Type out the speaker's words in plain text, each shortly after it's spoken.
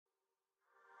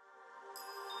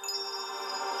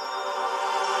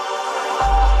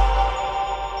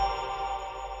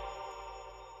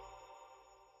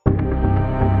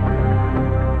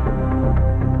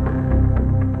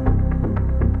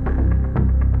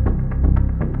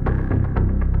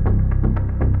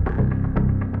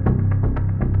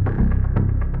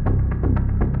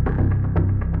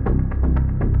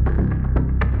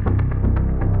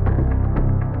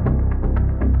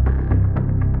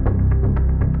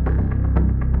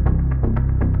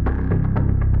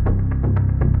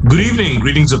Good evening,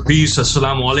 greetings of peace,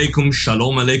 assalamu alaikum,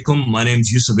 shalom alaikum. My name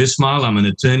is Yusuf Ismail. I'm an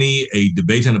attorney, a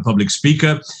debater, and a public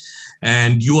speaker.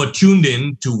 And you are tuned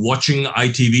in to watching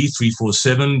ITV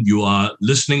 347. You are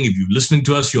listening, if you're listening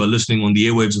to us, you are listening on the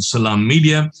airwaves of Salam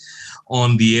Media,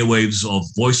 on the airwaves of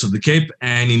Voice of the Cape.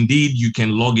 And indeed, you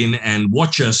can log in and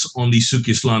watch us on the Suk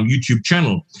Islam YouTube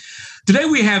channel. Today,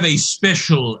 we have a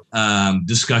special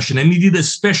discussion, and indeed a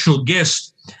special guest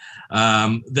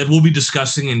that will be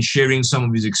discussing and sharing some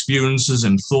of his experiences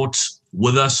and thoughts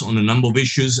with us on a number of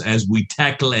issues as we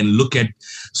tackle and look at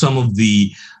some of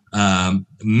the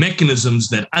mechanisms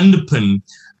that underpin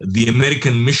the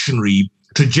American missionary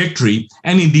trajectory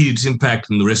and indeed its impact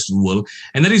in the rest of the world.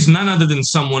 And that is none other than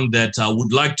someone that I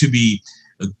would like to be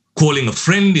calling a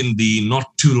friend in the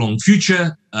not too long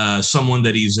future, someone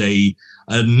that is a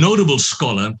notable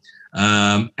scholar,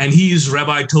 and he is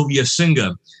Rabbi Tovia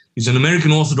Singer. He's an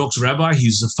American Orthodox rabbi.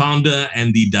 He's the founder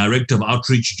and the director of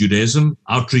Outreach Judaism.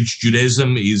 Outreach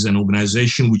Judaism is an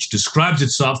organization which describes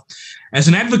itself as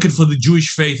an advocate for the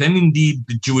Jewish faith and indeed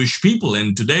the Jewish people.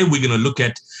 And today we're going to look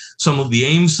at some of the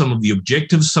aims, some of the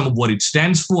objectives, some of what it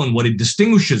stands for and what it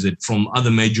distinguishes it from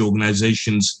other major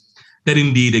organizations that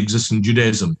indeed exist in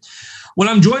Judaism. Well,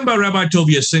 I'm joined by Rabbi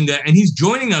Tovia Singer, and he's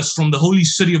joining us from the holy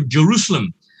city of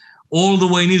Jerusalem, all the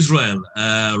way in Israel.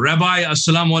 Rabbi,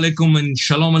 assalamu alaikum and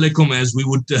shalom alaikum, as we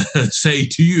would say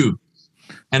to you.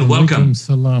 And welcome.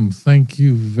 Salam. Thank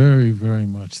you very, very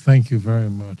much. Thank you very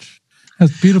much.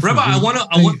 That's beautiful. Rabbi,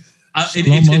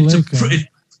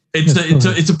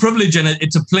 it's a privilege and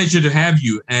it's a pleasure to have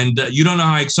you. And you don't know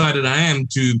how excited I am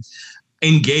to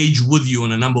engage with you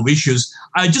on a number of issues.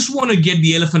 I just want to get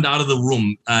the elephant out of the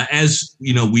room, as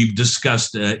you know, we've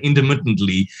discussed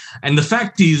intermittently. And the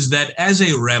fact is that as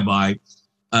a rabbi,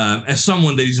 as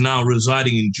someone that is now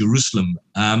residing in Jerusalem,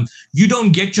 you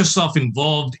don't get yourself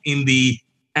involved in the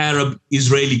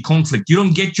Arab-Israeli conflict. You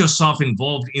don't get yourself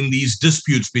involved in these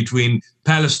disputes between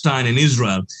Palestine and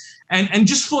Israel. And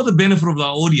just for the benefit of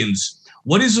our audience,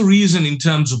 what is the reason in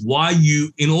terms of why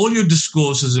you, in all your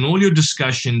discourses, in all your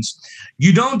discussions,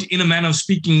 you don't, in a manner of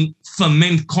speaking,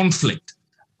 foment conflict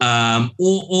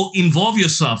or involve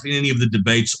yourself in any of the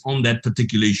debates on that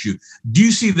particular issue? Do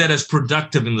you see that as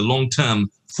productive in the long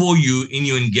term for you in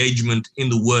your engagement in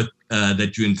the work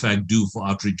that you, in fact, do for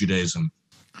Outreach Judaism?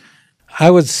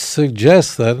 I would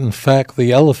suggest that, in fact,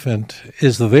 the elephant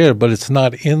is there, but it's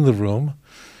not in the room.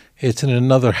 It's in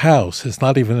another house. It's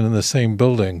not even in the same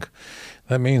building.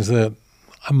 That means that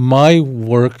my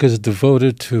work is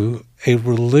devoted to a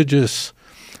religious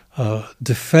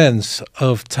defense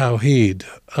of Tawheed,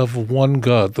 of one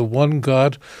God, the one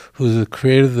God who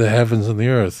created the heavens and the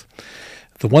earth.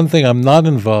 The one thing I'm not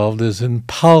involved is in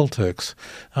politics.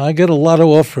 I get a lot of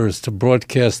offers to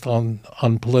broadcast on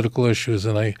political issues,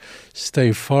 and I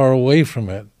stay far away from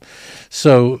it.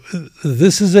 So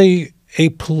this is a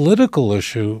political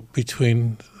issue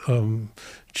between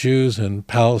Jews and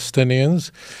Palestinians.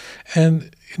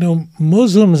 And, you know,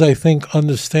 Muslims, I think,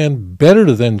 understand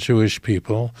better than Jewish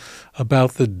people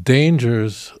about the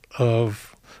dangers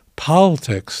of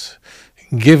politics,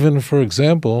 given, for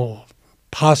example,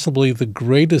 possibly the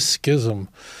greatest schism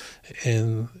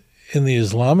in the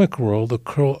Islamic world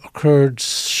occurred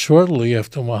shortly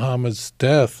after Muhammad's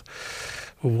death,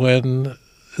 when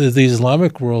the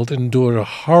Islamic world endured a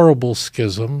horrible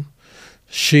schism,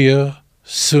 Shia,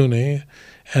 Sunni,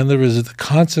 and the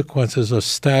consequences are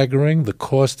staggering. The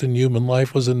cost in human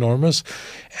life was enormous.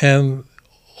 And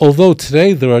although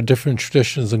today there are different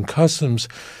traditions and customs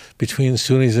between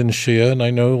Sunnis and Shia, and I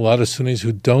know a lot of Sunnis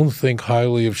who don't think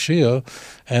highly of Shia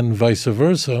and vice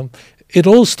versa, it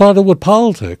all started with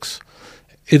politics.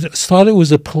 It started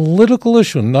was a political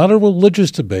issue, not a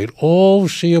religious debate. All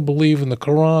Shia believe in the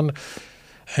Quran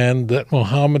and that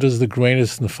Muhammad is the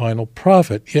greatest and the final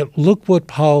prophet. Yet look what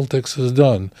politics has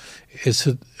done. It's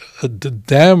the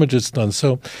damage it's done.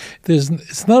 So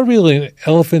it's not really an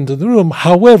elephant in the room.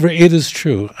 However, it is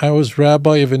true. I was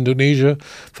rabbi of Indonesia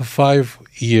for 5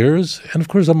 years, and of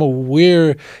course I'm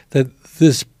aware that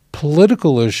this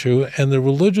political issue and the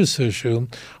religious issue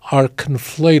are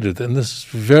conflated, and this is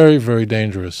very, very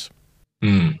dangerous.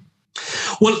 Mm.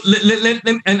 Well,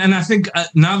 and I think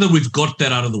now that we've got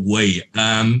that out of the way,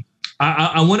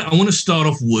 I want to start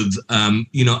off with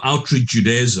Outreach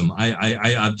Judaism.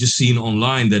 I've just seen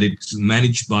online that it's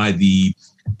managed by the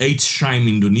Eitz Chaim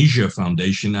Indonesia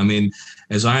Foundation. I mean,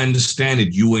 as I understand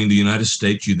it, you were in the United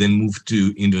States, you then moved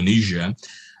to Indonesia,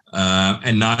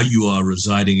 and now you are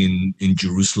residing in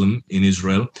Jerusalem, in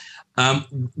Israel.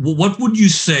 What would you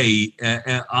say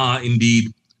are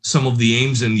indeed some of the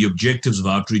aims and the objectives of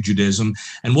Outreach Judaism,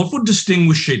 and what would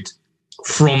distinguish it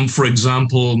from, for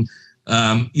example,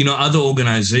 other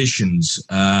organizations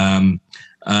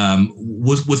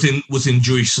within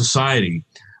Jewish society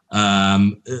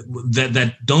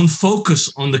that don't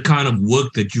focus on the kind of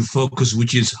work that you focus,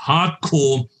 which is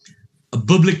hardcore,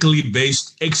 biblically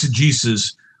based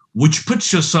exegesis, which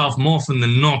puts yourself more often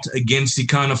than not against the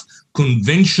kind of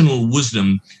conventional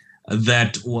wisdom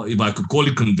that, or if I could call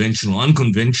it conventional,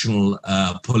 unconventional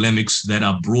polemics that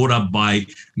are brought up by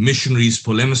missionaries,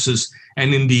 polemicists,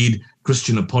 and indeed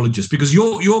Christian apologists. Because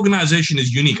your organization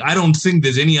is unique. I don't think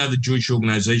there's any other Jewish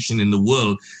organization in the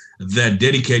world that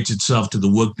dedicates itself to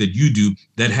the work that you do,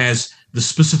 that has the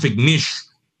specific niche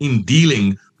in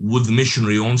dealing with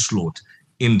missionary onslaught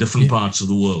in different parts of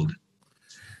the world.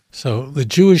 So the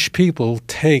Jewish people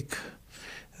take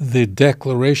the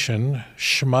declaration,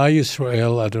 Shema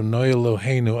Yisrael, Adonai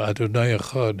Eloheinu, Adonai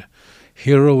Echad.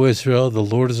 Hear, O Israel, the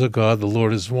Lord is a God, the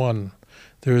Lord is one.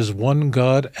 There is one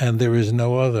God and there is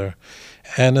no other.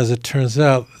 And as it turns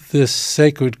out, this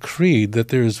sacred creed that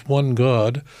there is one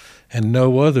God and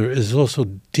no other is also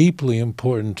deeply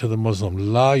important to the Muslim.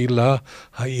 La ilaha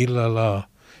illallah.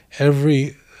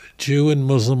 Every Jew and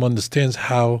Muslim understands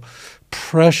how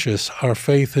precious our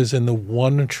faith is in the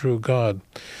one true God.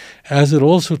 As it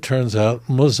also turns out,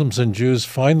 Muslims and Jews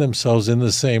find themselves in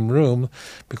the same room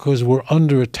because we're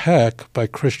under attack by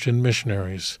Christian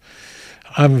missionaries.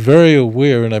 I'm very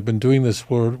aware, and I've been doing this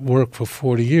work for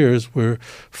 40 years, where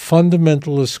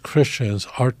fundamentalist Christians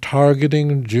are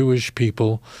targeting Jewish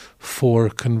people for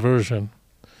conversion.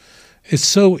 It's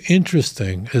so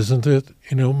interesting, isn't it?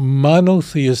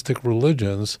 Monotheistic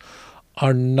religions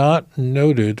are not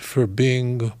noted for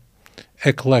being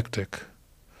eclectic.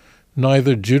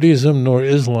 Neither Judaism nor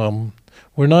Islam,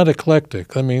 we're not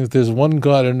eclectic. I mean, if there's one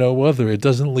God or no other, it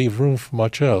doesn't leave room for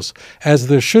much else, as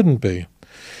there shouldn't be.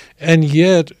 And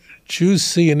yet, Jews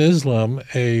see in Islam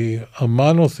a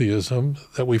monotheism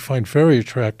that we find very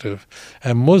attractive,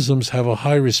 and Muslims have a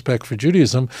high respect for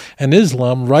Judaism, and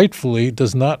Islam rightfully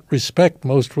does not respect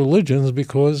most religions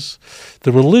because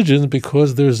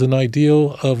there's an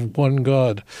ideal of one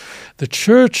God. The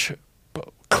church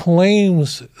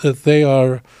claims that they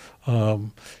are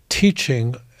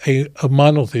teaching a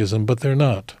monotheism, but they're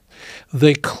not.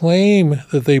 They claim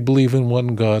that they believe in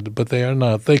one God, but they are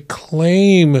not. They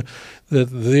claim that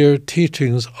their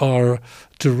teachings are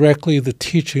directly the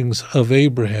teachings of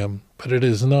Abraham, but it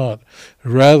is not.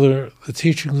 Rather, the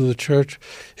teachings of the church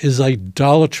is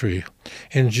idolatry.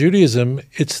 In Judaism,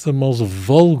 it's the most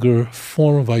vulgar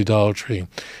form of idolatry,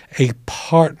 a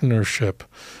partnership.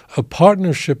 A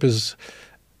partnership is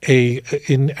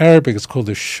in Arabic, it's called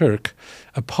a shirk.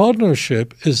 A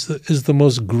partnership is the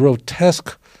most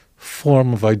grotesque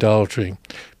form of idolatry,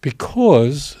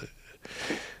 because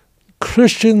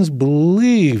Christians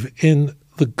believe in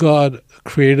the God who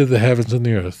created the heavens and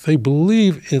the earth. They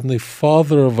believe in the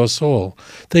Father of us all.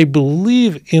 They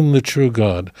believe in the true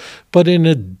God. But in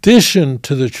addition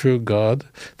to the true God,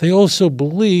 they also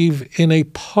believe in a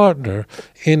partner,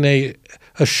 in a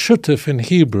shutuf in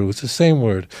Hebrew. It's the same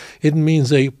word. It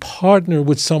means a partner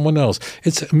with someone else.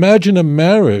 Imagine a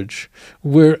marriage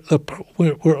where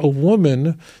a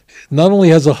woman not only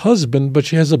has a husband, but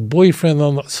she has a boyfriend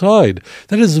on the side.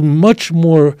 That's much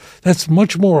more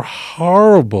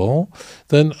horrible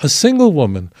than a single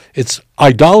woman. It's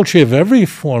idolatry of every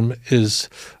form is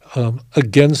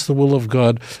against the will of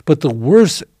God. But the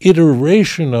worst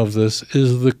iteration of this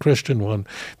is the Christian one,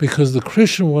 because the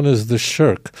Christian one is the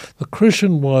shirk. The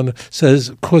Christian one says,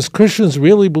 because Christians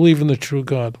really believe in the true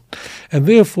God. And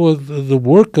therefore, the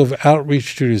work of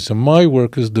Outreach Judaism, my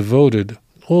work, is devoted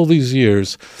all these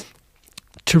years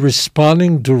to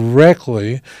responding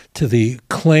directly to the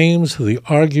claims, the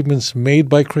arguments made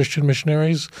by Christian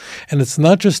missionaries. And it's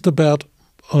not just about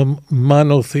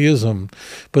monotheism,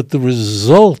 but the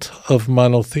result of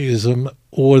monotheism,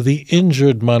 or the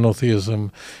injured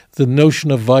monotheism, the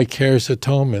notion of vicarious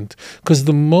atonement. Because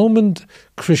the moment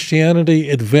Christianity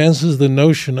advances the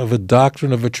notion of a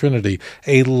doctrine of a Trinity,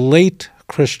 a late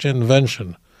Christian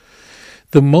invention,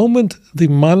 the moment the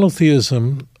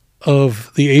monotheism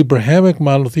of the Abrahamic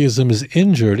monotheism is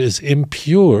injured, is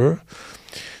impure,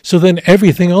 so then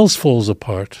everything else falls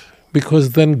apart.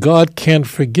 Because then God can't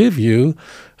forgive you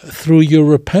through your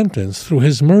repentance, through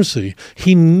his mercy.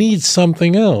 He needs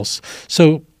something else.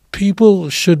 So people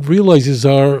should realize these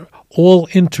are all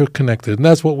interconnected, and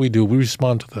that's what we do. We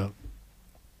respond to that.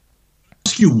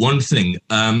 Ask you one thing.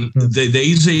 There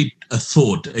is a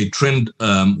thought, a trend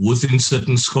within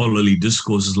certain scholarly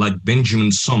discourses, like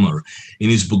Benjamin Sommer in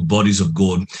his book Bodies of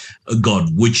God,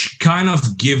 which kind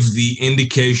of give the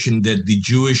indication that the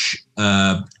Jewish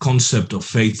concept of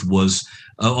faith was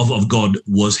of God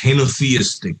was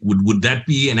henotheistic. Would that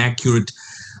be an accurate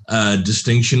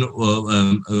distinction,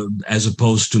 as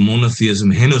opposed to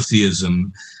monotheism,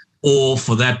 henotheism, or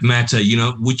for that matter,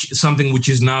 something which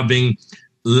is now being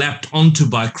lapped onto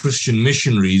by Christian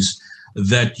missionaries,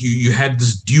 that you had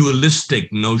this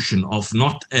dualistic notion of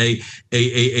not a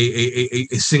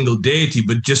single deity,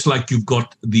 but just like you've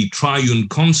got the triune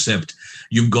concept,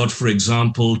 you've got, for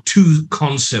example, two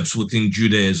concepts within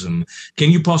Judaism.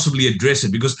 Can you possibly address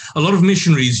it? Because a lot of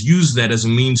missionaries use that as a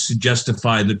means to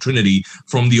justify the Trinity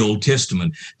from the Old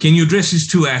Testament. Can you address these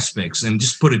two aspects and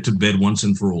just put it to bed once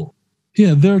and for all?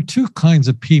 Yeah, there are two kinds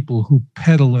of people who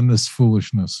peddle in this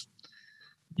foolishness.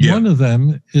 Yeah. One of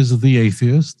them is the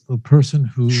atheist, the person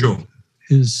who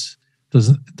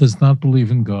does not believe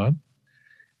in God,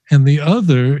 and the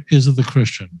other is the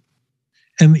Christian.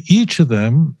 And each of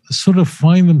them sort of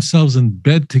find themselves in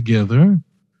bed together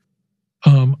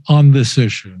on this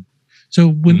issue. So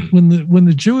when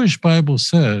the Jewish Bible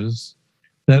says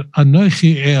that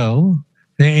Anochi El,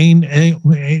 and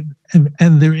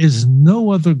there is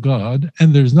no other God,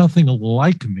 and there's nothing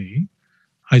like me,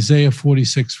 Isaiah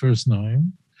 46, verse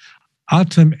 9,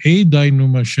 Atem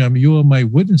Edainu Hashem, you are my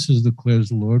witnesses, declares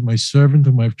the Lord, my servant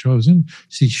whom I've chosen,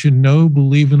 so you should know,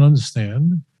 believe, and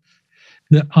understand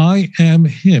that I am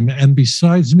him, and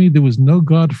besides me there was no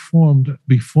God formed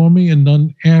before me and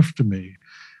none after me.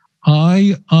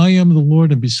 I am the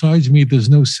Lord, and besides me there's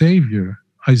no Savior.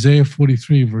 Isaiah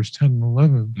 43, verse 10 and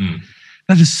 11.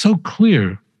 That is so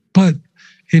clear. But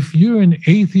if you're an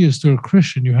atheist or a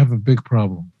Christian, you have a big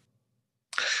problem.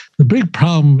 The big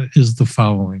problem is the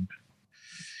following.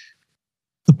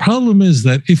 The problem is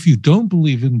that if you don't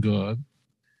believe in God,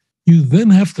 you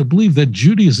then have to believe that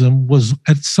Judaism was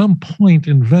at some point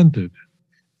invented,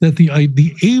 that the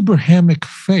Abrahamic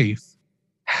faith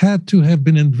had to have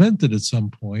been invented at some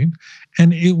point,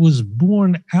 and it was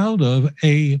born out of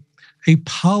a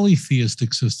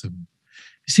polytheistic system.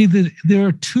 You see, there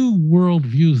are two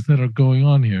worldviews that are going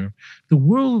on here. The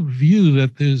worldview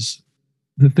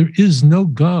that there is no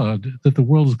God, that the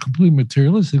world is completely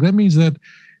materialistic, that means that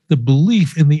the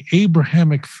belief in the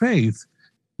Abrahamic faith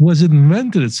was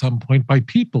invented at some point by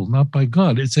people, not by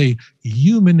God. It's a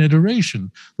human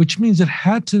iteration, which means it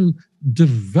had to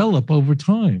develop over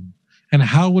time. And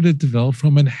how would it develop?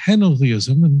 From an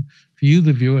henotheism, and for you,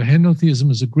 the viewer,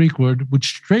 henotheism is a Greek word which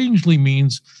strangely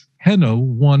means heno,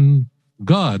 one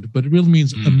God, but it really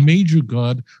means a major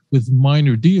God with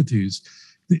minor deities.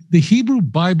 The Hebrew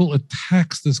Bible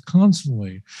attacks this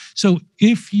constantly. So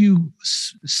if you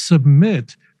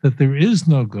submit that there is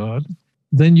no God,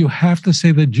 then you have to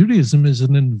say that Judaism is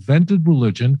an invented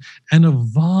religion and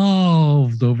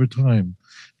evolved over time.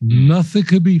 Nothing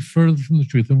could be further from the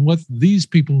truth. And what these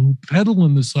people who peddle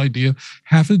in this idea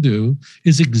have to do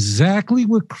is exactly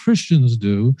what Christians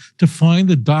do to find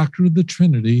the doctrine of the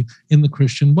Trinity in the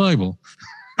Christian Bible.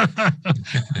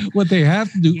 What they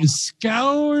have to do is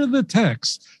scour the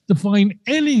text to find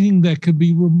anything that could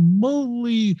be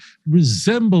remotely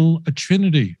resemble a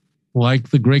Trinity, like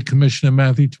the Great Commission in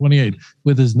Matthew 28,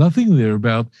 where there's nothing there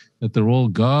about that they're all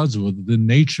gods or the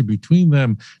nature between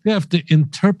them. They have to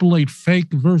interpolate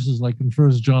fake verses like in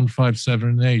 1 John 5, 7,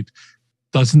 and 8.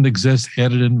 Doesn't exist,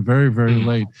 added in very, very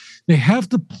late. They have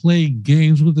to play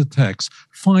games with the text,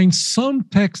 find some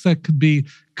text that could be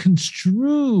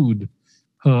construed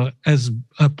as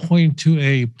a point to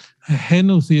a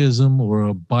henotheism or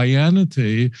a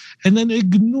bianity, and then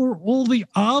ignore all the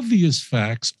obvious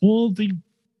facts, all the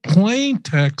plain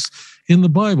text in the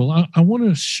Bible. I want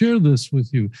to share this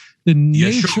with you. The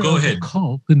nature of a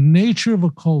cult, the nature of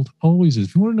a cult always is.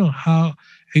 If you want to know how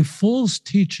a false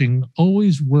teaching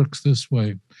always works this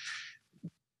way,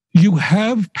 you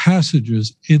have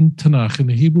passages in Tanakh, in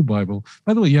the Hebrew Bible.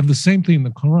 By the way, you have the same thing in the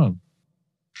Quran,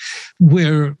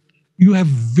 where you have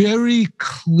very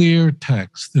clear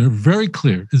texts. They're very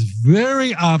clear. It's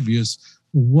very obvious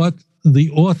what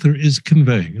the author is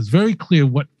conveying. It's very clear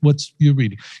what's you're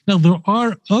reading. Now, there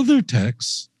are other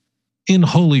texts in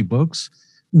holy books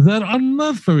that are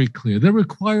not very clear. They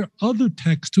require other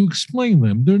texts to explain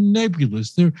them. They're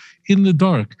nebulous. They're in the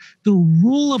dark. The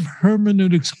rule of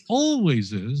hermeneutics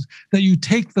always is that you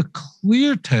take the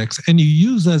clear text and you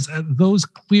use those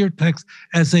clear texts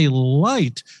as a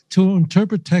light to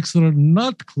interpret texts that are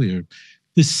not clear.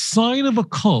 The sign of a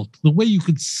cult, the way you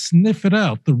could sniff it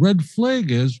out, the red flag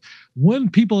is when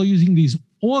people are using these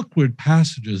awkward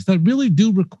passages that really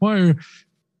do require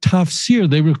tafsir,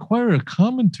 they require a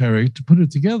commentary to put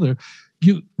it together.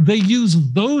 They use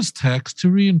those texts to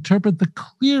reinterpret the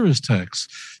clearest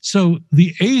texts. So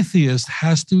the atheist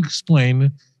has to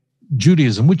explain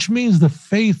Judaism, which means the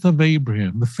faith of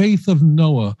Abraham, the faith of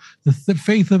Noah, the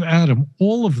faith of Adam.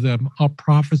 All of them are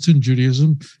prophets in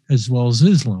Judaism as well as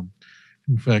Islam.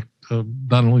 In fact,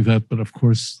 not only that, but of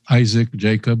course, Isaac,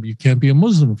 Jacob, you can't be a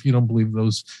Muslim if you don't believe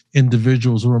those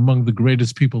individuals are among the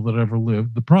greatest people that ever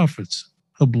lived, the prophets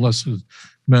of blessed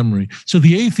memory. So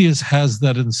the atheist has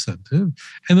that incentive.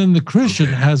 And then the Christian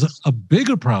has a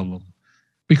bigger problem,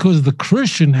 because the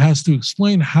Christian has to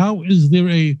explain, how is there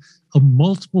a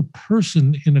multiple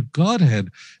person in a Godhead?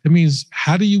 It means,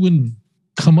 how do you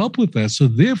come up with that? So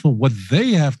therefore, what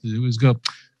they have to do is go,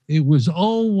 it was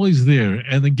always there.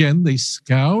 And again, they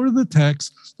scour the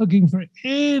text looking for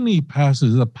any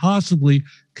passage that possibly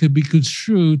could be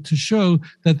construed to show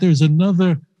that there's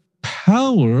another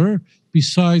power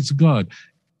besides God.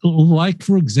 Like,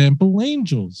 for example,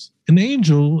 angels. An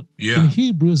angel in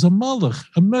Hebrew is a malach,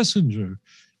 a messenger.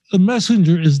 The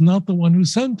messenger is not the one who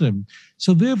sent him.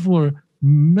 So therefore,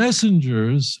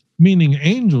 messengers, meaning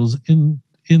angels in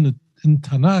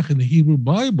Tanakh, in the Hebrew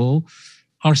Bible,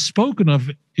 are spoken of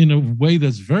in a way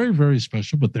that's very, very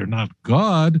special, but they're not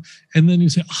God. And then you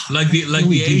say, like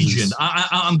the agent.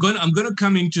 I'm going to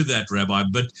come into that, Rabbi.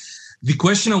 But the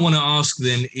question I want to ask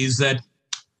then is that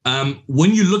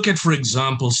when you look at, for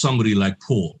example, somebody like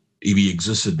Paul, if he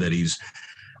existed, that is,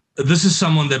 this is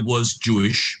someone that was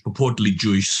Jewish, purportedly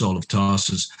Jewish, Saul of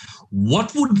Tarsus.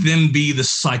 What would then be the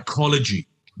psychology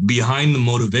behind the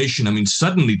motivation? I mean,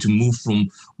 suddenly to move from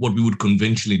what we would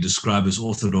conventionally describe as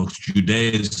Orthodox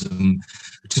Judaism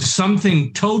to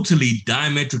something totally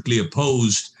diametrically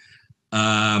opposed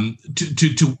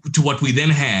to what we then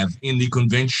have in the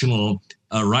conventional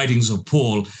writings of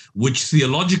Paul, which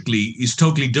theologically is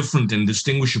totally different and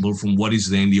distinguishable from what is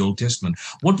there in the Old Testament.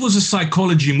 What was the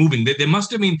psychology moving? There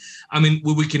must have been, I mean,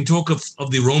 we can talk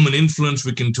of the Roman influence,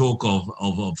 we can talk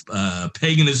of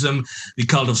paganism, the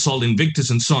cult of Sol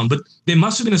Invictus and so on, but there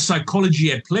must have been a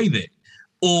psychology at play there.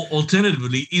 Or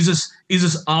alternatively, is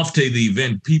this after the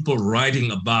event, people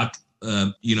writing about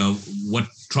what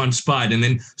transpired and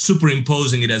then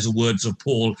superimposing it as the words of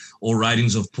Paul or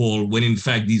writings of Paul, when in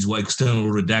fact these were external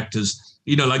redactors,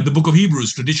 like the book of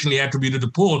Hebrews traditionally attributed to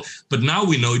Paul, but now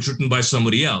we know it's written by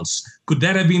somebody else. Could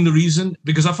that have been the reason?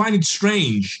 Because I find it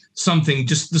strange,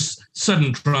 just this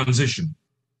sudden transition.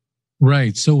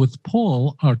 Right. So with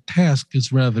Paul, our task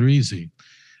is rather easy,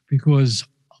 because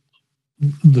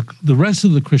the rest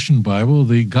of the Christian Bible,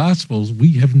 the Gospels,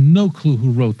 we have no clue who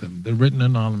wrote them. They're written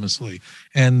anonymously.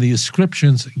 And the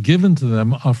inscriptions given to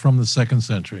them are from the 2nd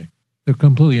century. They're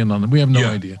completely anonymous. We have no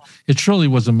idea. It surely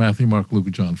wasn't Matthew, Mark,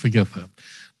 Luke, John. Forget that.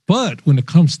 But when it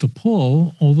comes to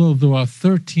Paul, although there are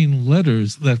 13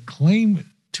 letters that claim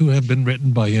to have been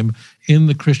written by him in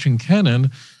the Christian canon,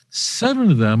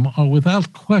 7 of them are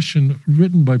without question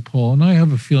written by Paul. And I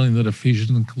have a feeling that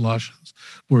Ephesians and Colossians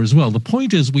were as well. The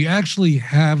point is, we actually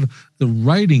have the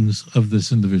writings of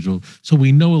this individual, so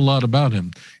we know a lot about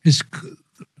him.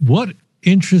 What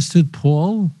interested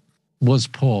Paul was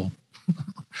Paul.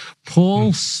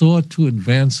 Paul sought to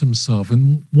advance himself.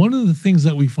 And one of the things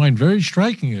that we find very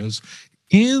striking is,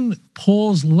 in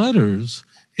Paul's letters,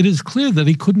 it is clear that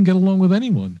he couldn't get along with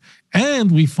anyone. And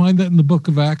we find that in the book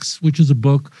of Acts, which is a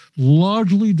book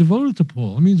largely devoted to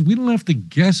Paul. It means we don't have to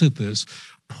guess at this.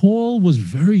 Paul was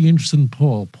very interested in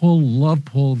Paul. Paul loved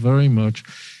Paul very much.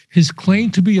 His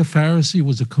claim to be a Pharisee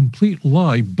was a complete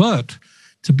lie, but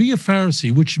to be a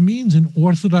Pharisee, which means an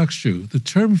Orthodox Jew, the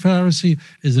term Pharisee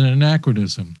is an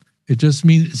anachronism. It just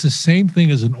means it's the same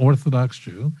thing as an Orthodox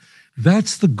Jew.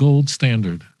 That's the gold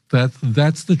standard.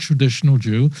 That's the traditional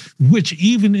Jew, which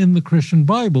even in the Christian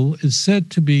Bible is said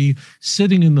to be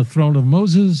sitting in the throne of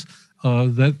Moses,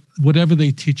 that whatever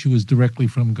they teach you is directly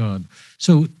from God.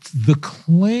 So the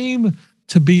claim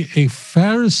to be a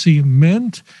Pharisee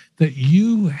meant that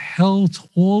you held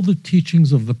all the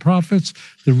teachings of the prophets,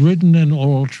 the written and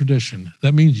oral tradition.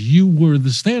 That means you were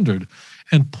the standard.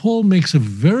 And Paul makes a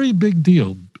very big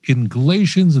deal in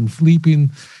Galatians and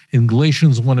Philippians, in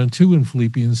Galatians 1 and 2 and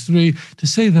Philippians 3, to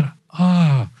say that,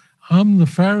 I'm the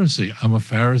Pharisee. I'm a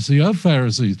Pharisee of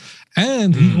Pharisees.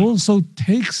 And he also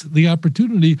takes the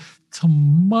opportunity to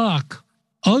mock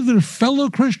other fellow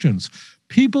Christians.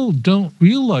 People don't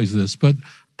realize this, but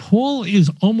Paul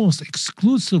is almost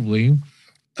exclusively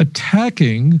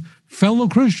attacking fellow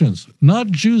Christians, not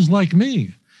Jews like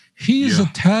me. He is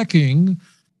attacking,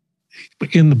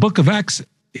 in the book of Acts,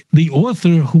 the author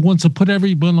who wants to put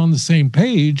everyone on the same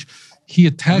page. He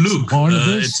attacks Luke.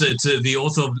 Barnabas. The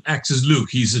author of Acts is Luke.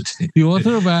 The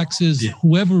author of Acts is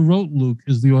whoever wrote Luke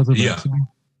is the author of Acts.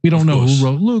 We don't Of know course. who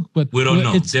wrote Luke, but We don't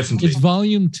know, definitely. It's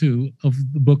volume 2 of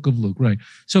the book of Luke, right?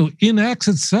 So in Acts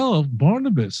itself,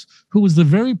 Barnabas, who was the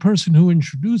very person who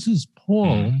introduces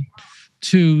Paul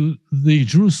to the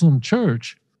Jerusalem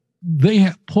church,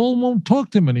 Paul won't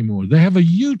talk to him anymore. They have a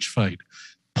huge fight.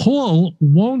 Paul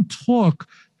won't talk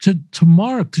to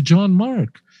John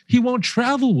Mark. He won't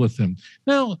travel with him.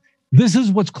 Now, this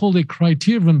is what's called a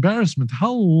criteria of embarrassment.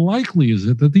 How likely is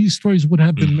it that these stories would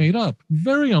have been made up?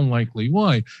 Very unlikely.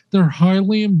 Why? They're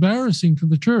highly embarrassing to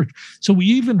the church. So we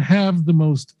even have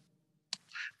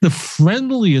the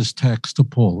friendliest text to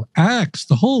Paul, Acts.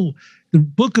 The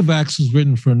book of Acts was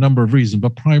written for a number of reasons,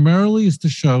 but primarily is to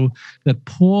show that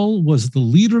Paul was the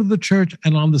leader of the church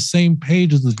and on the same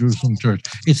page as the Jerusalem church.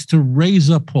 It's to raise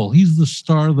up Paul. He's the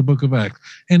star of the book of Acts.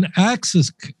 And Acts is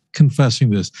confessing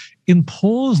this. In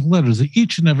Paul's letters,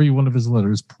 each and every one of his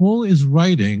letters, Paul is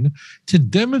writing to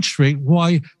demonstrate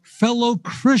why fellow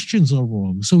Christians are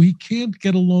wrong. So he can't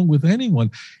get along with anyone.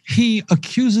 He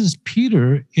accuses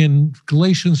Peter in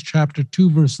Galatians chapter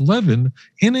 2, verse 11,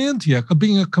 in Antioch of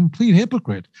being a complete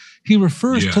hypocrite. He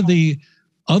refers to the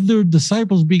other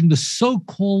disciples being the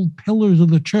so-called pillars of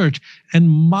the church and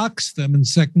mocks them in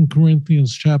 2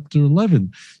 Corinthians chapter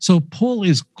 11. So Paul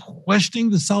is questioning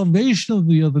the salvation of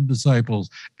the other disciples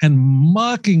and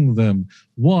mocking them.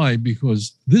 Why?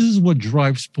 Because this is what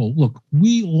drives Paul. Look,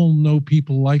 we all know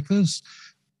people like this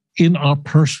in our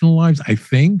personal lives. I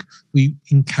think we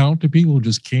encounter people who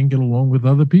just can't get along with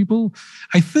other people.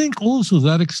 I think also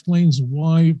that explains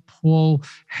why Paul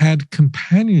had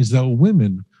companions that were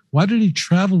women. Why did he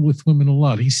travel with women a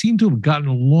lot? He seemed to have gotten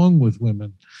along with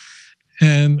women.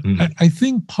 And I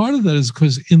think part of that is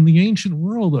because in the ancient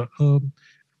world,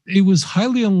 it was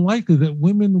highly unlikely that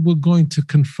women were going to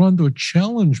confront or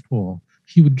challenge Paul.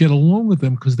 He would get along with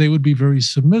them because they would be very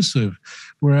submissive.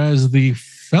 Whereas the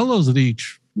fellows of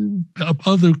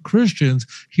other Christians,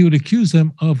 he would accuse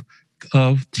them of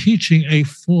teaching a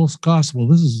false gospel.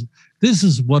 This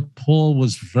is what Paul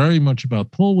was very much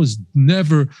about. Paul was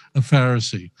never a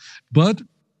Pharisee, but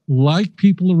like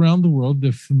people around the world,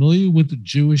 they're familiar with the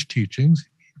Jewish teachings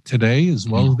today as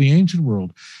well as the ancient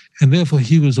world, and therefore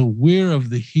he was aware of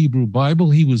the Hebrew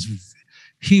Bible. He was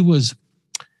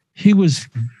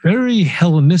very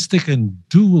Hellenistic and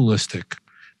dualistic.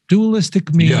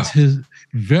 Dualistic means his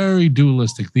very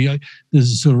dualistic. The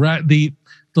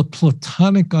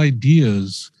Platonic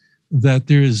ideas that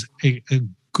there is a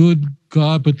good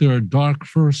God, but there are dark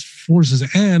forces,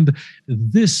 and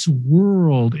this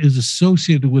world is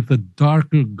associated with a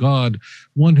darker God,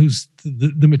 one who's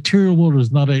the material world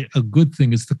is not a good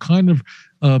thing. It's the kind of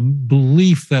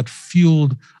belief that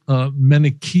fueled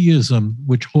Manichaeism,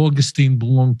 which Augustine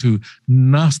belonged to,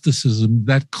 Gnosticism,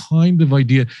 that kind of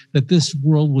idea that this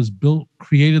world was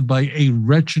created by a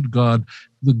wretched God,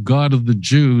 the God of the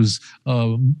Jews,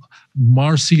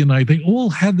 Marcionite. They all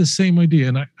had the same idea.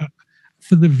 And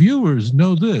for the viewers,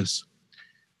 know this.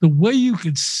 The way you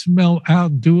could smell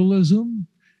out dualism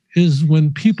is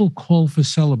when people call for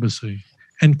celibacy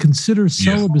and consider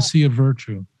celibacy a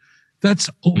virtue. That's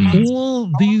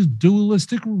all these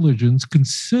dualistic religions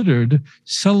considered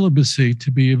celibacy to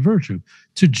be a virtue.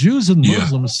 To Jews and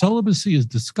Muslims, celibacy is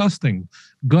disgusting.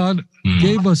 God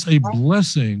gave us a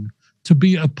blessing to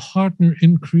be a partner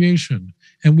in creation,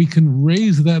 and we can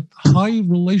raise that high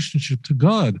relationship to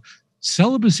God.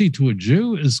 Celibacy to a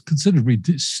Jew is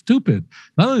considered stupid.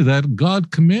 Not only that,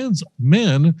 God commands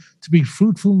men to be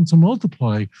fruitful and to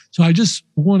multiply. So I just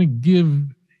want to give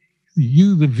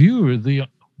you, the viewer, the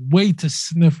way to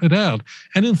sniff it out.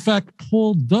 And in fact,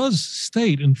 Paul does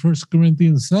state in 1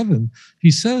 Corinthians 7, he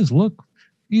says, look,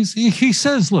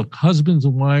 husbands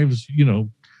and wives,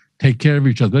 take care of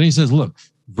each other. Then he says, look,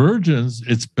 virgins,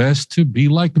 it's best to be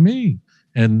like me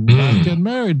and not get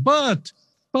married. But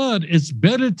it's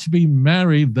better to be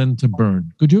married than to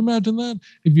burn. Could you imagine that?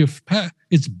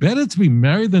 It's better to be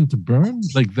married than to burn?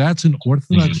 Like that's an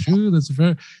Orthodox Jew?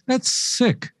 That's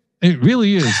sick. It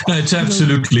really is. It's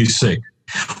absolutely sick.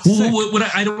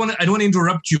 I don't want to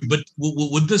interrupt you, but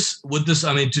would this,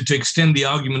 I mean, to extend the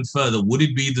argument further, would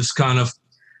it be this kind of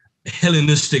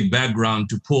Hellenistic background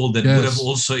to Paul that would have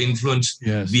also influenced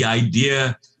the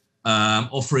idea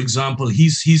of, for example,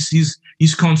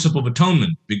 his concept of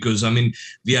atonement? Because, I mean,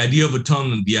 the idea of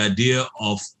atonement, the idea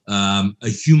of a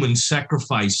human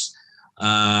sacrifice,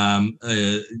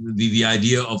 the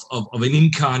idea of an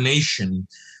incarnation,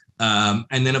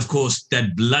 and then, of course,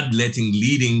 that bloodletting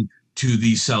leading to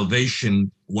the salvation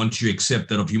once you accept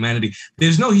that of humanity.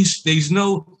 There's no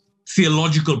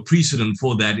theological precedent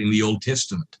for that in the Old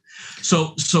Testament.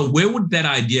 So where would that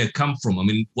idea come from? I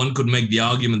mean, one could make the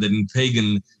argument that in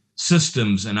pagan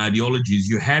systems and ideologies,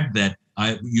 you had that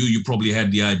you probably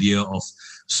had the idea of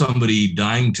somebody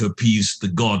dying to appease the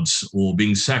gods or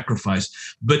being sacrificed.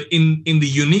 But in the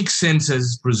unique sense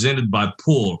as presented by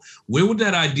Paul, where would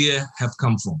that idea have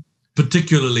come from?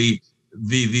 Particularly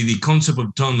the concept of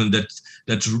atonement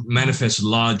that's manifests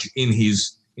large in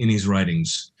his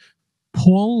writings.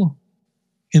 Paul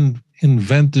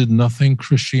invented nothing.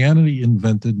 Christianity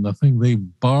invented nothing. They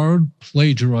borrowed,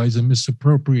 plagiarized, and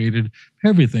misappropriated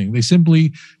everything. They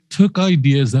simply took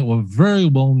ideas that were very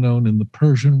well known in the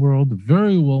Persian world,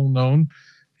 very well known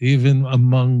even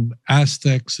among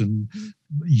Aztecs and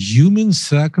human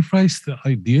sacrifice, the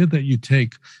idea that you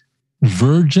take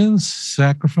virgins,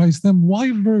 sacrifice them.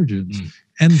 Why virgins?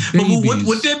 And babies. But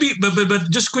would there be? But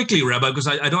just quickly, Rabbi, because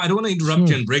I don't want to interrupt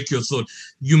you and break your thought.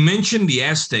 You mentioned the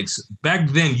Aztecs. Back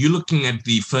then, you're looking at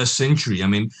the first century. I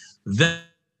mean,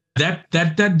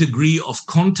 that degree of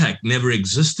contact never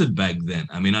existed back then.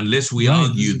 I mean, unless we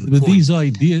argue the but point. These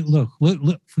ideas. Look,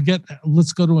 forget.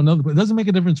 Let's go to another. It doesn't make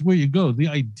a difference where you go. The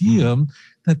idea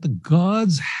that the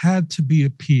gods had to be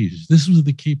appeased. This was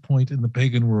the key point in the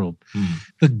pagan world.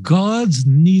 The gods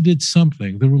needed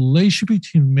something. The relationship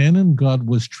between man and God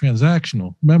was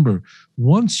transactional. Remember,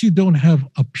 once you don't have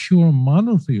a pure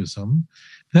monotheism,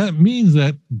 that means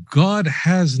that God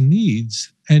has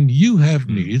needs and you have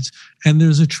needs, and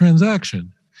there's a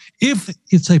transaction. If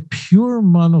it's a pure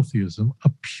monotheism,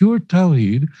 a pure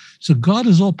Tawhid, so God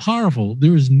is all powerful.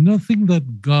 There is nothing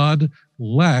that God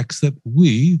lacks that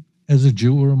we, as a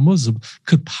Jew or a Muslim,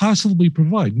 could possibly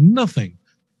provide. Nothing.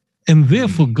 And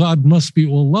therefore, God must be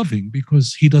all loving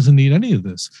because he doesn't need any of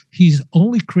this. He's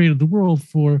only created the world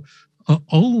for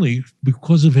only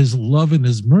because of his love and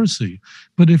his mercy.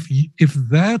 But if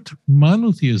that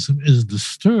monotheism is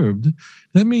disturbed,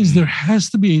 that means there has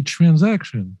to be a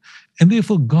transaction. And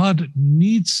therefore, God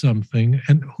needs something.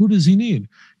 And who does he need?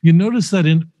 You notice that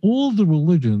in all the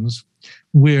religions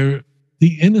where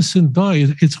the innocent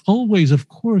dies, it's always, of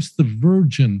course, the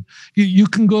virgin. You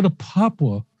can go to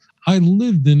Papua. I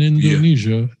lived in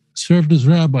Indonesia, served as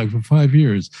rabbi for 5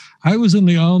 years. I was in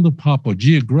the island of Papua,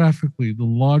 geographically the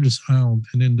largest island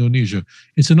in Indonesia.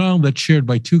 It's an island that's shared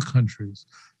by 2 countries.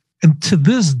 And to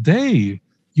this day,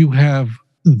 you have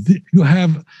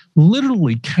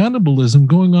literally cannibalism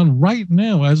going on right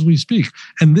now as we speak.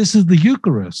 And this is the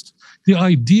Eucharist. The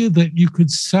idea that you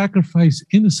could sacrifice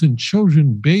innocent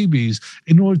children, babies,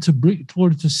 in order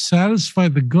to satisfy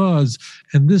the gods,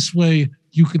 and this way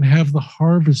you can have the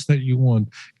harvest that you want.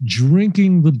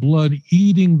 Drinking the blood,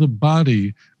 eating the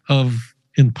body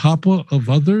in Papua of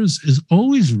others is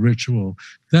always ritual.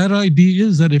 That idea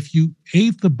is that if you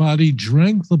ate the body,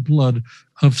 drank the blood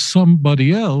of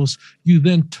somebody else, you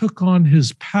then took on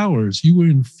his powers. You were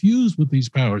infused with these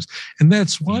powers. And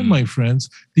that's why, my friends,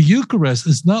 the Eucharist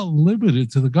is not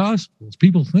limited to the Gospels.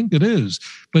 People think it is,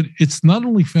 but it's not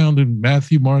only found in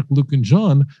Matthew, Mark, Luke, and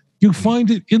John. You find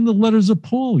it in the letters of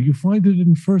Paul. You find it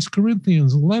in 1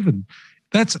 Corinthians 11.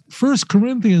 That's 1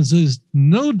 Corinthians is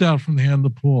no doubt from the hand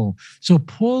of Paul. So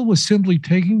Paul was simply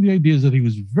taking the ideas that he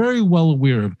was very well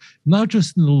aware of, not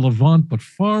just in the Levant, but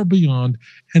far beyond,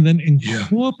 and then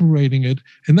incorporating it.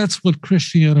 And that's what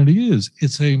Christianity is.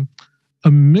 It's a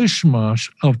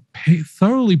mishmash of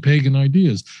thoroughly pagan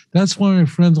ideas. That's why, my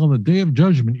friends, on the day of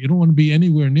judgment, you don't want to be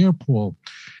anywhere near Paul.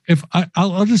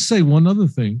 I'll just say one other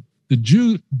thing. The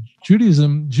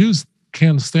Jews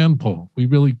can't stand Paul. We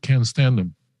really can't stand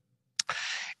him.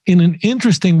 In an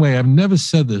interesting way, I've never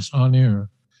said this on air,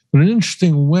 but in an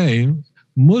interesting way,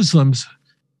 Muslims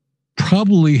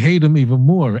probably hate him even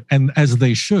more, and as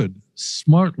they should,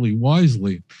 smartly,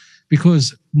 wisely,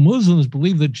 because Muslims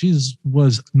believe that Jesus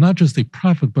was not just a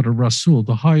prophet, but a Rasul,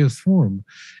 the highest form.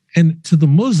 And to the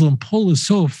Muslim, Paul is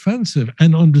so offensive,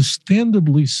 and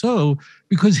understandably so,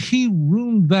 because he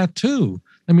ruined that too.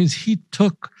 That means he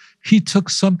took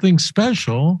something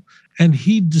special and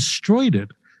he destroyed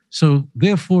it. So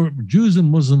therefore, Jews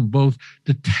and Muslims both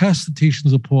detest the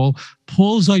teachings of Paul.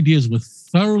 Paul's ideas were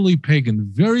thoroughly pagan,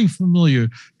 very familiar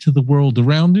to the world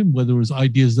around him, whether it was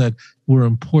ideas that were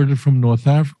imported from North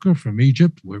Africa, from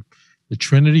Egypt, where the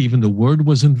Trinity, even the word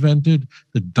was invented.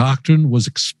 The doctrine was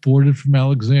exported from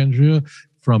Alexandria,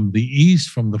 from the East,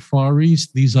 from the Far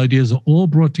East. These ideas are all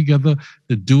brought together,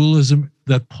 the dualism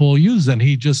that Paul used, and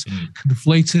he just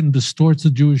conflates it and distorts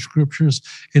the Jewish scriptures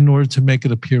in order to make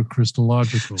it appear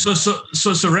Christological.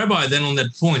 So, Rabbi, then on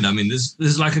that point, I mean, this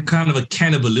is like a kind of a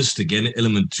cannibalistic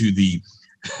element to the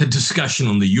discussion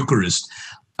on the Eucharist.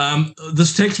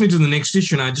 This takes me to the next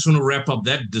issue, and I just want to wrap up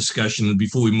that discussion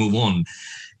before we move on.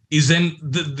 Is then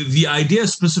the idea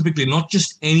specifically not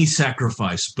just any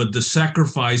sacrifice, but the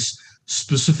sacrifice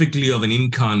specifically of an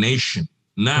incarnation.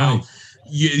 Now,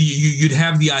 you'd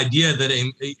have the idea that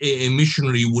a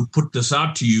missionary would put this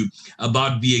out to you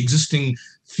about the existing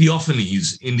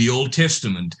theophanies in the Old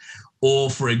Testament, or,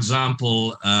 for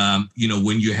example,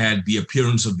 when you had the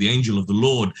appearance of the angel of the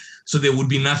Lord. So there would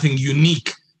be nothing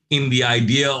unique in the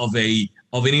idea of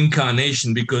an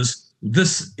incarnation, because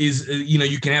this is,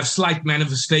 you can have slight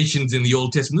manifestations in the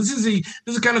Old Testament. This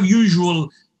is a kind of usual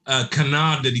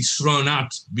canard that is thrown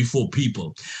out before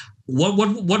people. What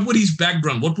would his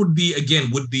background? What would the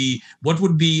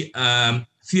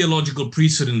theological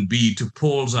precedent be to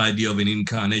Paul's idea of an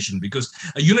incarnation? Because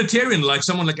a Unitarian, like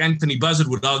someone like Anthony Buzzard,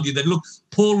 would argue that, look,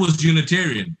 Paul was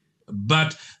Unitarian,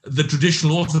 but the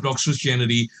traditional Orthodox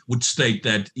Christianity would state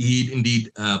that he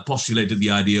indeed postulated the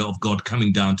idea of God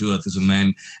coming down to earth as a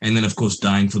man, and then, of course,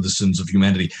 dying for the sins of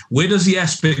humanity. Where does the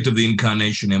aspect of the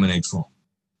incarnation emanate from?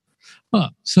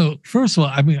 So first of all,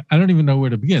 I don't even know where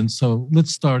to begin. So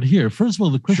let's start here. First of all,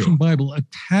 the Christian Bible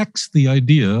attacks the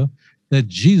idea that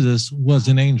Jesus was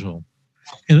an angel.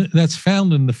 And that's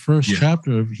found in the first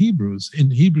chapter of Hebrews. In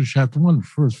Hebrews chapter 1,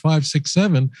 verse 5, 6,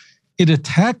 7, it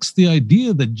attacks the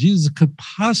idea that Jesus could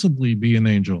possibly be an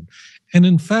angel. And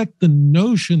in fact, the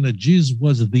notion that Jesus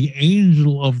was the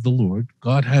angel of the Lord,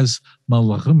 God has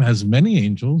malachim, has many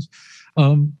angels,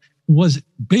 was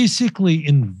basically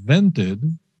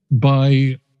invented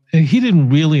by, he didn't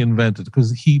really invent it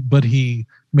but he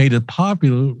made it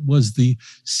popular, was the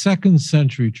 2nd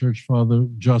century church father,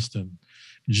 Justin.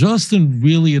 Justin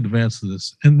really advanced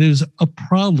this. And there's a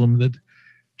problem that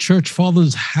church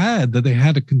fathers had that they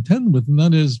had to contend with, and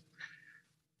that is,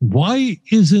 why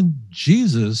isn't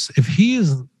Jesus, if he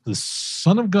is the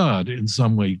Son of God in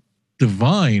some way,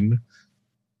 divine,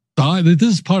 this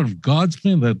is part of God's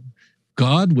plan, that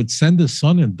God would send his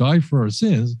son and die for our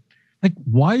sins. Like,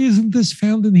 why isn't this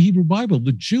found in the Hebrew Bible?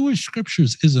 The Jewish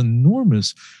scriptures is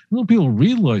enormous. I don't know if people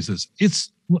realize this.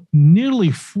 It's nearly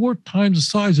 4 times the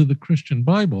size of the Christian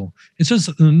Bible. It's just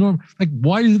an enormous, like,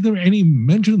 why isn't there any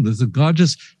mention of this? Did God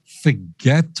just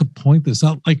forget to point this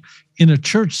out? Like, in a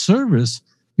church service,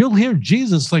 you'll hear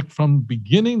Jesus, like, from the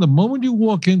beginning, the moment you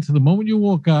walk in to the moment you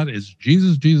walk out, is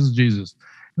Jesus, Jesus, Jesus.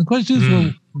 And the question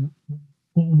is, well,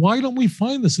 why don't we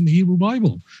find this in the Hebrew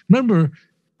Bible? Remember,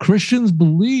 Christians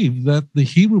believe that the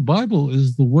Hebrew Bible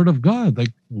is the word of God. Like,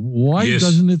 why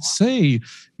doesn't it say,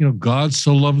 God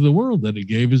so loved the world that he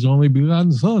gave his only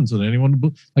begotten son, so that anyone,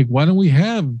 like, why don't we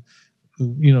have,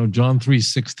 John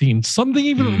 3:16, something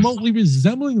even remotely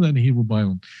resembling that in the Hebrew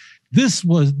Bible? This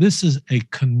is a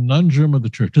conundrum of the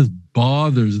church. This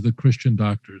bothers the Christian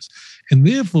doctors. And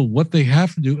therefore, what they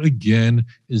have to do, again,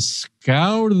 is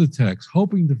scour the text,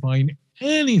 hoping to find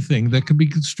anything that can be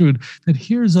construed that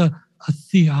here's a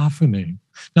theophany.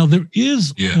 Now there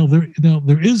is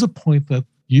there is a point that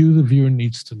you, the viewer,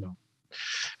 needs to know,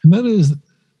 and that is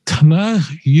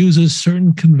Tanakh uses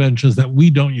certain conventions that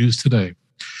we don't use today.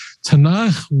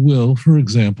 Tanakh will, for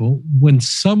example, when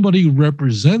somebody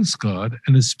represents God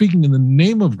and is speaking in the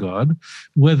name of God,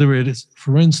 whether it is,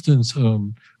 for instance,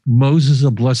 Moses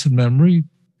of blessed memory,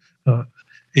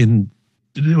 in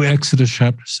Exodus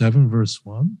chapter 7, verse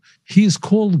 1, he is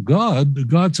called God.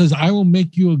 God says, I will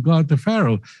make you a God to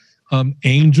Pharaoh.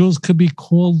 Angels could be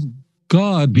called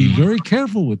God. Be very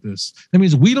careful with this. That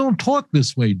means we don't talk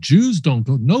this way. Jews don't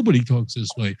talk. Nobody talks this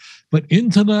way. But in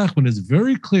Tanakh, when it's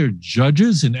very clear,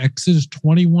 judges in Exodus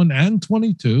 21 and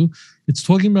 22, it's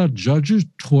talking about judges,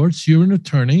 torts. You're an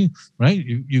attorney, right?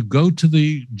 You go to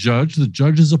the judge. The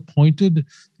judge is appointed.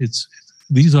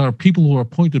 These are people who are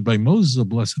appointed by Moses of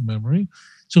blessed memory.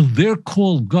 So they're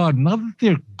called God, not that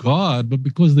they're God, but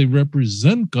because they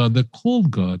represent God, they're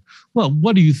called God. Well,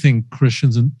 what do you think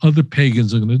Christians and other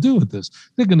pagans are going to do with this?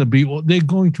 They're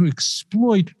going to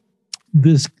exploit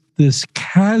this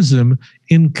chasm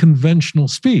in conventional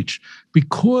speech,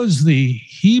 because the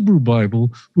Hebrew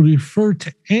Bible will refer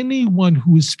to anyone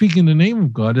who is speaking in the name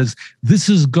of God as, this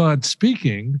is God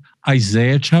speaking.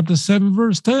 Isaiah chapter 7,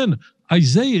 verse 10.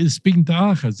 Isaiah is speaking to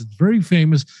Ahaz. It's very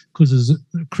famous because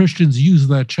Christians use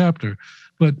that chapter.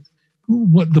 But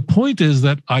what the point is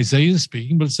that Isaiah is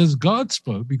speaking, but it says God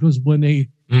spoke, because when a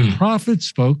prophet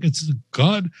spoke, it's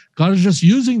God. God is just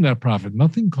using that prophet.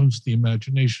 Nothing comes to the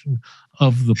imagination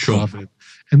of the prophet.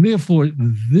 And therefore,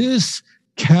 this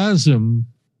chasm,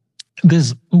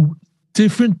 this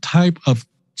different type of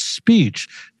speech,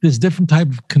 this different type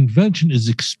of convention is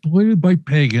exploited by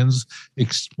pagans,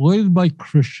 exploited by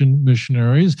Christian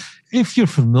missionaries. If you're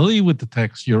familiar with the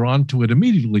text, you're onto it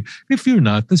immediately. If you're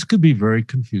not, this could be very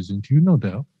confusing to you, no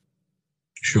doubt.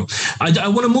 Sure. I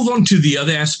want to move on to the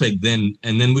other aspect then,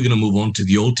 and then we're going to move on to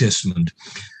the Old Testament.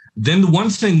 Then the one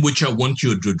thing which I want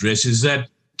you to address is that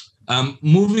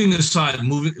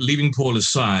leaving Paul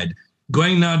aside,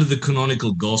 Going now to the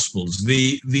canonical Gospels,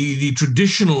 the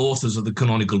traditional authors of the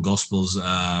canonical Gospels,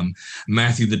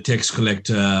 Matthew, the tax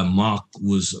collector, Mark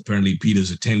was apparently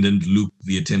Peter's attendant, Luke,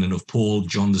 the attendant of Paul,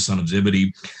 John, the son of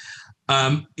Zebedee.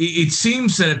 It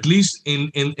seems that at least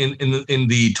in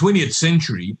the 20th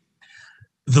century,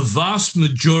 the vast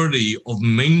majority of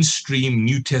mainstream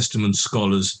New Testament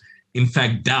scholars, in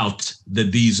fact, doubt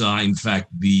that these are, in fact,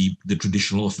 the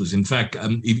traditional authors. In fact,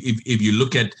 if you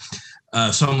look at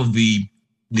some of the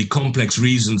complex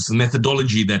reasons, the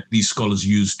methodology that these scholars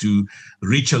use to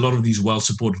reach a lot of these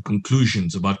well-supported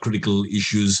conclusions about critical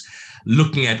issues,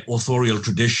 looking at authorial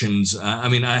traditions.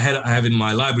 I have in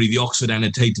my library the Oxford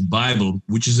Annotated Bible,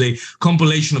 which is a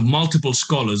compilation of multiple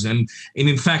scholars. And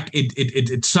in fact,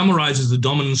 it summarizes the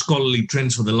dominant scholarly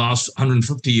trends for the last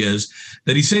 150 years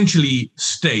that essentially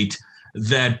state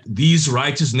that these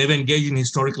writers never engage in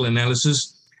historical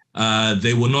analysis.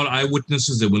 They were not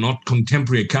eyewitnesses. They were not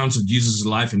contemporary accounts of Jesus'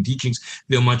 life and teachings.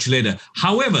 They were much later.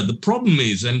 However, the problem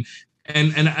is,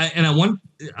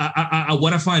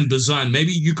 what I find bizarre, and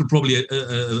maybe you could probably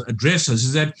address this,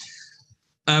 is that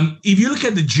if you look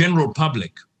at the general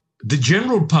public,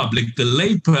 the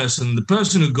lay person, the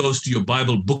person who goes to your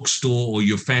Bible bookstore or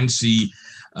your fancy,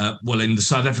 in the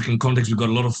South African context, we've got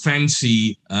a lot of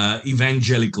fancy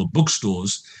evangelical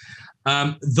bookstores.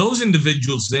 Those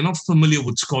individuals, they're not familiar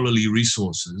with scholarly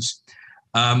resources.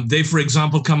 They, for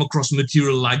example, come across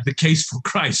material like The Case for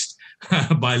Christ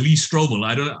by Lee Strobel.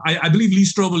 I believe Lee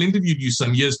Strobel interviewed you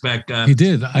some years back. He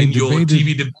did. I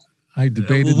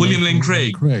debated William Lane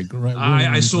Craig. Right.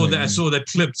 I saw that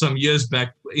clip some years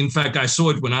back. In fact, I saw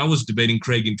it when I was debating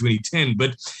Craig in 2010.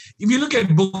 But if you look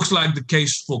at books like The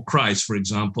Case for Christ, for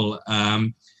example,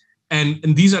 and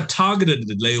these are targeted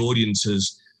at lay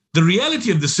audiences, the reality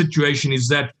of the situation is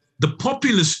that the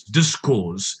populist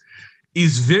discourse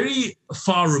is very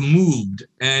far removed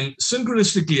and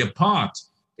synchronistically apart,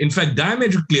 in fact,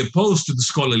 diametrically opposed to the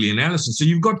scholarly analysis. So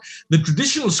you've got the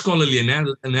traditional scholarly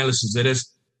analysis that has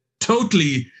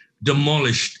totally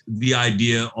demolished the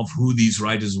idea of who these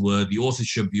writers were, the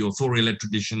authorship, the authorial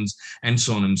traditions, and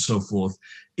so on and so forth.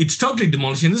 It's totally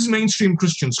demolished. And this is mainstream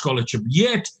Christian scholarship.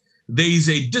 Yet there is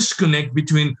a disconnect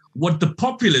between what the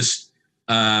populist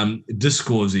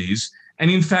discourse is.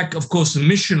 And in fact, of course, the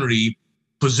missionary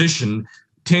position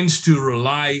tends to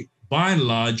rely by and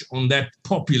large on that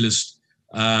populist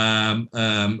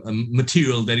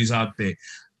material that is out there.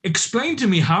 Explain to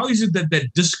me, how is it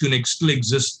that disconnect still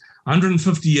exists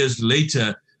 150 years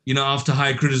later, after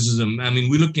high criticism? I mean,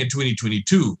 we're looking at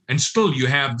 2022, and still you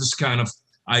have this kind of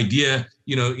idea,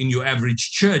 in your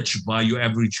average church by your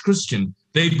average Christian.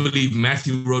 They believe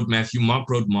Matthew wrote Matthew, Mark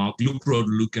wrote Mark, Luke wrote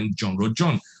Luke, and John wrote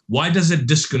John. Why does that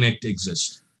disconnect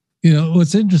exist?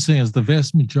 What's interesting is the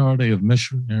vast majority of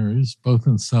missionaries, both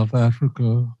in South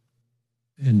Africa,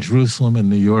 in Jerusalem, and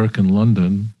New York, and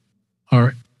London,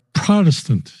 are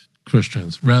Protestant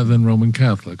Christians rather than Roman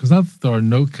Catholic. It's not that there are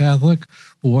no Catholic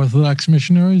or Orthodox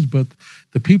missionaries, but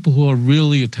the people who are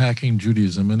really attacking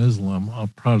Judaism and Islam are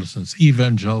Protestants,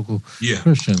 evangelical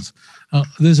Christians.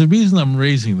 There's a reason I'm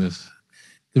raising this.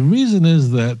 The reason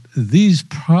is that these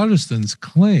Protestants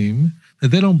claim that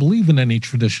they don't believe in any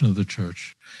tradition of the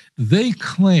church. They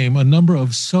claim a number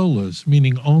of solas,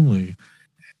 meaning only,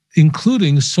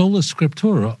 including sola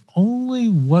scriptura, only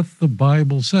what the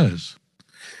Bible says.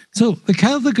 So the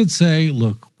Catholic could say,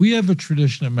 look, we have a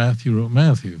tradition that Matthew wrote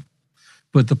Matthew,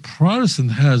 but the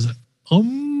Protestant has a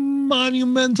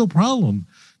monumental problem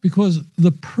because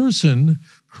the person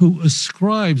who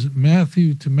ascribes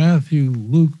Matthew to Matthew,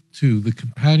 Luke to the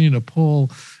companion of Paul,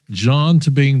 John to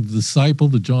being the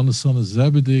disciple, to John the son of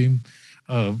Zebedee,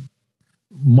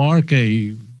 Mark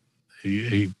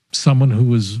someone who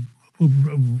was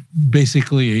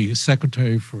basically a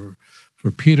secretary for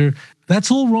Peter. That's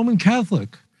all Roman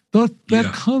Catholic.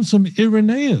 That comes from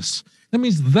Irenaeus. That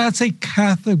means that's a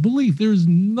Catholic belief. There's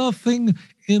nothing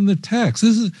in the text.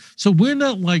 So we're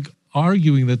not like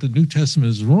arguing that the New Testament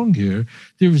is wrong here.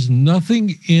 There is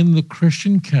nothing in the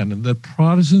Christian canon that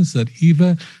Protestants, that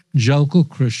evangelical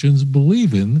Christians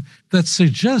believe in that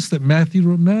suggests that Matthew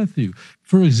wrote Matthew.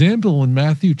 For example, in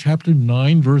Matthew chapter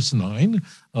 9, verse 9,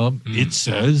 it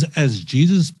says, as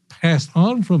Jesus passed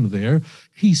on from there,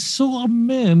 he saw a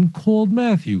man called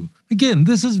Matthew. Again,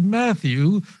 this is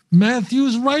Matthew. Matthew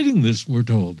is writing this, we're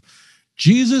told.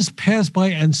 Jesus passed by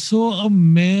and saw a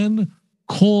man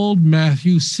called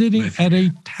Matthew sitting at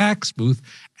a tax booth,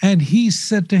 and he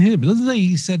said to him, it doesn't say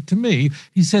he said to me,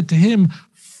 he said to him,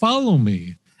 follow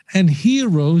me. And he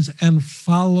arose and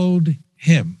followed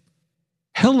him.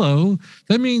 Hello,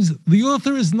 that means the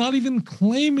author is not even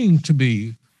claiming to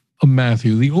be a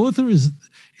Matthew. The author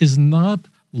is not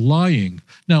lying.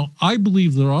 Now, I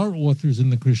believe there are authors in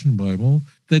the Christian Bible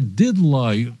that did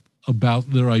lie about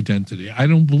their identity. I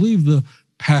don't believe the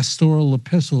pastoral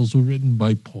epistles were written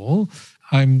by Paul.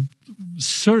 I'm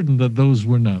certain that those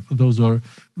were not. Those are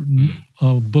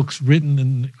books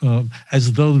written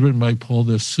as though written by Paul.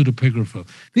 They're pseudepigrapha.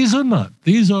 These are not.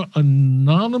 These are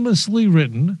anonymously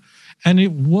written, and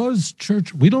it was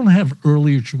church. We don't have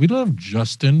earlier. We don't have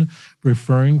Justin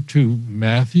referring to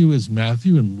Matthew as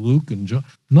Matthew and Luke and John.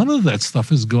 None of that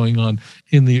stuff is going on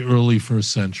in the early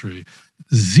first century.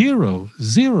 Zero.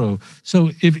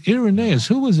 So if Irenaeus,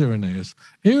 who was Irenaeus?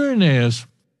 Irenaeus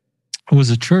was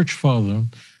a church father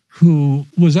who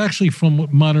was actually from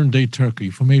modern-day Turkey,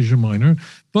 from Asia Minor,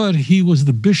 but he was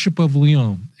the Bishop of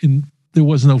Lyon. There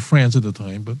was no France at the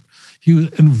time, but he was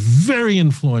a very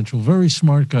influential, very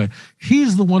smart guy.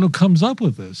 He's the one who comes up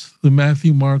with this, the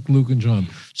Matthew, Mark, Luke, and John.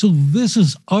 So this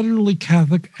is utterly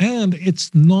Catholic, and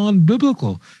it's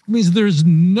non-biblical. It means there's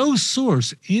no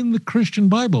source in the Christian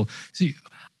Bible. See,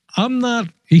 I'm not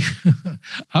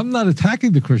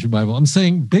attacking the Christian Bible. I'm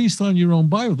saying based on your own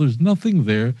Bible, there's nothing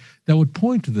there that would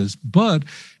point to this. But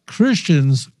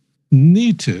Christians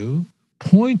need to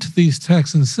point to these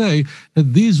texts and say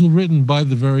that these were written by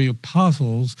the very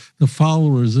apostles, the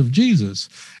followers of Jesus.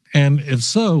 And if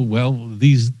so, well,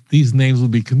 these names will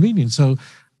be convenient. So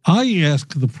I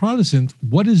ask the Protestant,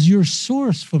 what is your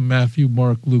source for Matthew,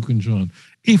 Mark, Luke, and John?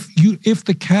 If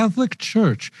the Catholic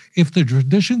Church, if the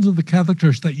traditions of the Catholic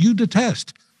Church that you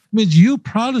detest, means you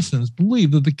Protestants believe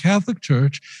that the Catholic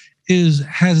Church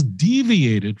has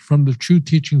deviated from the true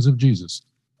teachings of Jesus.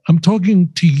 I'm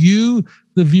talking to you,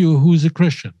 the viewer who is a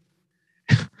Christian.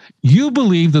 You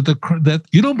believe that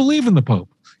you don't believe in the Pope.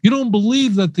 You don't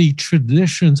believe that the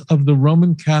traditions of the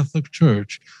Roman Catholic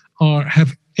Church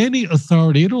have any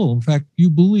authority at all. In fact,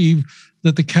 you believe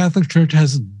that the Catholic Church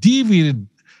has deviated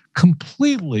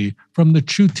completely from the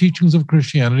true teachings of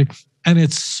Christianity, and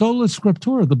it's sola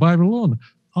scriptura, the Bible alone.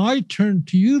 I turn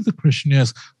to you, the Christian, and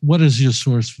ask, what is your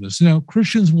source for this? Now,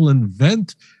 Christians will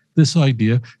invent this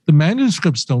idea. The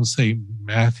manuscripts don't say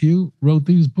Matthew wrote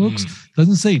these books,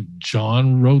 doesn't say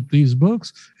John wrote these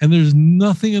books, and there's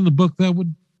nothing in the book that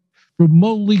would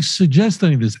remotely suggest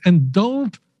any of this. And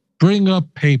don't bring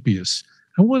up Papias.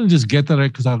 I want to just get that right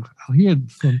because I'll hear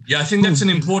it from... Yeah, I think that's an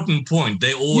important point.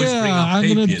 They always bring up Papias.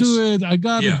 I'm going to do it. I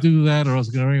got to do that, or I was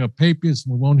going to bring up Papias,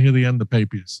 and we won't hear the end of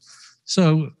Papias.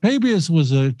 So Papias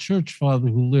was a church father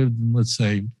who lived in, let's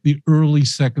say, the early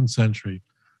 2nd century.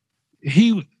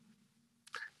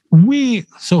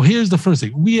 So here's the first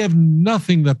thing. We have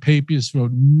nothing that Papias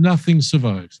wrote. Nothing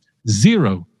survives.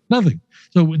 Zero. Nothing.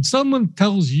 So when someone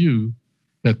tells you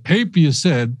that Papias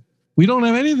said, we don't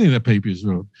have anything that Papias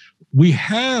wrote. We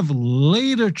have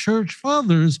later church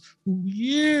fathers who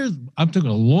I'm talking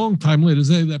a long time later,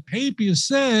 say that Papias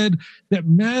said that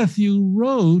Matthew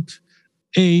wrote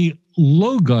a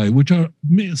logi, which are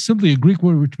simply a Greek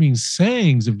word which means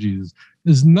sayings of Jesus.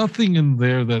 There's nothing in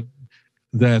there there's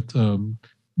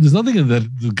nothing in that.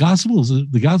 The Gospel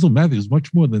of Matthew is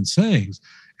much more than sayings.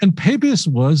 And Papias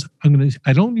was,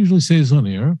 I don't usually say this on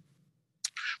air,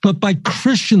 but by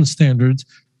Christian standards,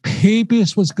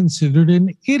 Papias was considered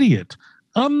an idiot.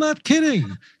 I'm not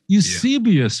kidding.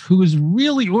 Eusebius, who is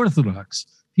really Orthodox,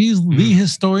 he's the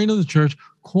historian of the church,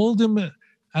 called him an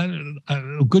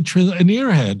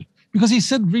earhead because he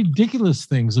said ridiculous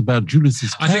things about Judas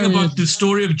Iscariot. I think about the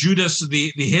story of Judas,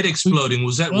 the head exploding.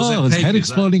 Was that his head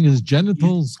exploding, his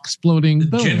genitals exploding.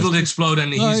 Genitals explode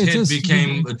and his head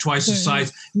became twice the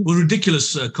size. Well,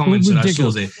 ridiculous comments that I saw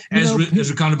there,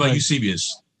 as recounted by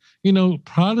Eusebius.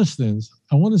 Protestants,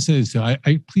 I want to say this, I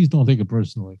please don't take it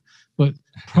personally, but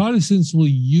Protestants will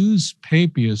use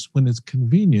Papias when it's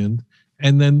convenient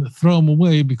and then throw him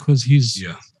away because he's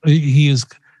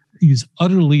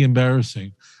utterly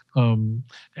embarrassing.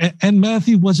 And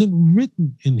Matthew wasn't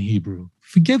written in Hebrew.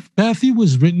 Forget Matthew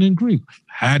was written in Greek.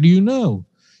 How do you know?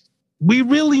 We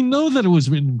really know that it was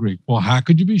written in Greek. Well, how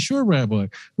could you be sure, Rabbi?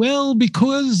 Well,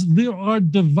 because there are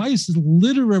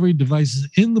literary devices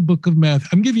in the book of Matthew.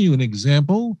 I'm giving you an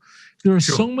example. There are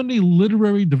so many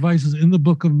literary devices in the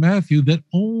book of Matthew that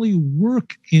only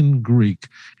work in Greek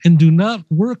and do not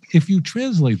work if you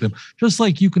translate them. Just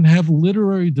like you can have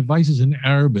literary devices in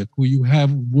Arabic where you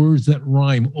have words that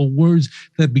rhyme or words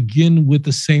that begin with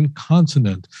the same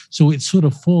consonant. So it sort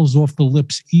of falls off the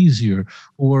lips easier,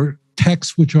 or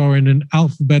texts which are in an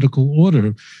alphabetical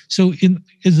order. So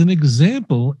as an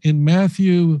example, in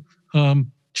Matthew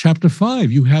chapter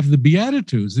 5, you have the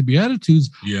Beatitudes. The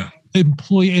Beatitudes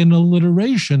employ an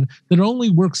alliteration that only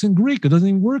works in Greek. It doesn't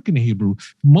even work in Hebrew.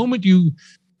 The moment you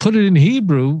put it in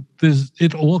Hebrew,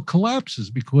 it all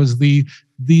collapses because the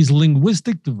these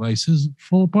linguistic devices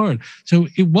fall apart. So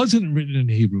it wasn't written in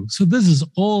Hebrew. So this is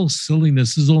all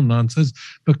silliness, this is all nonsense.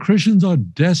 But Christians are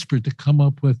desperate to come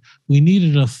up with, we need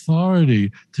an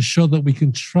authority to show that we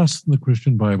can trust in the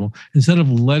Christian Bible instead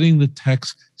of letting the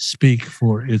text speak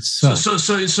for itself.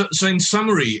 So in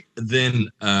summary, then,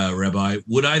 Rabbi,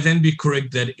 would I then be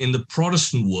correct that in the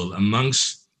Protestant world,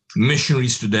 amongst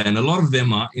missionaries today, and a lot of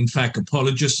them are, in fact,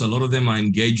 apologists, a lot of them are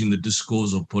engaged in the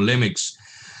discourse of polemics,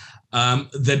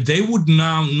 that they would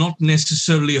now not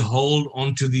necessarily hold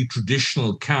onto the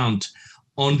traditional count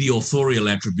on the authorial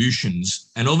attributions.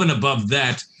 And over and above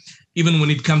that, even when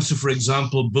it comes to, for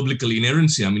example, biblical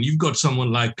inerrancy, I mean, you've got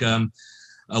someone like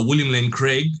William Lane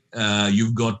Craig,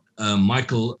 you've got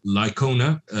Michael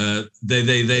Licona.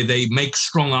 They make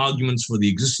strong arguments for the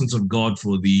existence of God,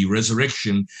 for the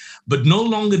resurrection, but no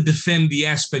longer defend the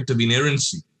aspect of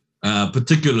inerrancy,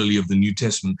 particularly of the New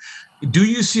Testament. Do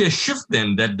you see a shift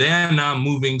then that they are now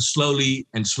moving slowly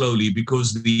and slowly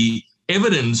because the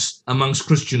evidence amongst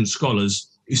Christian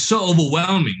scholars is so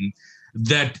overwhelming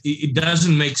that it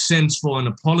doesn't make sense for an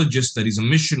apologist that is a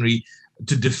missionary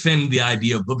to defend the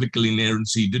idea of biblical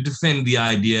inerrancy, to defend the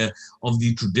idea of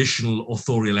the traditional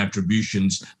authorial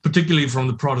attributions, particularly from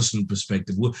the Protestant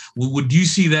perspective? Would you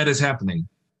see that as happening?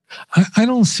 I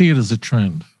don't see it as a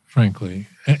trend, frankly.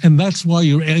 And that's why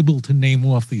you're able to name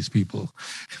off these people.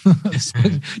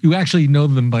 You actually know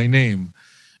them by name.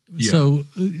 Yeah. So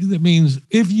that means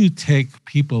if you take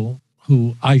people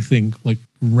who I think, like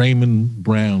Raymond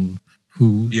Brown,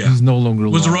 who he's no longer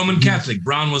alive. Was a Roman Catholic.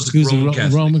 Brown was a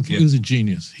Roman Catholic. He was a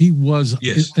genius. He was,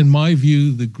 in my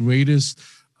view, the greatest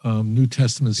New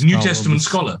Testament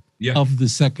scholar of the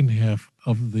second half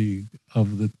of the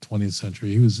 20th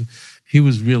century. He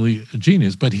was really a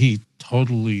genius, but he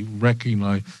totally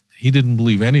recognized, he didn't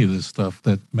believe any of this stuff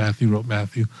that Matthew wrote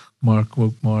Matthew, Mark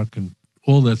wrote Mark, and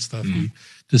all that stuff he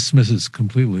dismisses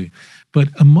completely. But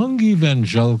among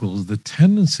evangelicals, the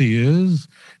tendency is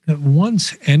that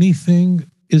once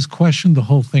anything is questioned, the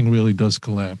whole thing really does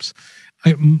collapse.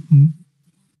 I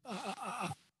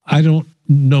don't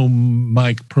know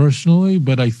Mike personally,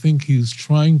 but I think he's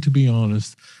trying to be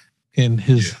honest in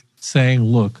his saying,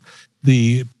 look,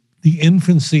 the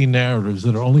infancy narratives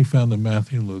that are only found in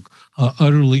Matthew and Luke are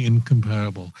utterly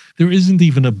incompatible. There isn't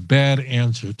even a bad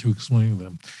answer to explaining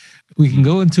them. We can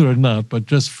go into it or not, but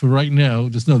just for right now,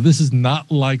 just know this is not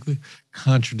like the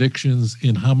contradictions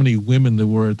in how many women there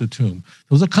were at the tomb.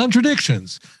 Those are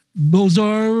contradictions. Those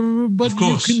are, but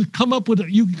you can come up with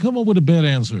a bad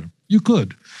answer. You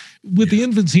could. With the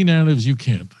infancy narratives, you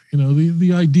can't. You know,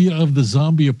 the idea of the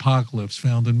zombie apocalypse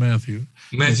found in Matthew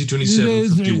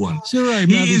 27:51. Right,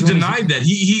 he's denied that.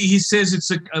 He says it's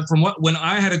when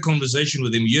I had a conversation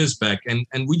with him years back, and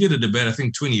we did a debate, I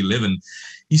think 2011.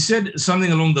 He said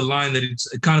something along the line that it's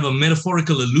a kind of a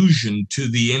metaphorical allusion to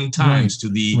the end times, to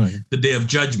the day of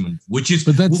judgment, which is.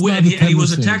 But that's and he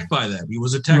was attacked by that. He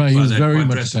was attacked by that. He was very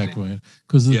much attacked by it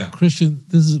because the Christian.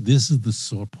 This is the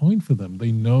sore point for them.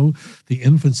 They know the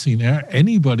infancy. Now,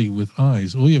 anybody with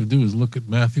eyes, all you have to do is look at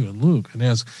Matthew and Luke and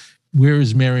ask, where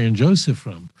is Mary and Joseph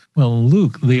from? Well, in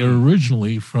Luke, they are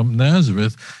originally from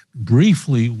Nazareth,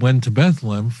 briefly went to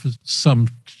Bethlehem for some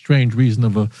strange reason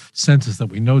of a census that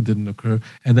we know didn't occur,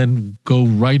 and then go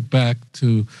right back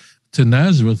to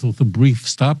Nazareth with a brief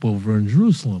stopover in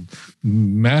Jerusalem.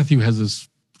 Matthew has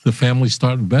the family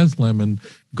start in Bethlehem and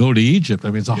go to Egypt.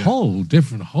 I mean, it's a whole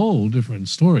different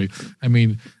story. I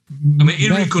mean, and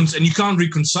you can't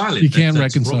reconcile it. You can't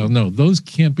reconcile. No, those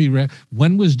can't be.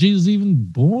 When was Jesus even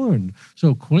born? So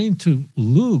according to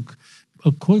Luke,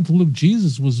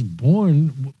 Jesus was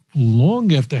born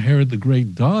long after Herod the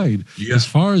Great died. Yeah. As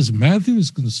far as Matthew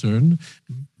is concerned,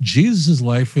 Jesus'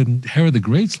 life and Herod the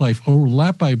Great's life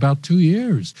overlap by about 2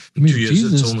 years. I mean, 2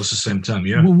 years, it's almost the same time,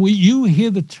 yeah. When you hear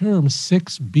the term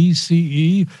 6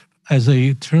 BCE as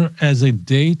a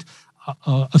date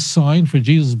assigned for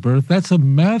Jesus' birth, that's a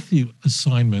Matthew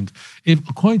assignment.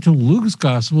 According to Luke's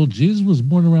gospel, Jesus was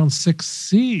born around 6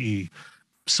 CE.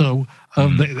 So,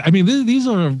 these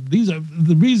are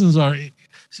the reasons are.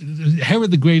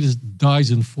 Herod the Great dies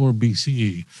in 4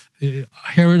 BCE.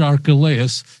 Herod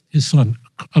Archelaus, his son,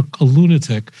 a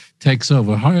lunatic, takes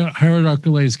over. Herod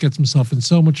Archelaus gets himself in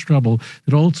so much trouble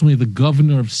that ultimately the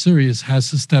governor of Syria has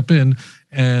to step in,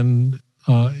 and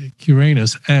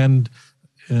Quirinus, and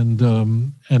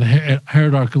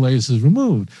Herod Archelaus is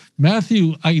removed.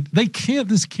 Matthew,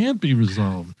 this can't be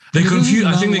resolved. They confuse.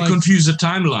 I think they confuse the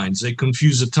timelines. They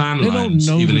confuse the timelines. They don't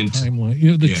know the timeline.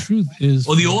 You know, the truth is,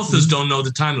 or the authors don't know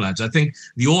the timelines. I think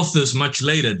the authors much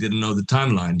later didn't know the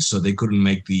timelines, so they couldn't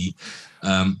make the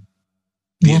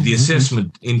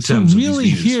assessment in terms of really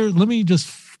these leaders. Here. Let me just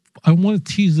I want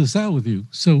to tease this out with you.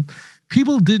 So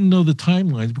people didn't know the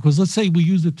timelines because let's say we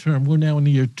use the term, we're now in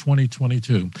the year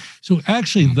 2022. So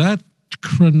actually that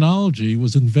chronology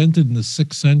was invented in the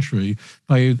 6th century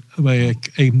by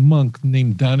a monk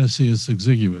named Dionysius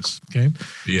Exiguus. Okay.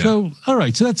 Yeah. So, all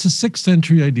right. So that's a 6th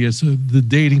century idea. So the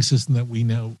dating system that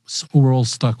we're all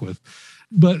stuck with.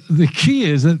 But the key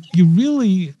is that you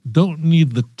really don't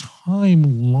need the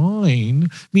timeline,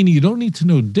 meaning you don't need to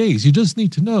know days. You just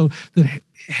need to know that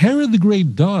Herod the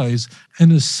Great dies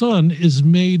and his son is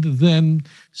made then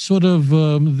sort of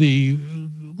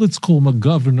let's call him a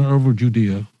governor over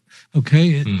Judea.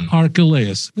 Okay,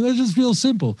 Archelaus. That's just real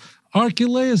simple.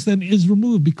 Archelaus then is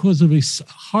removed because of a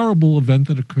horrible event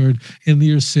that occurred in the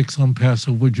year 6 on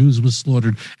Passover, where Jews were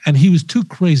slaughtered, and he was too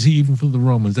crazy even for the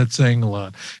Romans. That's saying a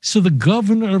lot. So the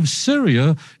governor of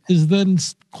Syria is then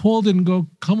called in and go,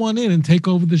 come on in and take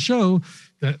over the show.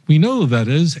 That we know who that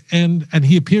is, and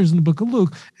he appears in the book of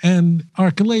Luke, and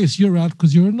Archelaus, you're out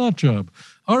because you're a nut job.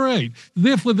 All right,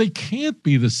 therefore they can't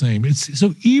be the same.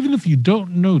 So even if you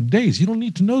don't know days, you don't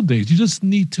need to know days. You just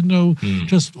need to know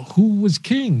just who was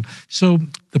king. So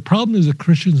the problem is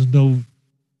that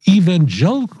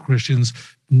evangelical Christians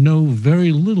know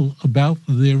very little about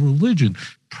their religion.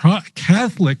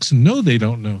 Catholics know they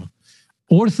don't know.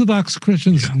 Orthodox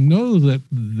Christians know that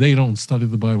they don't study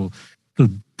the Bible.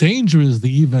 The danger is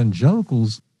the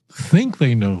evangelicals think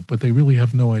they know, but they really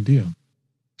have no idea.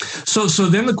 So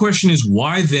then the question is,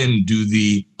 why then do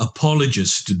the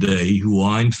apologists today, who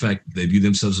are in fact, they view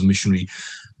themselves as missionary,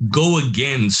 go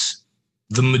against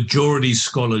the majority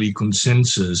scholarly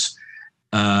consensus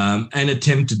and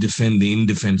attempt to defend the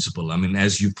indefensible? I mean,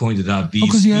 as you pointed out,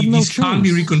 these can't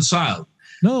be reconciled.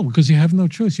 No, because you have no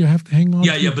choice. You have to hang on.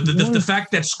 Yeah, but the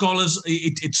fact that scholars,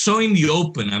 it's so in the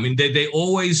open. I mean, they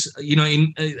always,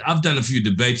 I've done a few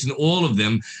debates, and all of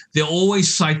them, they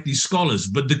always cite these scholars,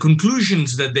 but the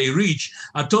conclusions that they reach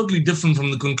are totally different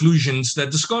from the conclusions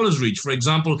that the scholars reach. For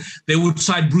example, they would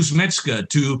cite Bruce Metzger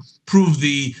to prove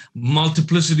the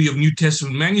multiplicity of New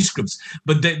Testament manuscripts,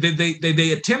 but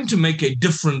they attempt to make a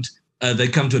different. They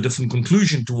come to a different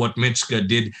conclusion to what Metzger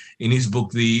did in his book,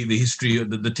 the history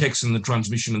of the text and the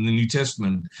transmission of the New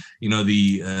Testament,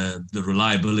 the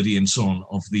reliability and so on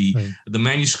of the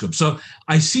manuscript. So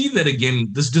I see that, again,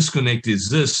 this disconnect is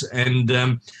this, and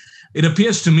it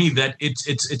appears to me that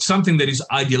it's something that is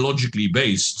ideologically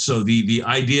based. So the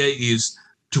idea is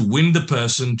to win the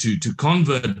person, to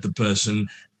convert the person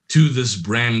to this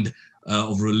brand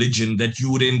of religion, that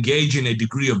you would engage in a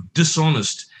degree of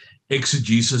dishonest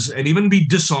exegesis and even be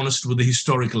dishonest with the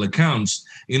historical accounts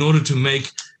in order to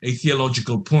make a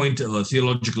theological point or a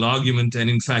theological argument and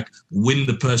in fact win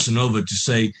the person over to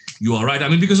say you are right. I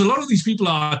mean, because a lot of these people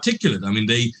are articulate. I mean,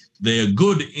 they are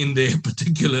good in their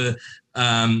particular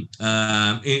in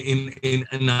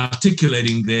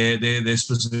articulating their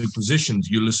specific positions.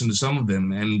 You listen to some of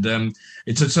them, and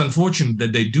it's unfortunate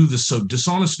that they do this so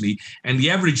dishonestly, and the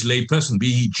average lay person,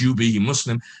 be he Jew, be he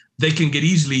Muslim, they can get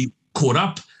easily caught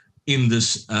up in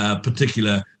this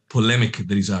particular polemic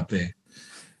that is out there.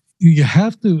 You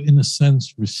have to, in a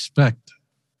sense, respect,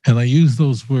 and I use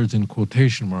those words in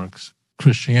quotation marks,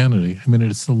 Christianity. I mean,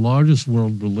 it's the largest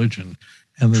world religion,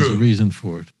 and there's a reason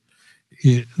for it.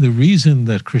 The reason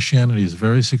that Christianity is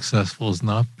very successful is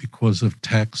not because of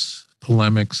texts,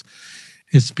 polemics.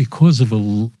 It's because of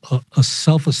a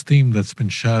self-esteem that's been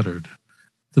shattered.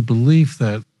 The belief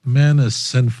that man is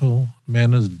sinful,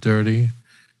 man is dirty.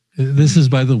 This is,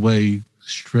 by the way,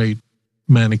 straight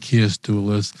Manichaeist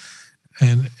dualist.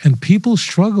 And people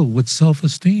struggle with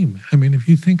self-esteem. I mean, if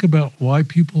you think about why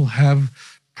people have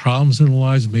problems in their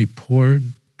lives, make poor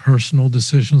personal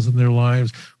decisions in their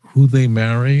lives, who they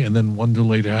marry, and then wonder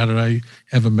later, how did I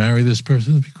ever marry this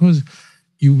person? It's because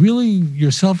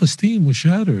your self-esteem was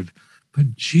shattered.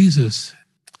 But Jesus,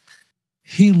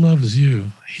 he loves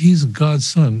you. He's God's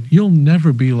son. You'll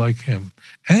never be like him.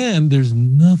 And there's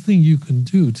nothing you can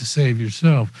do to save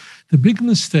yourself. The big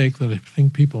mistake that I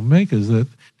think people make is that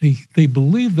they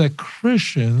believe that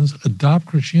Christians adopt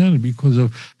Christianity because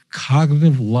of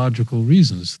cognitive, logical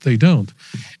reasons. They don't.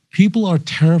 People are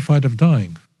terrified of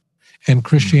dying. And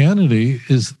Christianity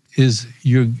is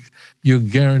your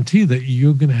guarantee that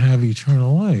you're going to have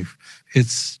eternal life.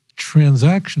 It's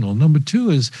transactional. Number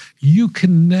two is you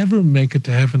can never make it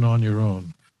to heaven on your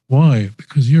own. Why?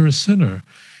 Because you're a sinner.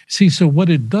 See, so what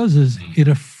it does is it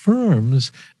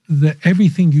affirms that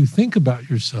everything you think about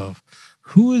yourself.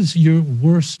 Who is your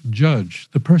worst judge?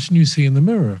 The person you see in the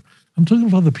mirror. I'm talking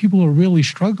about the people who are really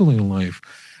struggling in life.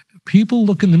 People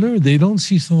look in the mirror, they don't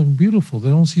see something beautiful, they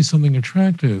don't see something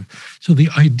attractive. So the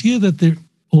idea that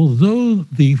although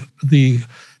the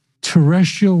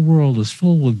terrestrial world is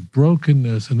full with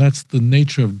brokenness, and that's the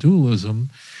nature of dualism.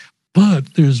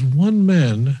 But there's one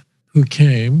man who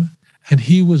came, and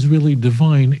he was really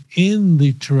divine in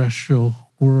the terrestrial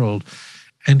world.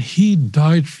 And he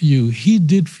died for you. He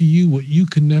did for you what you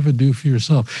could never do for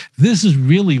yourself. This is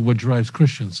really what drives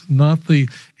Christians, not the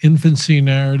infancy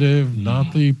narrative,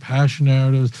 not the passion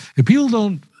narratives. If people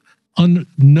don't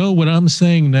know what I'm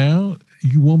saying now,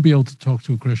 you won't be able to talk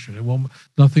to a Christian.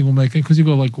 Nothing will make it, because you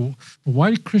go like, well,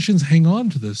 why do Christians hang on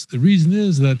to this? The reason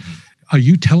is that, are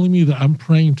you telling me that I'm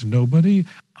praying to nobody?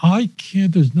 I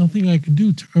can't, there's nothing I can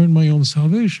do to earn my own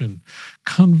salvation.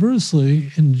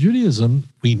 Conversely, in Judaism,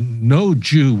 no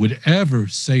Jew would ever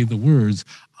say the words,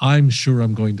 I'm sure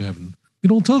I'm going to heaven. We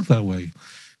don't talk that way.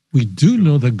 We do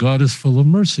know that God is full of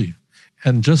mercy.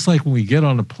 And just like when we get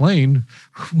on a plane,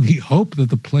 we hope that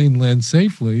the plane lands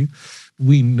safely.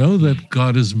 We know that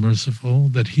God is merciful,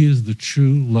 that he is the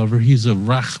true lover. He's a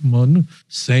Rahman,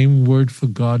 same word for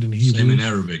God in Hebrew. Same in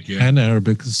Arabic, yeah. And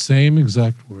Arabic, the same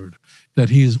exact word. That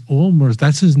he is all mercy.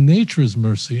 That's his nature, is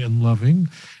mercy and loving.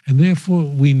 And therefore,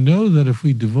 we know that if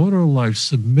we devote our lives,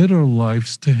 submit our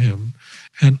lives to him,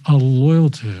 and are loyal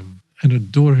to him, and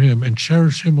adore him, and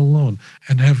cherish him alone,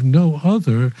 and have no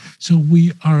other, so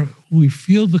we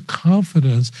feel the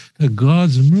confidence that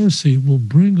God's mercy will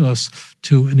bring us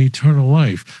to an eternal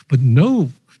life. But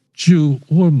no Jew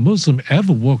or Muslim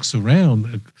ever walks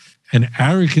around and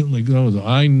arrogantly goes,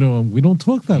 I know him. We don't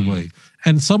talk that way.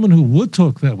 And someone who would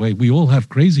talk that way, we all have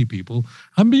crazy people.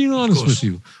 I'm being honest with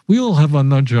you. We all have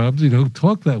on our jobs,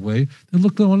 talk that way. They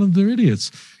look at one of their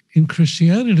idiots. In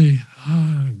Christianity,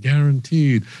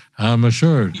 guaranteed, I'm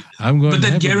assured, I'm going to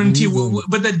heaven.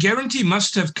 But that guarantee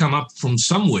must have come up from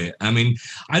somewhere. I mean,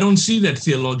 I don't see that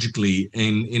theologically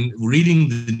in reading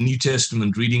the New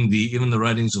Testament, reading even the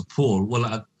writings of Paul.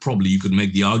 Well, probably you could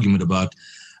make the argument about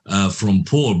from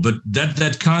Paul, but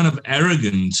that kind of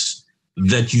arrogance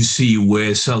that you see,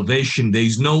 where salvation,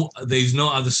 there's no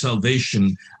other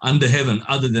salvation under heaven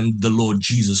other than the Lord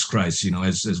Jesus Christ,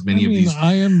 as many of these.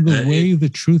 I am the way, the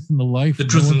truth, and the life. The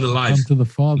truth and the life. Come to the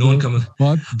Father. No one comes.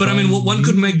 But I mean, one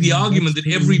could make the argument that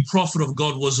every prophet of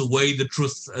God was the way, the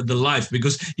truth, the life.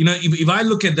 Because, if I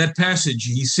look at that passage,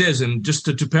 he says, and just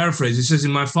to paraphrase, he says,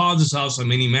 in my Father's house are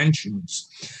many mansions.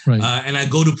 Right. And I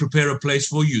go to prepare a place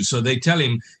for you. So they tell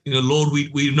him, Lord,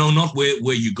 we know not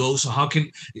where you go. So how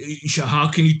can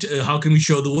we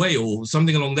show the way, or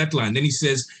something along that line? Then he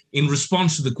says, in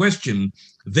response to the question,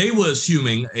 they were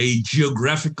assuming a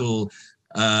geographical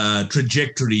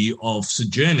trajectory of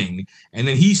sojourning. And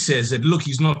then he says that, look,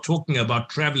 he's not talking about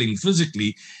traveling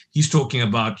physically. He's talking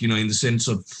about, in the sense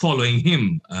of following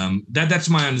him. That's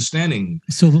my understanding.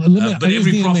 So but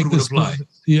every prophet would apply.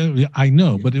 Yeah, I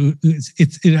know, but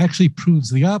it actually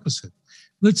proves the opposite.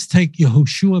 Let's take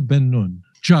Yehoshua ben Nun,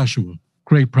 Joshua,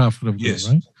 great prophet of God, yes.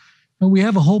 Right? And we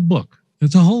have a whole book.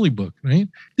 It's a holy book, right?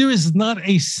 There is not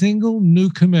a single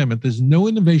new commandment. There's no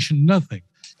innovation, nothing.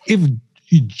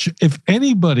 If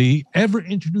anybody ever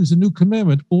introduced a new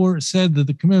commandment or said that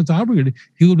the commandment's obligated,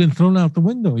 he would have been thrown out the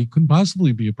window. He couldn't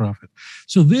possibly be a prophet.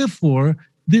 So therefore,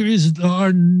 there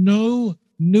are no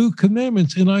new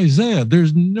commandments in Isaiah.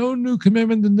 There's no new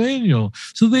commandment in Daniel.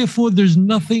 So therefore, there's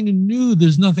nothing new.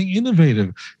 There's nothing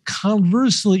innovative.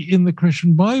 Conversely, in the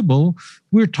Christian Bible,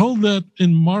 we're told that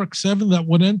in Mark 7, that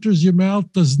what enters your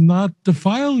mouth does not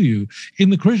defile you. In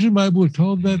the Christian Bible, we're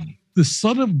told that the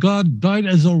Son of God died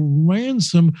as a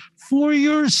ransom for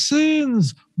your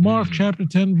sins. Mark chapter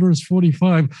 10, verse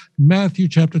 45, Matthew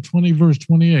chapter 20, verse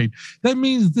 28. That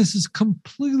means this is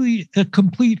completely a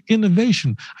complete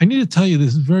innovation. I need to tell you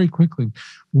this very quickly.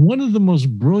 One of the most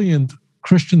brilliant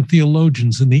Christian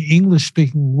theologians in the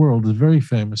English-speaking world is very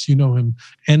famous. You know him,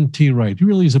 N.T. Wright. He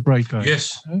really is a bright guy.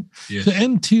 Yes. Right? Yes. So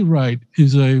N.T. Wright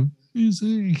he's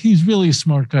really a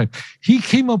smart guy. He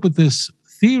came up with this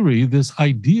theory, this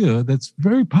idea that's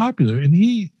very popular, and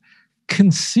he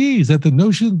concedes that the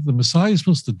notion that the Messiah is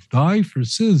supposed to die for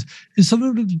sins is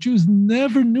something that the Jews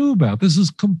never knew about. This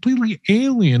is completely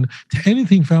alien to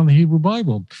anything found in the Hebrew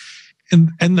Bible.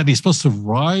 And that he's supposed to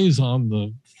rise on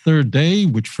the third day,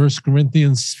 which 1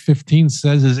 Corinthians 15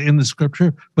 says is in the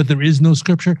scripture, but there is no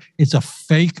scripture. It's a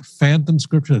fake phantom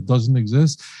scripture that doesn't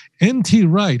exist. N.T.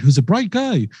 Wright, who's a bright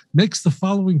guy, makes the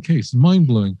following case,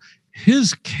 mind-blowing.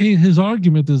 His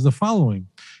argument is the following.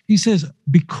 He says,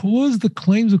 because the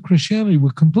claims of Christianity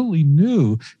were completely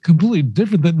new, completely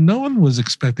different, that no one was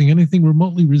expecting anything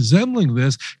remotely resembling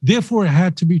this, therefore it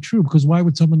had to be true, because why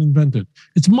would someone invent it?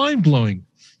 It's mind-blowing,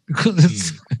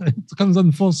 because it becomes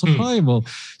unfalsifiable.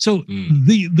 So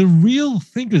the real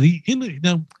thinker,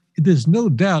 now there's no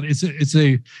doubt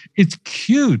it's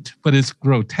cute, but it's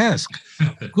grotesque,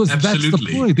 because that's the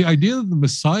point. The idea that the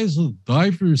Messiah will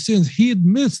die for your sins, he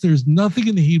admits there's nothing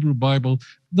in the Hebrew Bible,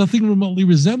 nothing remotely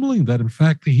resembling that. In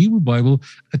fact, the Hebrew Bible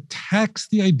attacks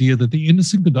the idea that the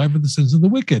innocent could die for the sins of the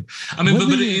wicked. I mean, but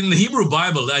in the Hebrew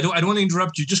Bible, I don't want to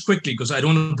interrupt you just quickly because I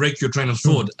don't want to break your train of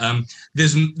thought.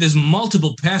 There's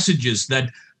multiple passages that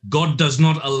God does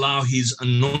not allow his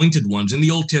anointed ones in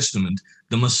the Old Testament,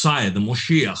 the Messiah, the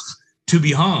Moshiach, to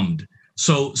be harmed.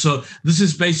 So this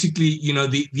is basically,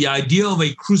 the idea of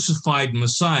a crucified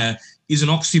Messiah is an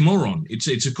oxymoron.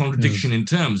 It's a contradiction in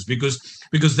terms, because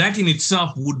that in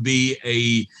itself would be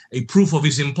a proof of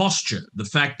his imposture. The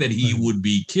fact that he would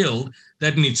be killed,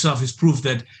 that in itself is proof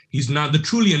that he's not the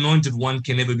truly anointed one,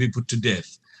 can never be put to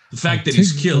death. The fact that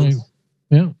he's killed.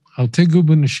 Al tegu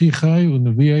b'neshichai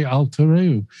u'nevi'ei al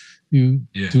tereu. You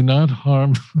do not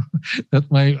harm,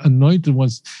 that my anointed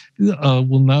ones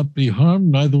will not be harmed,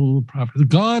 neither will the prophet.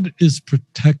 God is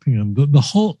protecting them. The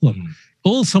whole, look,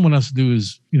 all someone has to do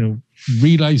is,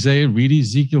 read Isaiah, read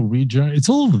Ezekiel, read Jeremiah. It's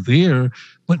all there.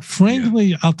 But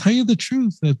frankly, I'll tell you the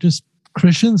truth, that just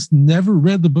Christians never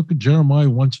read the book of Jeremiah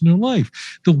once in their life.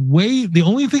 The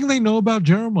only thing they know about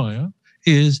Jeremiah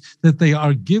is that they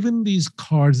are given these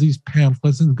cards, these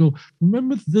pamphlets, and go,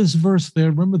 remember this verse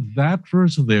there, remember that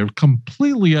verse there,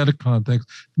 completely out of context,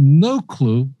 no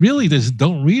clue. Really, just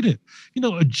don't read it.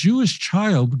 A Jewish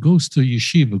child goes to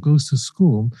yeshiva, goes to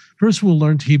school, first will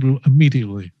learn Hebrew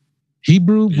immediately.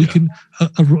 Hebrew,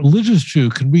 a religious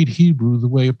Jew can read Hebrew the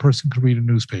way a person can read a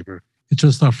newspaper. It's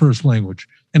just our first language,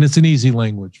 and it's an easy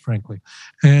language, frankly.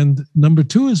 And number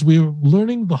two is we're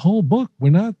learning the whole book. We're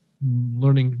not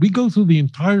learning. We go through the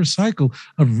entire cycle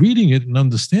of reading it and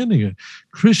understanding it.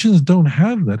 Christians don't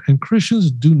have that, and Christians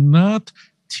do not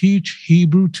teach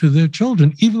Hebrew to their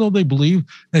children, even though they believe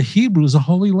that Hebrew is a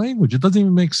holy language. It doesn't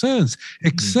even make sense,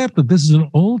 except that this is an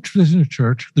old traditional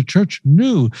church. The church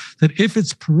knew that if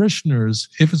its parishioners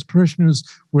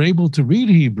were able to read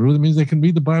Hebrew, that means they can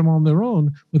read the Bible on their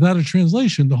own without a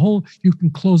translation. You can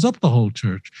close up the whole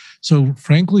church. So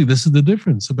frankly, this is the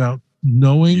difference about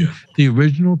knowing the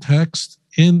original text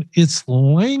in its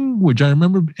language. I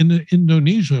remember in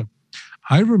Indonesia,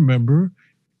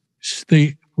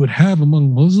 they would have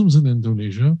among Muslims in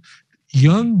Indonesia,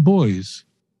 young boys.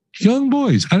 I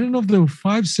don't know if they were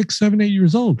 5, 6, 7, 8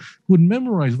 years old, who would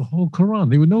memorize the whole Quran.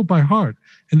 They would know it by heart,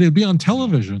 and they'd be on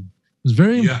television. It was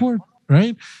very important,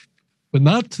 right? But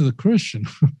not to the Christian,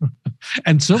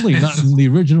 and certainly not in the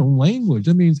original language.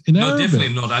 That means in Arabic. No,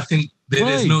 definitely not. I think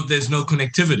there's no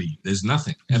connectivity. There's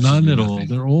nothing. None at all.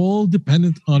 They're all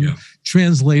dependent on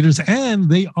translators, and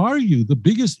they argue. The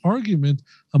biggest argument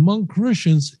among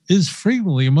Christians is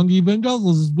frequently among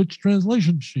evangelicals is which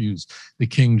translation to use. The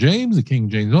King James,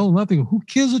 nothing. Who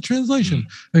cares a translation?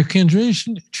 A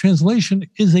translation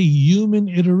is a human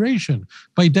iteration.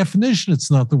 By definition,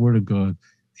 it's not the word of God.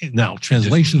 Now,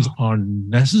 translations are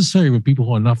necessary for people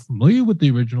who are not familiar with the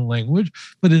original language,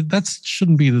 but that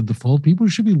shouldn't be the default. People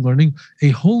should be learning a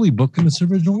holy book in its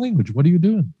original language. What are you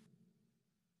doing?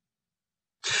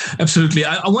 Absolutely.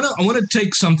 I want to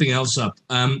take something else up.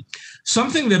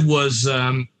 Something that was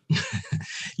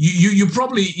you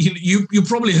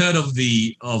probably heard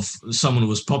of someone who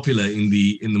was popular in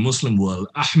the Muslim world,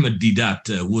 Ahmed Deedat,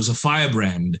 who was a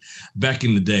firebrand back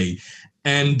in the day.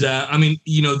 And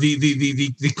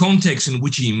the context in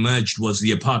which he emerged was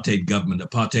the apartheid government,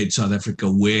 apartheid South Africa,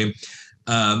 where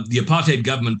the apartheid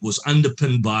government was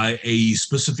underpinned by a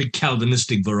specific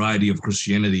Calvinistic variety of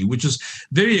Christianity, which is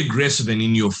very aggressive and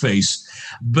in your face.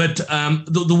 But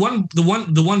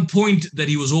the one point that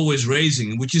he was always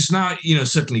raising, which is now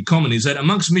certainly common, is that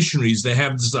amongst missionaries they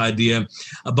have this idea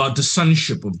about the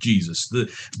sonship of Jesus, the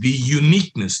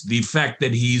uniqueness, the fact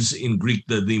that he's in Greek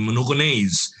the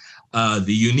monogenes.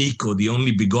 The unique or the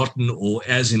only begotten, or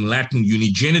as in Latin,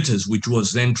 unigenitus, which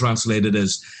was then translated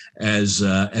as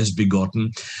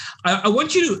begotten. I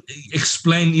want you to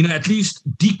explain, at least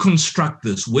deconstruct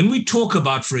this. When we talk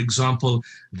about, for example,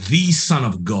 the Son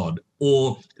of God,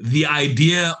 or the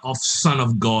idea of Son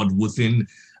of God within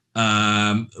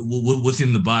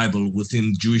the Bible,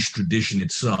 within Jewish tradition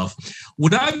itself,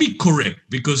 would I be correct?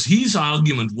 Because his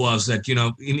argument was that,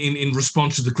 in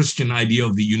response to the Christian idea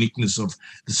of the uniqueness of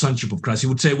the sonship of Christ, he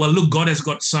would say, well, look, God has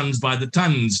got sons by the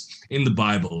tons in the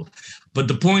Bible. But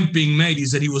the point being made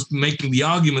is that he was making the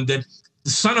argument that the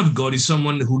Son of God is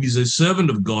someone who is a servant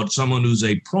of God, someone who's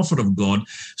a prophet of God,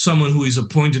 someone who is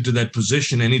appointed to that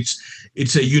position. And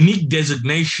it's a unique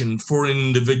designation for an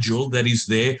individual that is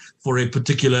there for a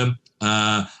particular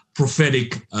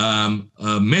prophetic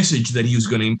message that he was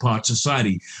going to impart to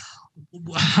society.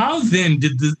 how then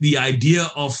did the idea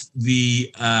of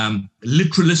the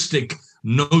literalistic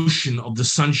notion of the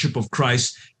sonship of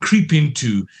Christ creep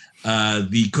into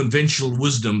the conventional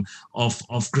wisdom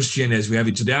of Christianity as we have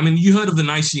it today? I mean, you heard of the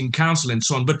Nicene Council and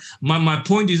so on, but my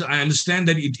point is, I understand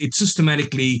that it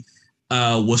systematically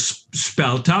was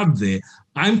spelled out there.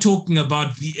 I'm talking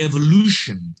about the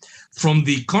evolution from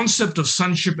the concept of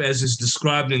sonship as is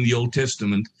described in the Old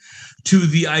Testament to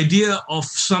the idea of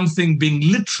something being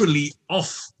literally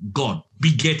of God,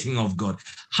 begetting of God.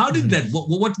 How did that,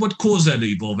 what caused that to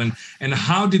evolve? And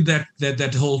how did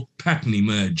that whole pattern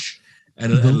emerge at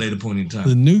a later point in time?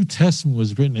 The New Testament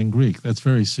was written in Greek. That's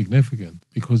very significant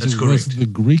because That's it correct. was the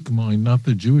Greek mind, not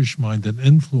the Jewish mind, that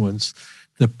influenced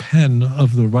the pen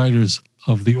of the writers,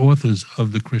 of the authors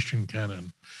of the Christian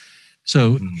canon.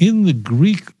 So in the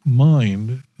Greek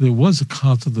mind, there was a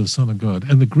concept of the Son of God.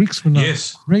 And the Greeks were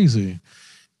not crazy.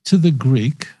 To the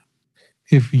Greek,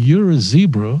 if you're a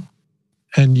zebra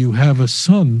and you have a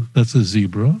son that's a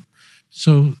zebra,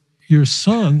 so your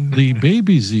son, the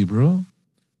baby zebra,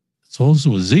 it's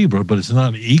also a zebra, but it's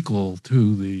not equal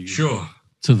to the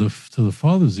to the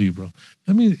father zebra.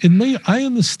 I mean, I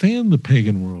understand the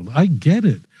pagan world. I get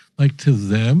it. Like, to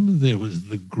them, there was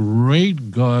the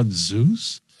great god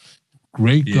Zeus,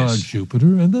 great god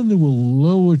Jupiter, and then there were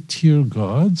lower tier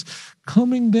gods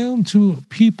coming down to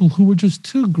people who were just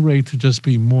too great to just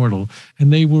be mortal,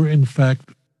 and they were in fact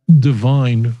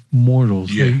divine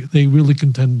mortals. They really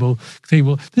contend both.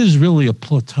 This is really a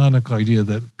Platonic idea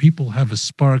that people have a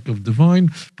spark of divine,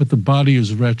 but the body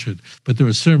is wretched. But there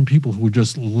are certain people who are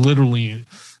just literally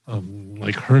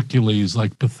like Hercules,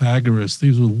 like Pythagoras.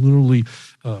 These were literally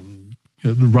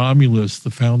Romulus,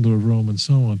 the founder of Rome, and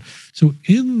so on. So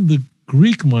in the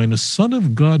Greek mind, a son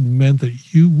of God meant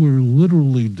that you were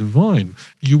literally divine.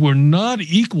 You were not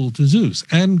equal to Zeus.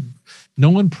 And no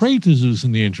one prayed to Zeus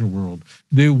in the ancient world.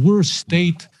 There were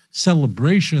state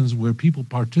celebrations where people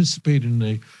participated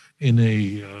in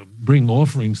a bring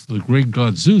offerings to the great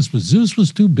god Zeus, but Zeus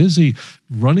was too busy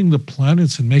running the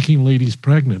planets and making ladies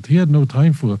pregnant. He had no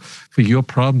time for your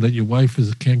problem that your wife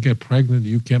can't get pregnant,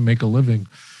 you can't make a living.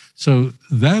 So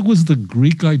that was the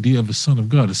Greek idea of a son of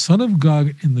God. A son of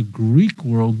God in the Greek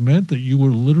world meant that you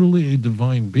were literally a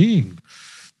divine being.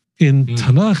 In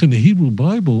Tanakh, in the Hebrew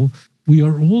Bible, we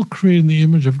are all created in the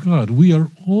image of God. We are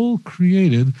all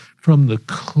created from the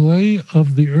clay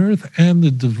of the earth and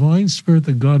the divine spirit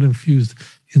that God infused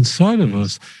inside of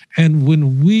us. And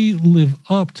when we live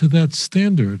up to that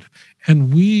standard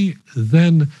and we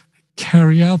then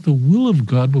carry out the will of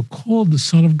God, we're called the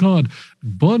Son of God.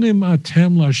 Bonim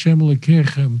atem l'Hashem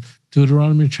Elokechem,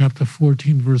 Deuteronomy chapter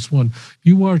 14, verse 1.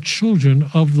 You are children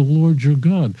of the Lord your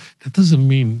God. That doesn't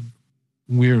mean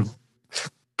we're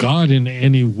God in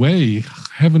any way,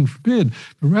 heaven forbid,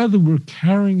 but rather we're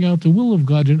carrying out the will of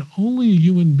God, and only a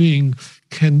human being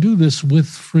can do this with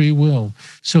free will.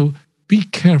 So be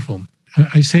careful.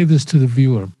 I say this to the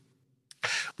viewer.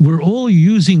 We're all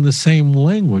using the same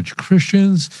language.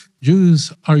 Christians,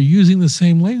 Jews are using the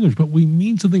same language, but we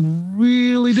mean something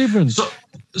really different.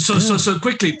 So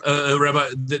quickly, Rabbi,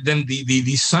 then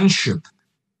the sonship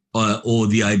or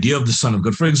the idea of the Son of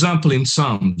God. For example, in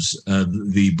Psalms,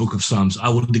 the book of Psalms, I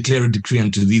will declare a decree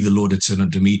unto thee, the Lord had said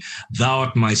unto me, thou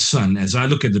art my son. As I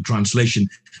look at the translation,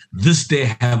 this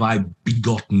day have I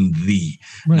begotten thee.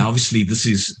 Right. Now, obviously, this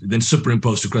is then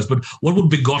superimposed to Christ, but what would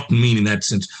begotten mean in that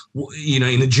sense? In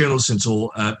a general sense, or,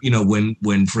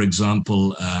 when, for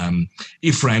example,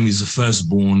 Ephraim is the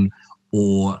firstborn,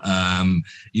 or,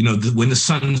 when the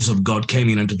sons of God came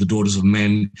in unto the daughters of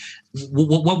men,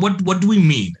 what do we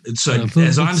mean? So,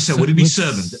 as I understand, would it be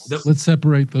servant? Let's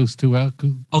separate those two out.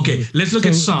 Okay, let's look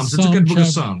at Psalms. Let's look at the book of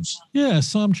Psalms. Yeah,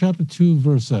 Psalm chapter 2,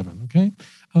 verse 7, okay?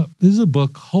 This is a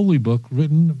book, holy book,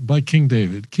 written by King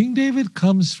David. King David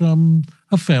comes from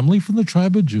a family from the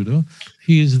tribe of Judah.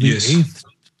 He is the eighth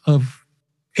of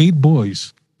 8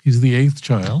 boys. He's the 8th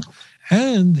child.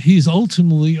 And he's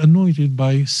ultimately anointed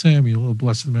by Samuel, of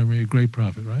blessed memory, a great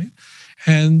prophet, right?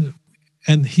 And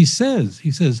he says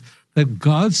that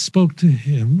God spoke to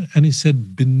him, and he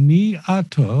said, B'ni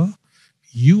ata,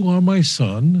 you are my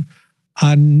son,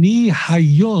 ani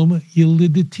hayom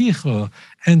yiliditicha,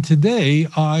 and today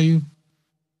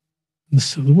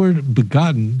the word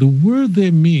begotten, the word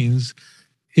there means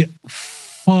it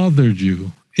fathered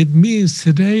you. It means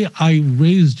today I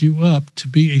raised you up to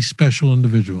be a special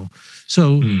individual.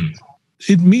 So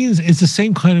it means it's the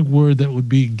same kind of word that would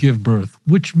be give birth,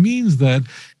 which means that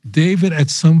David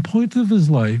at some point of his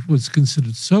life was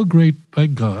considered so great by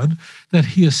God that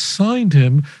he assigned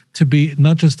him to be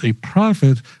not just a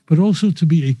prophet, but also to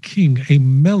be a king, a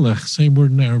melech, same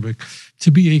word in Arabic,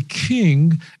 to be a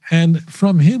king, and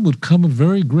from him would come a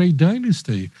very great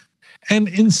dynasty. And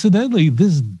incidentally,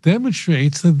 this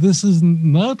demonstrates that this is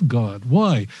not God.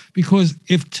 Why? Because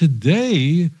if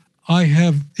today I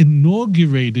have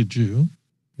inaugurated you,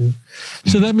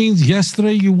 so that means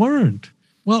yesterday you weren't.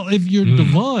 Well, if you're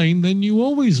divine, then you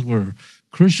always were.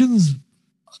 Christians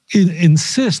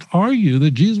argue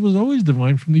that Jesus was always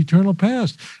divine from the eternal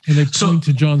past, and they point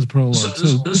to John's prologue.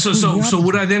 So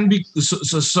would I then be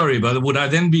sorry, but would I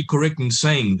then be correct in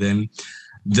saying then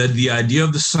that the idea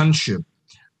of the sonship,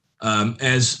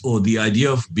 or the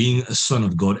idea of being a son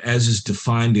of God, as is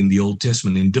defined in the Old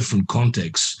Testament in different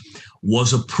contexts,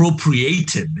 was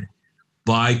appropriated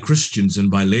by Christians and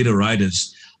by later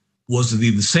writers? Was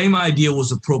the same idea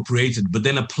was appropriated, but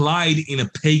then applied in a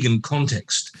pagan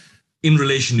context in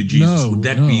relation to Jesus? Would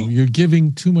that be? You're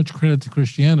giving too much credit to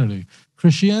Christianity.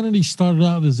 Christianity started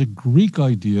out as a Greek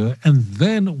idea and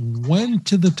then went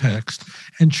to the text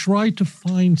and tried to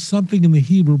find something in the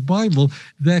Hebrew Bible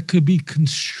that could be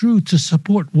construed to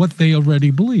support what they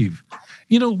already believe.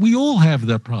 You know, we all have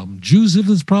that problem. Jews have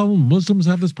this problem. Muslims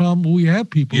have this problem. We have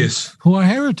people who are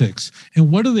heretics.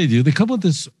 And what do? They come with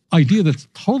this idea that's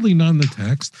totally not in the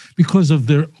text because of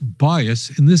their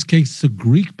bias. In this case, it's a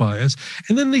Greek bias.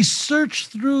 And then they search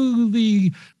through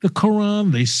the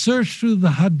Quran. They search through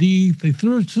the Hadith. They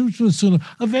search through the Sunnah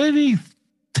of any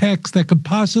text that could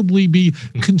possibly be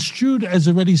construed as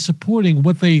already supporting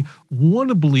what they want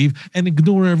to believe and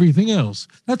ignore everything else.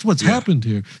 That's what's happened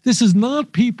here. This is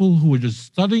not people who are just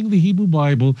studying the Hebrew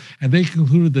Bible and they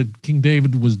concluded that King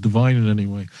David was divine in any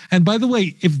way. And by the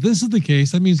way, if this is the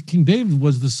case, that means King David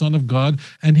was the son of God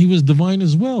and he was divine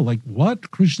as well. Like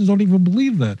what? Christians don't even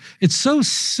believe that. It's so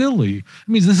silly.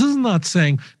 I mean, this is not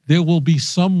saying there will be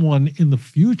someone in the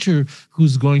future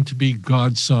who's going to be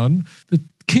God's son.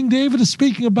 King David is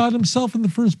speaking about himself in the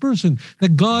first person,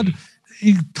 that God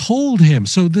he told him.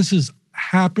 So this has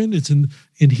happened. It's in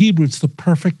Hebrew, it's the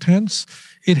perfect tense.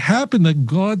 It happened that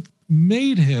God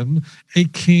made him a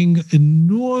king,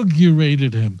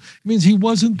 inaugurated him. It means he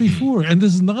wasn't before. And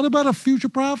this is not about a future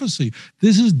prophecy.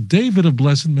 This is David of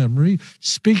blessed memory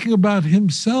speaking about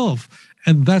himself.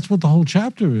 And that's what the whole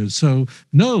chapter is. So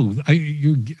no,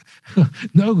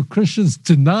 Christians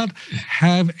did not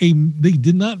they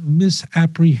did not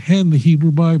misapprehend the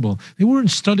Hebrew Bible. They weren't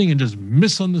studying and just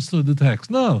misunderstood the text.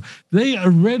 No, they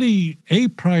already a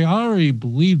priori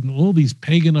believed in all these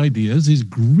pagan ideas, these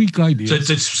Greek ideas. So it's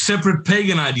a separate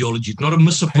pagan ideology, not a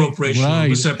misappropriation or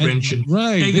misapprehension.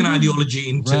 Pagan ideology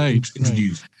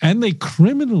introduced. And they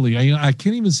criminally, I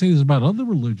can't even say this about other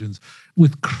religions,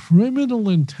 with criminal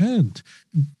intent,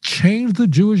 changed the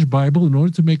Jewish Bible in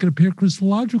order to make it appear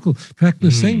Christological. In fact,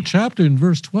 the same chapter in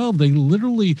verse 12,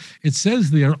 it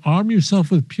says there, arm yourself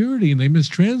with purity, and they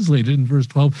mistranslate it in verse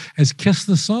 12 as kiss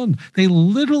the Son. They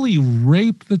literally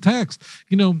rape the text.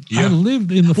 You know, I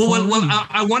lived in the... Well,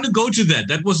 I want to go to that.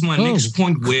 That was my next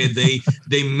point, where they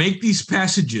make these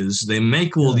passages, they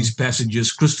make all these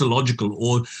passages Christological,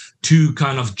 or to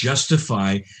kind of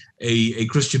justify a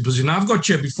Christian position. Now, I've got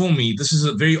here before me, this is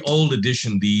a very old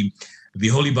edition, the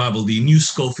Holy Bible, the New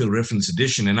Schofield Reference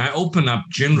Edition, and I open up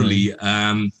generally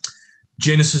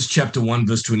Genesis chapter 1,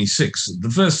 verse 26, the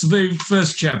very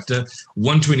first chapter,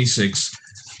 126,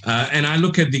 and I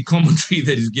look at the commentary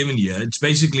that is given here. It's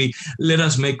basically, let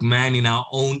us make man in our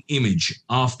own image,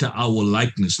 after our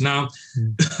likeness. Now,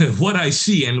 what I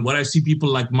see people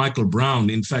like Michael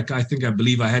Brown, in fact, I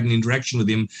believe I had an interaction with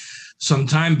him some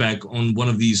time back on one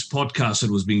of these podcasts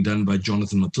that was being done by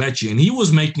Jonathan McClatchy, and he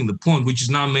was making the point, which is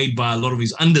now made by a lot of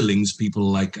his underlings, people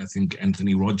like, I think,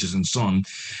 Anthony Rogers and so on,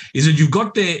 is that you've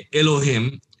got the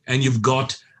Elohim and you've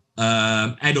got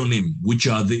Adonim, which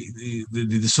are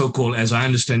the so-called, as I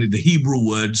understand it, the Hebrew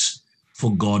words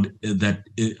for God that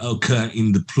occur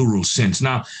in the plural sense.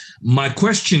 Now, my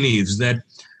question is that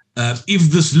if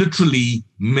this literally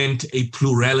meant a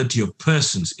plurality of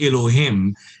persons,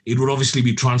 Elohim, it would obviously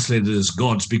be translated as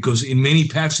gods, because in many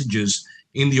passages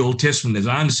in the Old Testament, as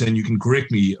I understand, you can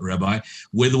correct me, Rabbi,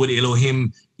 where the word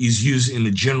Elohim is used in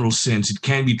a general sense, it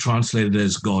can be translated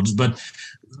as gods. But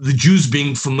the Jews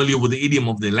being familiar with the idiom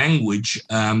of their language,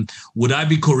 would I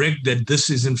be correct that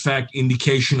this is in fact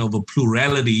indication of a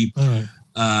plurality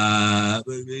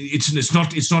it's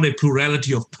not a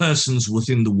plurality of persons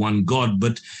within the one God,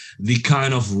 but the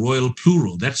kind of royal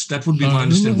plural. That would be my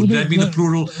understanding. Would that be the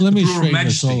plural? Let me plural straighten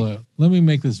this all majesty? out. Let me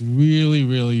make this really,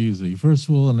 really easy. First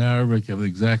of all, in Arabic, you have the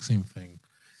exact same thing.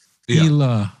 Yeah.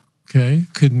 Ilah, okay,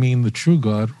 could mean the true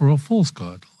God or a false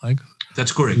God. Like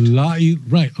That's correct.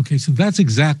 Right. Okay, so that's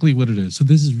exactly what it is. So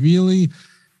this is really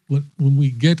when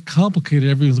we get complicated,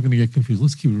 everyone's going to get confused.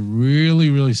 Let's keep it really,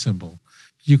 really simple.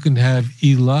 You can have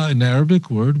ilah, an Arabic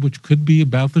word, which could be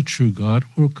about the true God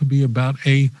or it could be about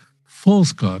a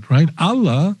false God, right?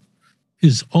 Allah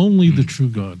is only the true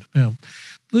God. Now,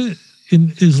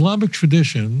 in Islamic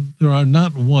tradition, there are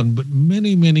not one, but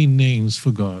many, many names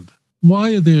for God.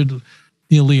 Why are there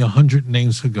nearly 100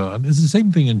 names for God? It's the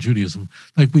same thing in Judaism.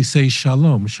 Like we say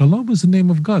Shalom. Shalom is the name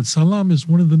of God. Salam is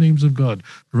one of the names of God.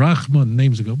 Rahman,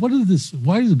 names of God. What is this?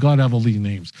 Why does God have all these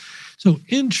names? So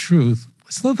in truth,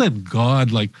 it's not that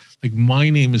God, like my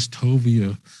name is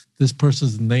Tovia, this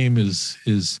person's name is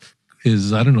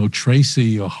I don't know,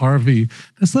 Tracy or Harvey.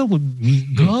 That's not what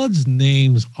God's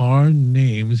names are.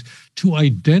 Names to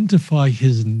identify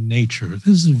his nature.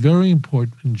 This is very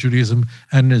important in Judaism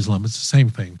and in Islam. It's the same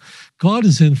thing. God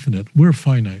is infinite. We're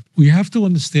finite. We have to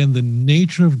understand the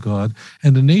nature of God,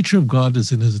 and the nature of God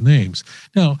is in his names.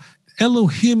 Now,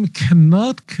 Elohim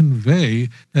cannot convey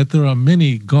that there are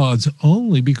many gods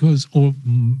only because, or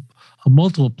a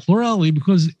multiple plurality,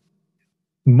 because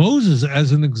Moses,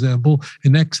 as an example,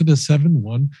 in Exodus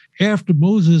 7:1, after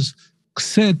Moses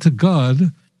said to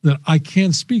God that I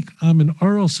can't speak, I'm an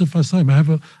oral sifasayim, I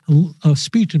have a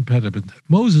speech impediment.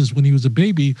 Moses, when he was a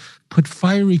baby, put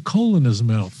fiery coal in his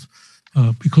mouth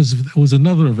because it was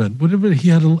another event. Whatever, he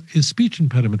had a speech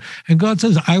impediment. And God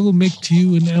says, I will make to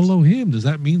you an Elohim. Does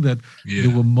that mean that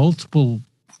there were multiple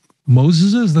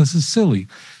Moseses? This is silly.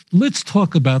 Let's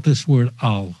talk about this word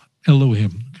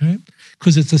Elohim, okay?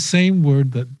 Because it's the same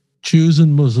word that Jews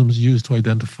and Muslims use to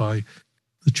identify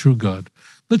the true God.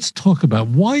 Let's talk about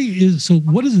what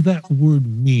does that word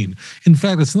mean? In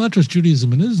fact, it's not just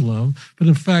Judaism and Islam, but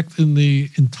in fact, in the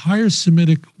entire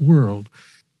Semitic world,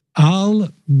 Al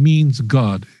means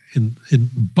God. In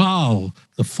Baal,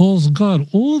 the false god,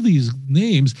 all these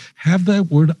names have that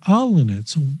word Al in it.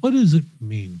 So what does it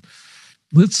mean?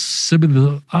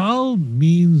 Al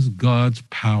means God's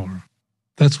power.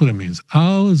 That's what it means.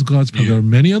 Al is God's power. There are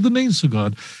many other names for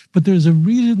God, but there's a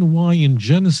reason why in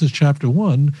Genesis chapter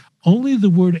 1, only the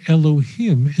word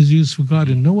Elohim is used for God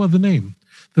and no other name.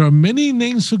 There are many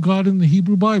names for God in the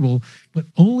Hebrew Bible, but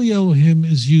only Elohim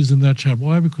is used in that chapter.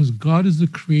 Why? Because God is the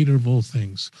creator of all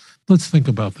things. Let's think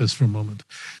about this for a moment.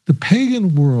 The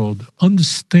pagan world,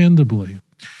 understandably,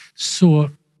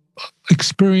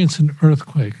 experienced an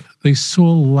earthquake. They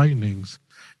saw lightnings.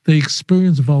 They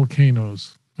experienced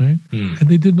volcanoes. Right? And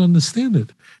they didn't understand it.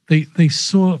 They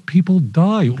saw people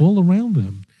die all around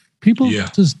them. People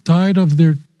just died of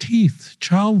their teeth,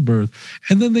 childbirth.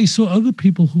 And then they saw other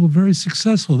people who were very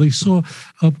successful. They saw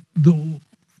the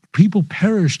people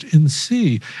perished in the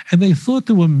sea. And they thought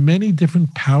there were many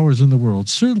different powers in the world.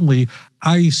 Certainly,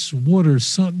 ice, water,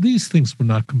 sun, these things were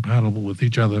not compatible with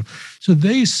each other. So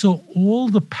they saw all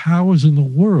the powers in the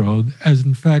world as,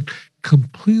 in fact,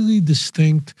 completely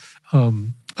distinct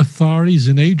authorities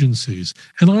and agencies.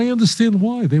 And I understand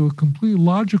why. They were completely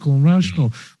logical and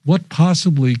rational. What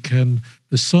possibly can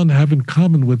the sun have in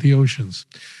common with the oceans?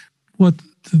 What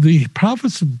the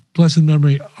prophets of blessed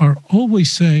memory are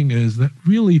always saying is that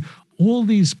really all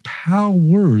these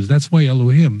powers, that's why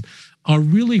Elohim, are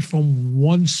really from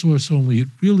one source only. It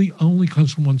really only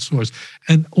comes from one source.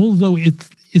 And although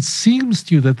it seems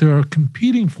to you that there are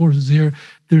competing forces here,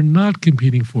 they're not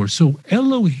competing forces. So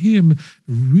Elohim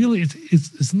really,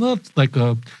 it's not like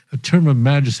a term of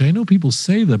majesty. I know people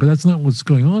say that, but that's not what's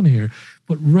going on here.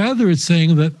 But rather it's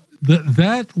saying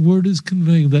that word is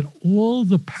conveying that all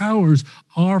the powers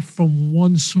are from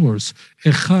one source.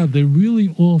 Echad, they're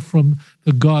really all from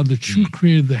the God, the true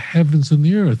creator of the heavens and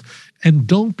the earth. And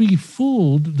don't be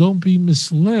fooled, don't be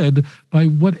misled by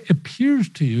what appears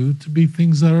to you to be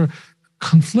things that are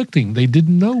conflicting. They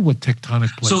didn't know what tectonic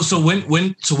plates. So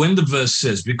when the verse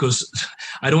says, because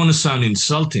I don't want to sound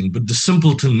insulting, but the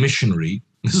simpleton missionary,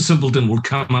 the simpleton will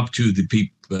come up to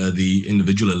the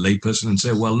individual, a layperson, and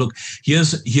say, well, look,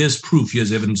 here's proof,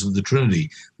 here's evidence of the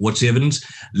Trinity. What's the evidence?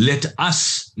 Let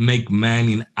us make man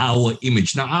in our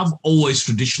image. Now, I've always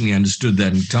traditionally understood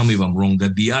that, and tell me if I'm wrong,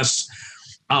 that the us,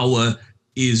 our,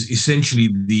 is essentially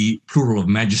the plural of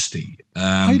majesty.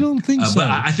 I don't think so. But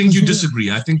I think you disagree.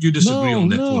 I think you disagree on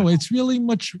that point. No, it's really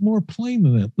much more plain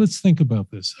than that. Let's think about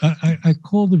this. I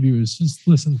call the viewers, just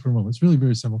listen for a moment. It's really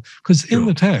very simple. Because in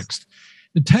the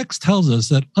text tells us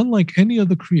that unlike any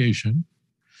other creation,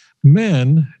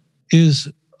 man is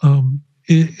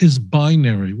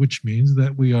binary, which means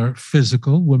that we are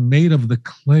physical. We're made of the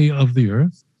clay of the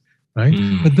earth, right?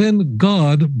 But then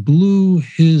God blew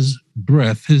his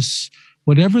breath,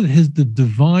 the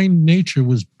divine nature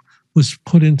was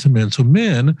put into man. So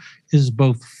man is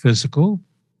both physical.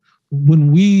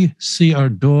 When we see our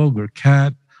dog or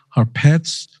cat, our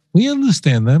pets, we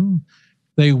understand them.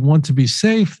 They want to be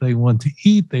safe. They want to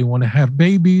eat. They want to have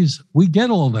babies. We get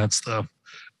all that stuff.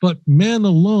 But man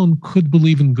alone could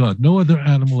believe in God. No other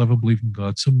animal ever believed in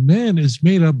God. So man is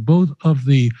made up both of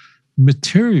the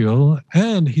material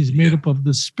and he's made up of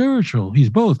the spiritual. He's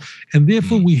both. And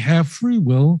therefore we have free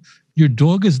will. Your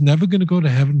dog is never going to go to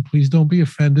heaven. Please don't be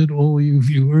offended, all you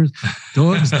viewers.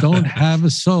 Dogs don't have a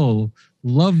soul.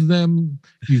 Love them.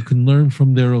 You can learn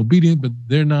from their obedience, but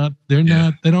they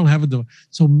don't have a.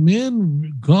 So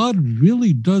God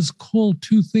really does call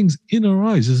two things in our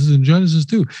eyes. This is in Genesis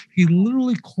 2. He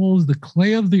literally calls the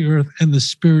clay of the earth and the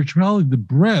spirituality, the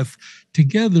breath,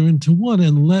 together into one,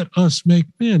 and let us make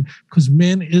man, because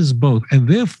man is both. And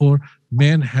therefore,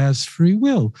 man has free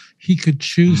will. He could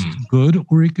choose good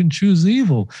or he can choose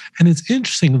evil. And it's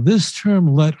interesting, this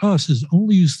term, let us, is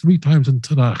only used 3 times in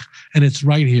Tanakh, and it's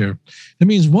right here. That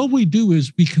means what we do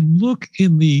is we can look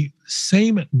in the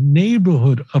same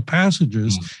neighborhood of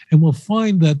passages and we'll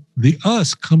find that the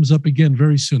us comes up again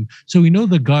very soon. So we know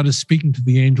that God is speaking to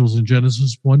the angels in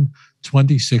Genesis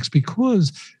 1:26,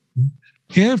 because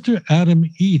after Adam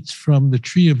eats from the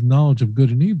tree of knowledge of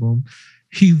good and evil,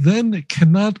 he then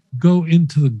cannot go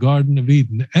into the Garden of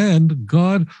Eden, and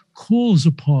God calls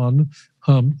upon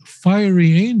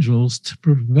fiery angels to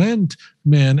prevent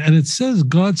man. And it says,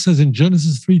 God says in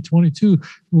Genesis 3:22,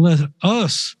 let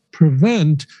us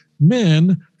prevent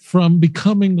man from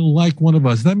becoming like one of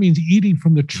us. That means eating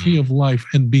from the tree of life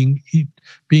and being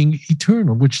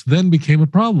eternal, which then became a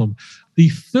problem. The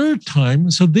third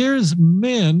time, so there's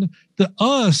man, the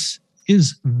us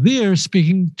is there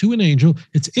speaking to an angel.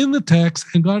 It's in the text,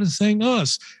 and God is saying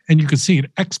us. And you can see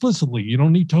it explicitly. You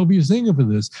don't need Tobias Singer for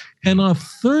this. And our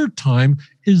third time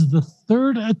is the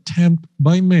third attempt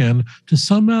by man to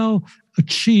somehow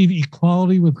achieve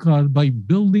equality with God by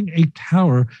building a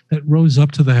tower that rose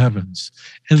up to the heavens.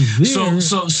 And there,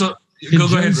 so go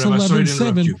ahead, Rabbi. Sorry to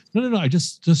interrupt you. No. I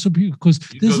just so because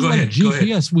this is like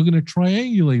GPS. We're going to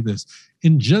triangulate this.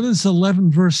 In Genesis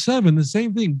 11, verse 7, the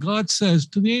same thing. God says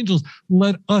to the angels,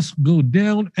 let us go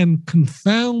down and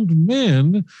confound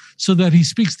man, so that he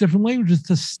speaks different languages,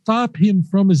 to stop him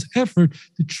from his effort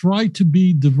to try to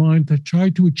be divine, to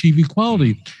try to achieve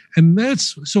equality. And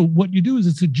that's, so what you do is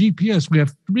it's a GPS. We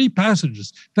have 3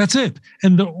 passages. That's it.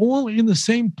 And they're all in the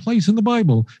same place in the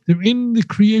Bible. They're in the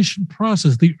creation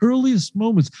process, the earliest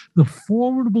moments, the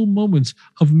formidable moments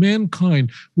of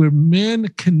mankind, where man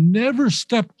can never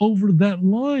step over that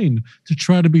line to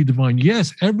try to be divine.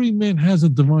 Yes, every man has a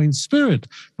divine spirit,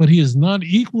 but he is not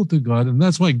equal to God. And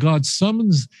that's why God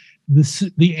summons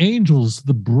the angels,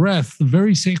 the breath, the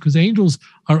very same, because angels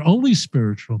are only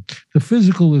spiritual. The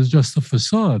physical is just a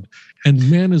facade,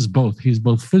 and man is both. He's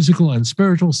both physical and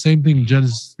spiritual. Same thing in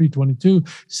Genesis 3:22,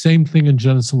 same thing in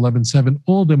Genesis 11:7.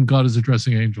 All of them, God is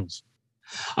addressing angels.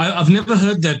 I've never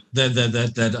heard that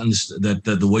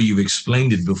the way you've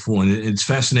explained it before, and it's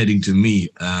fascinating to me.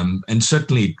 And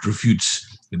certainly it refutes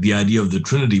the idea of the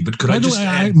Trinity. But could I just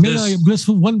add this? Just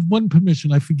for one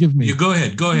permission, forgive me. You go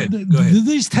ahead. Go ahead.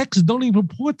 These texts don't even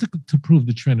purport to prove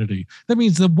the Trinity. That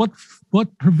means that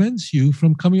what prevents you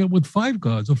from coming up with 5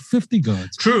 gods or 50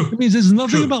 gods? True. It means there's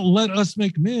nothing about let us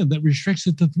make man that restricts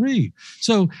it to 3.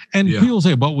 So, and people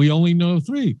say, but we only know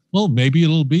 3. Well, maybe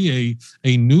it'll be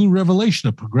a new revelation,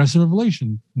 a progressive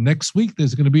revelation. Next week,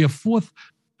 there's going to be a 4th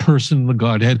person in the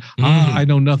Godhead. I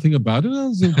know nothing about it.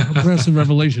 It's a progressive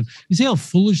revelation. You see how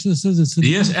foolish this is?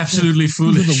 Yes, absolutely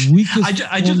foolish. These are the weakest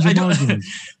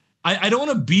I don't want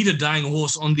to beat a dying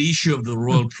horse on the issue of the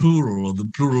royal plural or the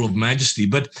plural of majesty,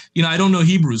 but I don't know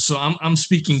Hebrew, so I'm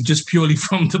speaking just purely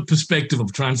from the perspective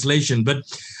of translation. But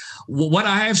what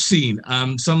I have seen,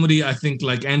 somebody I think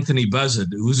like Anthony Buzzard,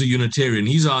 who's a Unitarian,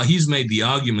 he's made the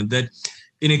argument that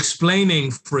in explaining,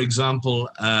 for example,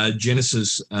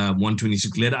 Genesis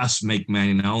 1:26, let us make man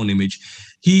in our own image,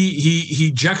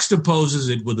 he juxtaposes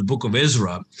it with the book of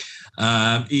Ezra.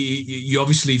 You're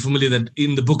obviously familiar that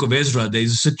in the book of Ezra,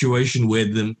 there's a situation where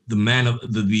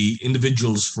the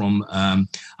individuals from,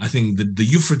 I think, the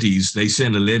Euphrates, they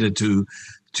send a letter to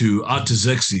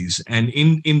Artaxerxes. And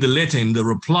in the letter, in the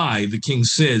reply, the king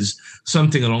says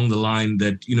something along the line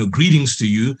that, greetings to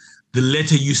you. The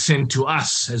letter you sent to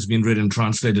us has been read and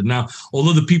translated. Now,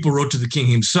 although the people wrote to the king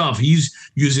himself, he's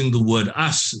using the word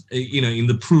us, in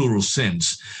the plural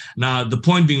sense. Now, the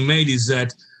point being made is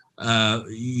that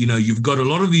you've got a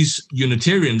lot of these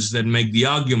Unitarians that make the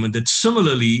argument that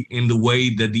similarly in the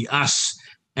way that the us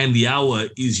and the our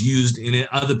is used in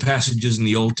other passages in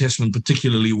the Old Testament,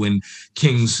 particularly when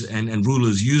kings and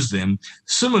rulers use them,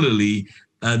 similarly,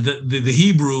 the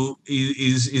Hebrew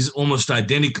is almost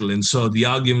identical. And so the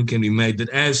argument can be made that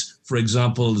as, for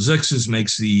example, Xerxes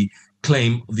makes the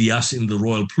claim of the us in the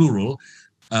royal plural,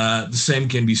 the same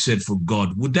can be said for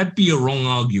God. Would that be a wrong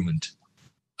argument?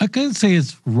 I can't say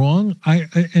it's wrong.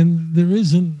 And there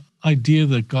is an idea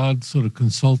that God sort of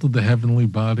consulted the heavenly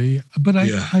body, but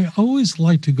I always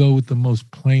like to go with the most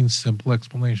plain, simple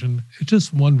explanation. It's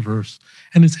just one verse,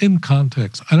 and it's in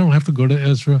context. I don't have to go to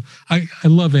Ezra. I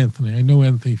love Anthony. I know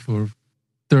Anthony for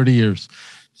 30 years.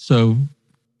 So,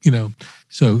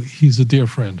 so he's a dear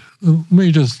friend. Let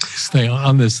me just stay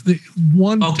on this. The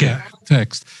one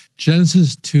text,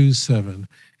 Genesis 2:7,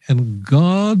 and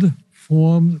God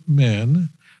formed man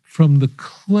from the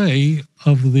clay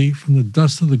from the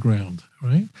dust of the ground,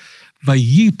 right?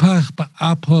 Vayipach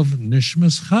ba'apav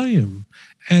nishmas chayim,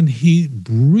 and he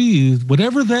breathed,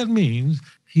 whatever that means,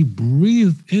 he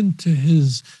breathed into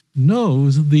his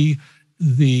nose the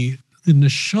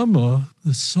neshama,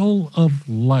 the soul of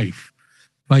life.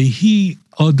 Vayhi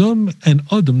Adam, and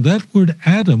Adam, that word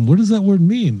Adam, what does that word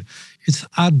mean? It's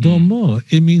Adama.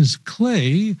 It means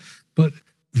clay, but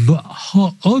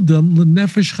Adam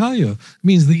lenefesh chaya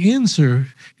means the answer.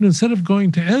 Instead of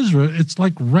going to Ezra, it's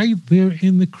like right there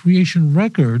in the creation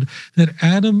record that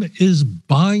Adam is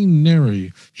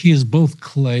binary. He is both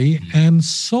clay and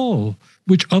soul,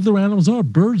 which other animals are.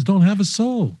 Birds don't have a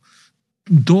soul.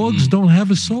 Dogs don't have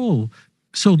a soul.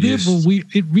 So therefore,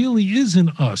 it really is in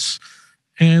us.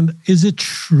 And is it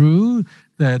true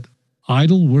that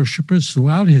idol worshippers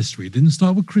throughout history didn't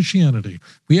start with Christianity?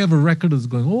 We have a record that's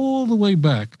going all the way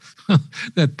back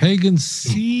that pagans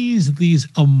seized these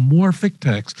amorphic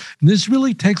texts. And this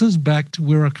really takes us back to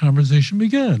where our conversation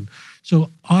began.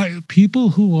 So people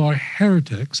who are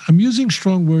heretics, I'm using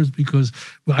strong words because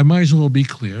I might as well be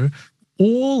clear.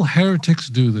 All heretics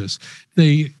do this.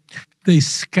 They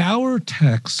scour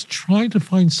texts trying to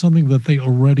find something that they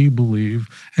already believe,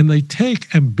 and they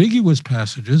take ambiguous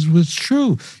passages, which is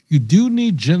true. You do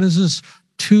need Genesis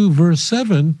 2, verse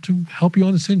 7 to help you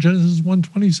understand Genesis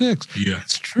 1:26. Yeah.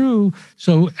 It's true.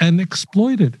 So, and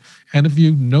exploit it. And if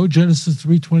you know Genesis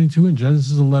 3:22 and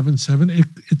Genesis 11:7,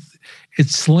 it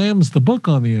slams the book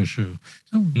on the issue.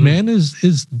 So man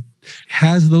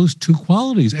has those two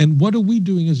qualities. And what are we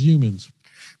doing as humans?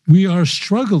 We are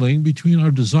struggling between our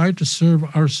desire to serve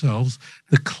ourselves,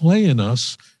 the clay in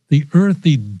us, the earth,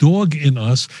 the dog in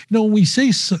us. When we say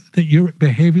that you're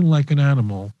behaving like an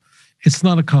animal, it's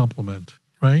not a compliment,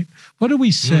 right? What are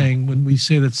we saying when we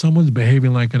say that someone's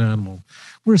behaving like an animal?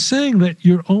 We're saying that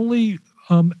you're only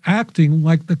acting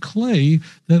like the clay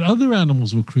that other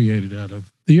animals were created out of,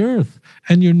 the earth.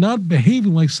 And you're not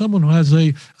behaving like someone who has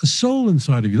a soul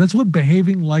inside of you. That's what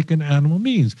behaving like an animal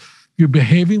means. You're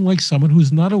behaving like someone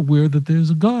who's not aware that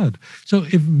there's a God. So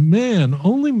if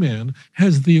only man,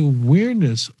 has the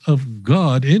awareness of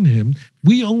God in him,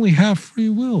 we only have free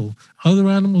will. Other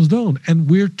animals don't. And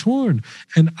we're torn.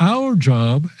 And our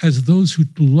job as those who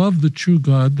love the true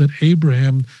God that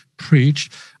Abraham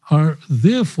preached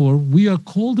therefore, we are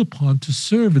called upon to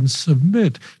serve and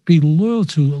submit, be loyal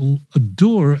to,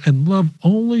 adore, and love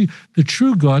only the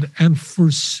true God and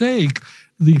forsake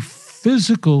the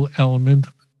physical element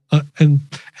and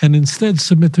instead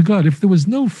submit to God. If there was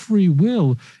no free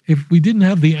will, if we didn't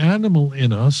have the animal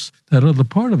in us, that other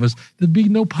part of us, there'd be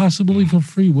no possibility for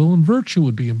free will, and virtue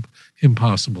would be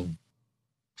impossible.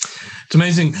 It's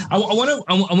amazing. I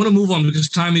want to move on because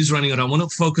time is running out. I want to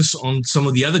focus on some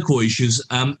of the other core issues.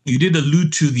 You did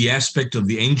allude to the aspect of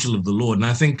the angel of the Lord, and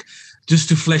I think just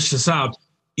to flesh this out,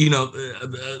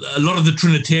 a lot of the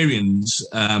Trinitarians,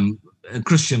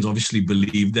 Christians obviously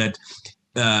believe that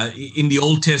in the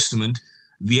Old Testament,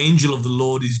 the angel of the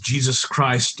Lord is Jesus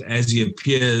Christ as he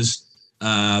appears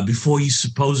before he's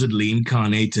supposedly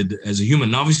incarnated as a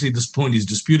human. Now, obviously, this point is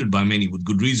disputed by many with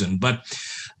good reason, but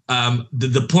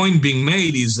the point being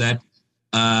made is that,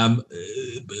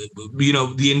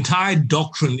 the entire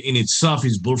doctrine in itself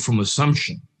is built from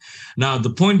assumption. Now,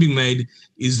 the point being made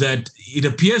is that it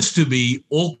appears to be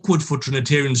awkward for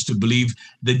Trinitarians to believe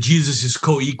that Jesus is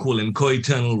co-equal and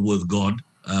co-eternal with God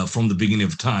from the beginning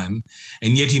of time,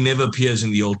 and yet he never appears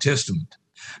in the Old Testament.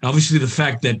 Now, obviously, the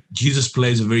fact that Jesus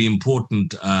plays a very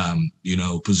important,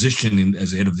 position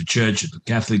as the head of the church, the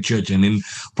Catholic Church, and in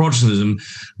Protestantism,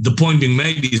 the point being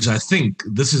made is, I think,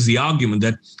 this is the argument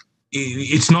that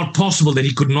it's not possible that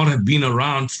he could not have been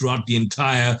around throughout the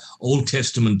entire Old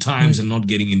Testament times and not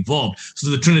getting involved. So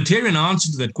the Trinitarian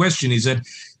answer to that question is that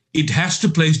it has to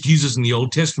place Jesus in the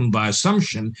Old Testament by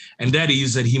assumption, and that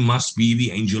is that he must be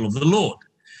the angel of the Lord.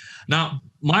 Now,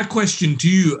 my question to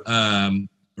you,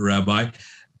 Rabbi,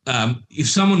 if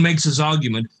someone makes this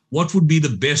argument, what would be the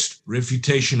best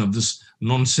refutation of this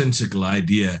nonsensical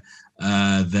idea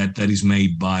that is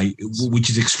made by, which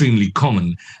is extremely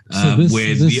common,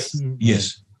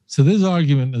 yes. So this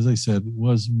argument, as I said,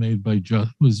 was made by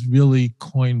was really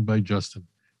coined by Justin.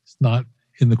 It's not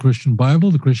in the Christian Bible.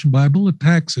 The Christian Bible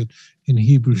attacks it in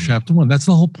Hebrews chapter 1. That's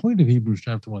the whole point of Hebrews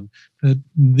chapter 1, that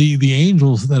the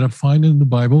angels that are found in the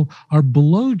Bible are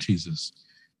below Jesus.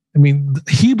 I mean,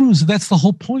 Hebrews, that's the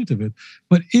whole point of it.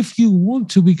 But if you want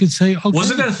to, we could say, okay.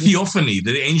 Wasn't that a theophany?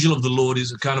 The angel of the Lord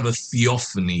is a kind of a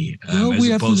theophany, as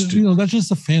opposed to... that's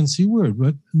just a fancy word.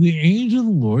 But the angel of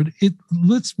the Lord,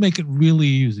 let's make it really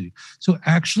easy. So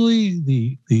actually,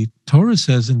 the Torah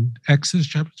says in Exodus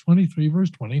chapter 23, verse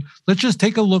 20, let's just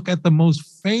take a look at the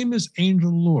most famous angel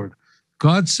of the Lord.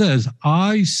 God says,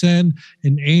 I send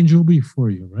an angel before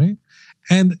you, right?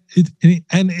 And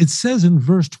it says in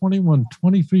verse 21,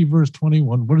 23, verse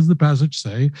 21, what does the passage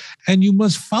say? And you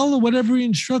must follow whatever he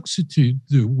instructs you to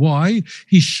do. Why?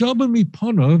 He shabami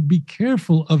panov, be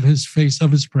careful of his face,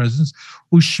 of his presence,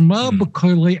 ushma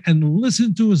b'koile, and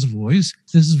listen to his voice.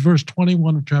 This is verse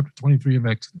 21 of chapter 23 of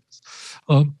Exodus.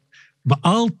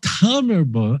 Va'al tamer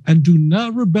ba, and do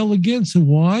not rebel against him.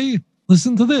 Why?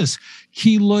 Listen to this.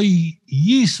 Ki lo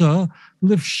yisa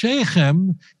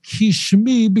lifshechem ki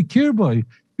shmi b'kirbai,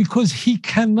 because he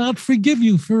cannot forgive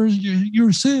you for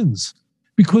your sins,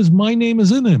 because my name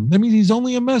is in him. That means he's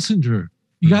only a messenger.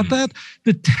 You got that?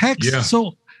 The text. Yeah.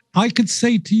 So I could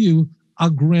say to you, I'll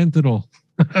grant it all.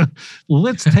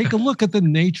 Let's take a look at the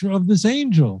nature of this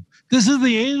angel. This is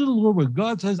the angel of the Lord, where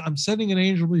God says, I'm sending an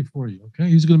angel before you. Okay,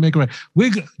 he's going to make it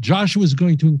right. Joshua is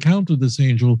going to encounter this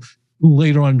angel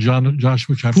later on,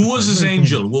 Joshua chapter. Who was this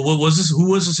angel? What was this? Who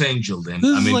was this angel then?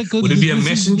 Would it be a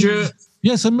messenger?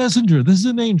 Yes, a messenger. This is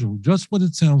an angel, just what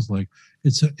it sounds like.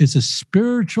 It's a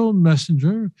spiritual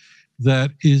messenger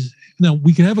that is. Now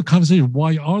we can have a conversation.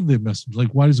 Why are they messengers? Like,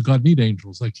 why does God need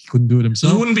angels? Like, he couldn't do it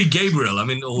himself. It wouldn't be Gabriel. I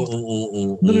mean,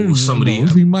 or somebody. No, it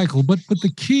would be Michael. But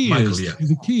the key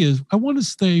is I want to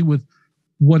stay with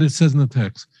what it says in the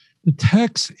text. The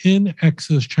text in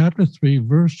Exodus chapter 3,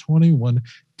 verse 21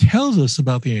 tells us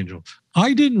about the angel.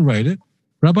 I didn't write it.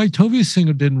 Rabbi Tovia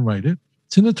Singer didn't write it.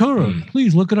 It's in the Torah.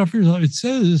 Please look it up for yourself. It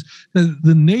says that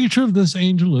the nature of this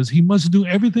angel is he must do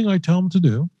everything I tell him to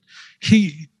do.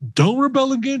 He don't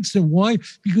rebel against him. Why?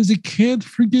 Because he can't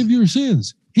forgive your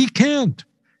sins. He can't.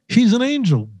 He's an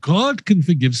angel. God can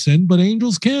forgive sin, but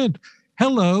angels can't.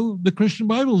 Hello, the Christian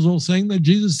Bible is all saying that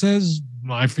Jesus says,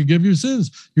 I forgive your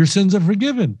sins. Your sins are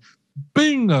forgiven.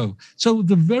 Bingo. So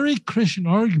the very Christian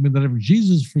argument that if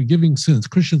Jesus is forgiving sins,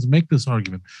 Christians make this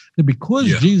argument, that because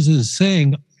Jesus is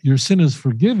saying your sin is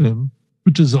forgiven,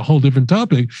 which is a whole different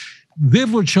topic,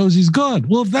 therefore it shows he's God.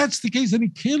 Well, if that's the case, then he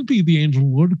can't be the angel of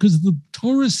the Lord, because the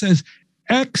Torah says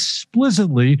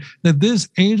explicitly that this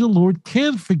angel Lord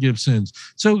can forgive sins.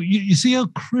 So you see how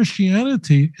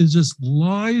Christianity is just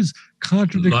lies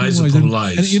contradicting lies. Upon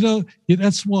lies. And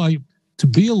that's why to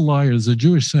be a liar is a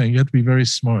Jewish saying. You have to be very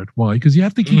smart. Why? Because you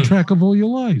have to keep track of all your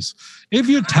lies. If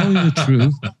you're telling the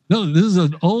truth, no, this is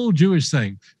an old Jewish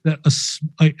saying that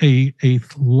a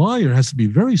liar has to be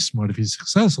very smart if he's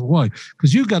successful. Why?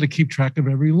 Because you've got to keep track of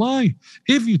every lie.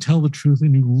 If you tell the truth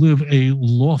and you live a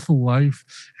lawful life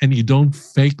and you don't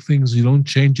fake things, you don't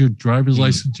change your driver's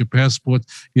license, your passport,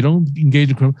 you don't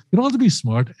engage in crime, you don't have to be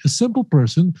smart. A simple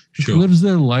person who lives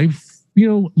their life,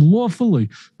 lawfully.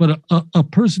 But a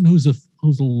person who's a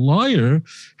liar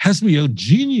has to be a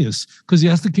genius, because he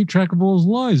has to keep track of all his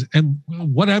lies. And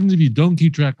what happens if you don't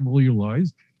keep track of all your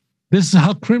lies? This is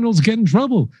how criminals get in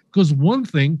trouble, because one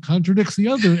thing contradicts the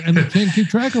other, and they can't keep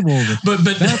track of all of it. But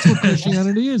that's what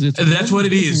Christianity is. That's what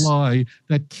it is. Lie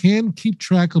that can keep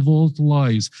track of all the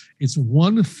lies. It's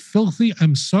one filthy.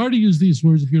 I'm sorry to use these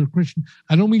words if you're a Christian.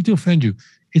 I don't mean to offend you.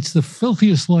 It's the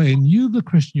filthiest lie. And you, the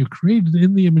Christian, you're created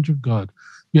in the image of God.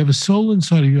 You have a soul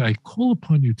inside of you. I call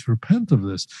upon you to repent of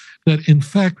this. That in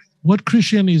fact, what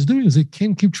Christianity is doing is it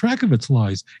can't keep track of its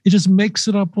lies. It just makes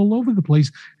it up all over the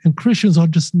place. And Christians are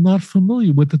just not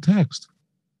familiar with the text.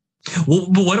 Well,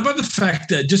 but what about the fact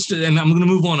that and I'm going to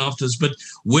move on after this, but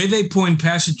where they point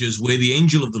passages where the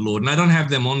angel of the Lord, and I don't have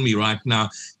them on me right now,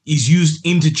 is used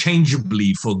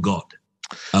interchangeably for God.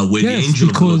 Where the angel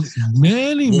of the Lord,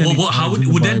 many how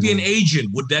would that be an agent?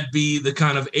 Would that be the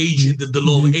kind of agent, the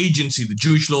law of agency, the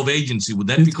Jewish law of agency? Would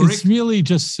that be correct? It's really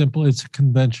just simple. It's a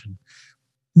convention.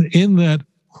 In that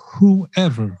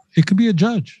whoever, it could be a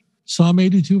judge. Psalm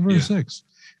 82, verse 6.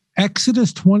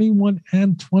 Exodus 21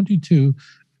 and 22,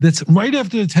 That's right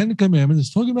after the Ten Commandments.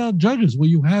 It's talking about judges where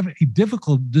you have a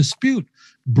difficult dispute.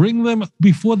 Bring them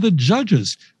before the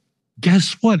judges.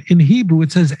 Guess what? In Hebrew,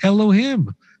 it says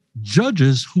Elohim.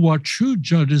 Judges who are true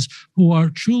judges, who are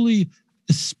truly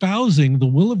espousing the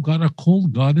will of God, are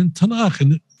called God in Tanakh.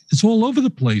 And it's all over the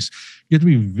place. You have to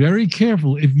be very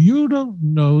careful. If you don't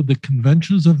know the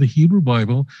conventions of the Hebrew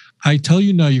Bible, I tell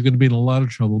you now, you're going to be in a lot of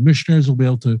trouble. Missionaries will be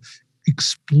able to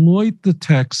exploit the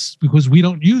text because we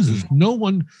don't use it. No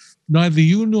one, neither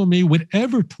you nor me, would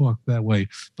ever talk that way.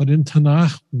 But in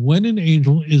Tanakh, when an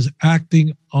angel is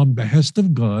acting on behest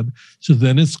of God, so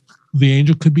then the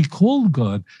angel could be called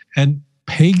God. And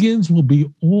pagans will be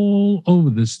all over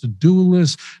this, the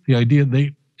dualists, the idea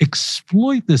they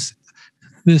exploit this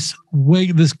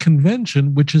way, this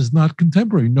convention, which is not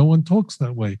contemporary. No one talks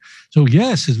that way. So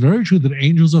yes, it's very true that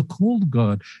angels are called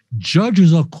God.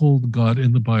 Judges are called God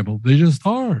in the Bible. They just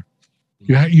are.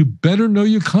 You better know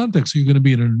your context, or you're going to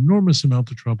be in an enormous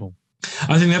amount of trouble.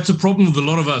 I think that's a problem with a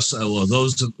lot of us, or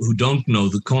those who don't know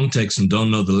the context and don't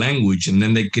know the language, and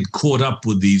then they get caught up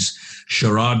with these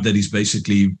charade that is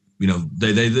basically,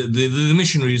 the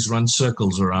missionaries run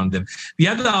circles around them. The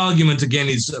other argument, again,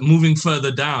 is moving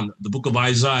further down, the book of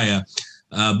Isaiah.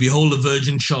 Behold, a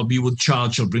virgin shall be with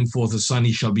child, shall bring forth a son,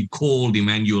 he shall be called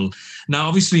Emmanuel. Now,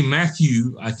 obviously,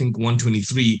 Matthew, I think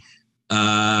 123,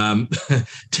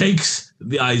 takes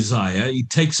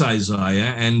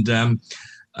Isaiah, and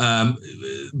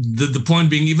the point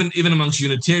being, even amongst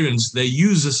Unitarians, they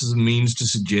use this as a means to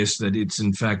suggest that it's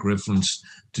in fact reference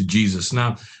to Jesus.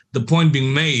 Now, the point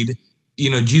being made,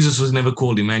 Jesus was never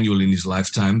called Emmanuel in his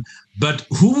lifetime, but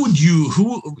who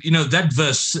that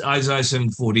verse, Isaiah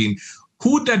 7:14,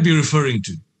 who would that be referring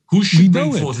to? Who should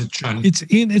bring forth a child?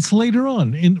 It's later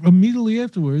on, immediately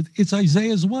afterwards, it's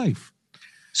Isaiah's wife.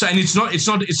 So, and it's not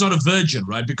a virgin,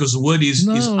 right? Because the word is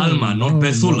Alma, not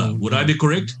Bethula. Would I be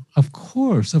correct? Of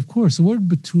course. The word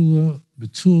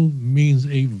Betul means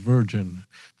a virgin.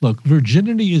 Look,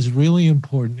 virginity is really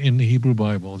important in the Hebrew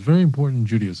Bible. It's very important in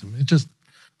Judaism. It's just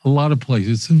a lot of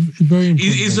places. It's very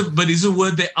important. But is the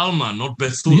word the Alma, not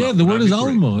Bethula? Yeah, the word is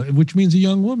Alma, which means a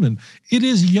young woman. It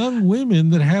is young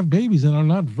women that have babies and are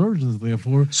not virgins,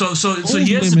 therefore. So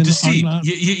here's the deceit.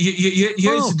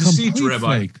 Here's the deceit,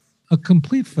 Rabbi. Fake. A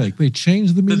complete fake. They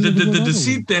changed the meaning of the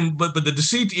deceit then, but the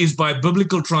deceit is by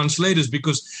biblical translators,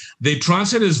 because they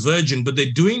translate as virgin, but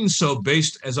they're doing so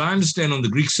based, as I understand, on the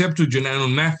Greek Septuagint and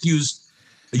on Matthew's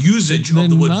usage of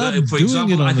the word. For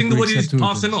example, I think the word is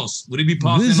Parthenos. Would it be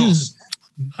Parthenos?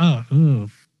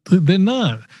 They're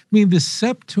not. I mean, the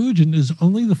Septuagint is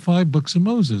only the 5 books of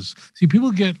Moses. See,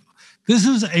 people get, this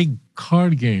is a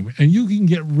card game, and you can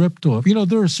get ripped off.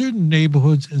 There are certain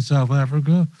neighborhoods in South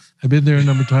Africa, I've been there a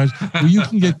number of times, where you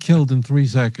can get killed in 3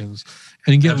 seconds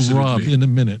and get robbed in a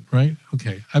minute, right?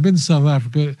 Okay, I've been to South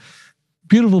Africa,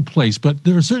 beautiful place, but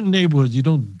there are certain neighborhoods you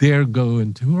don't dare go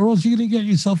into, or else you're going to get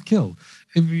yourself killed.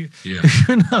 If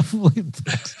you're not fully,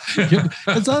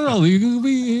 it's not all. You can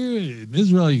be here in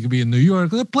Israel, you can be in New York.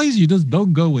 That place you just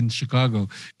don't go in Chicago.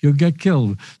 You'll get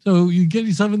killed. So you get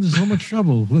yourself into so much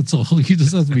trouble. That's all. You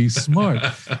just have to be smart.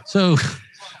 So,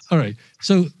 all right.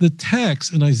 So the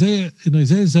text in Isaiah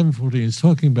 7:14 is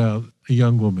talking about a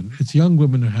young woman. It's young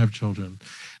women who have children.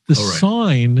 The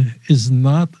sign is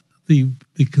not the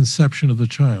conception of the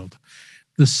child.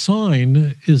 The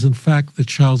sign is, in fact, the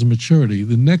child's maturity.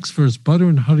 The next verse, butter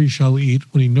and honey shall eat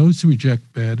when he knows to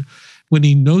reject bad, when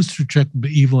he knows to reject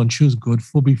evil and choose good.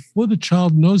 For before the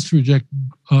child knows to reject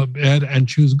bad and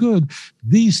choose good,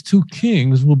 these 2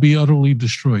 kings will be utterly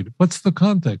destroyed. What's the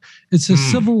context? It's a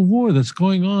civil war that's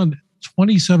going on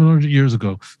 2,700 years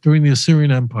ago during the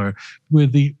Assyrian Empire, where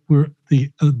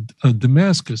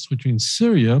Damascus, which means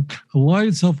Syria, allied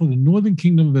itself with the northern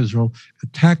kingdom of Israel,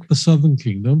 attacked the southern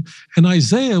kingdom, and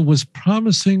Isaiah was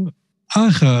promising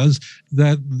Ahaz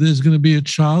that there's going to be a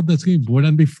child that's going to be born,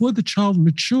 and before the child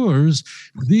matures,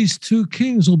 these 2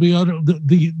 kings will be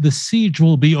the siege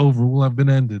will be over, will have been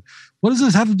ended. What does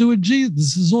this have to do with Jesus?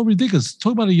 This is all ridiculous.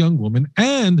 Talk about a young woman.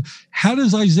 And how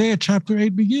does Isaiah chapter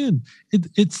 8 begin?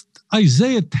 It's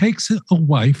Isaiah takes a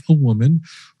wife, a woman,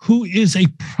 who is a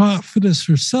prophetess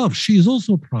herself. She is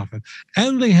also a prophet.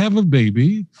 And they have a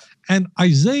baby. And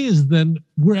Isaiah is then,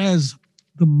 whereas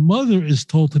the mother is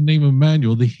told to name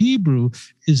Emmanuel, the Hebrew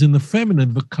is in the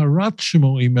feminine, V'karat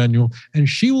shemo Emmanuel, and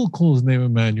she will call his name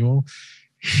Emmanuel.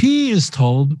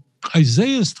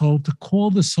 Isaiah is told to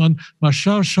call the son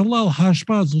Mashar Shalal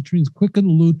Hashbaz, which means quicken,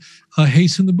 loot,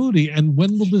 hasten the booty. And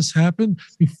when will this happen?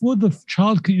 Before the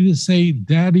child can either say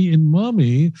daddy and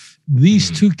mommy,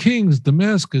 these 2 kings,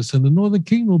 Damascus and the northern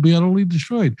kingdom, will be utterly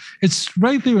destroyed. It's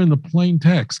right there in the plain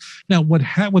text. Now,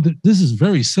 this is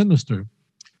very sinister.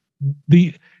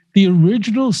 the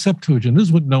original Septuagint, this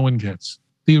is what no one gets.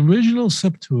 The original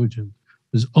Septuagint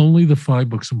is only the 5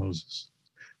 books of Moses.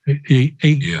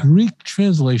 A Greek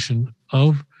translation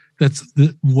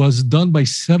that was done by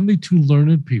 72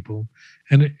 learned people,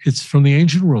 and it's from the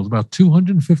ancient world, about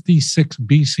 256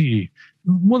 BCE,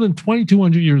 more than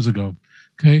 2,200 years ago.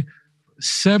 Okay,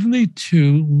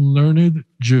 72 learned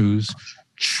Jews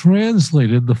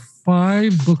translated the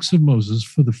 5 books of Moses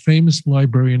for the famous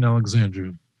library in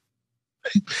Alexandria.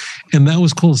 And that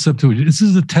was called Septuagint. This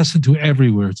is attested to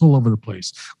everywhere. It's all over the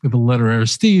place. We have a letter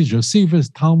Aristides, Josephus,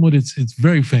 Talmud. It's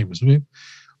very famous. Right?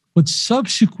 What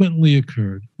subsequently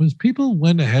occurred was people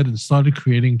went ahead and started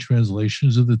creating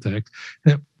translations of the text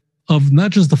of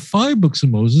not just the 5 books of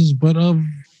Moses, but of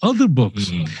other books.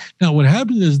 Mm-hmm. Now, what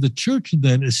happened is the church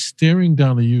then is staring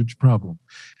down a huge problem.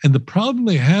 And the problem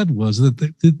they had was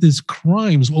that there's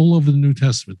crimes all over the New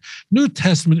Testament. New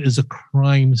Testament is a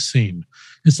crime scene.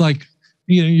 It's like,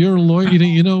 you're a lawyer,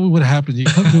 you know what happens. You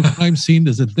come to a crime scene,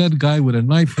 there's a dead guy with a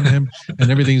knife in him, and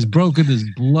everything's broken, there's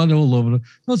blood all over it.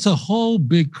 It's a whole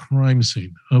big crime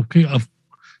scene, okay, of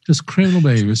just criminal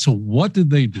behavior. So what did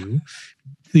they do?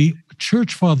 The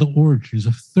church father Origen,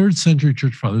 a 3rd century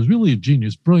church father, was really a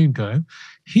genius, brilliant guy.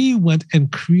 He went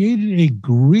and created a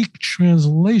Greek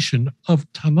translation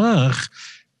of Tanakh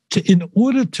in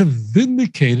order to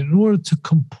vindicate, in order to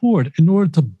comport, in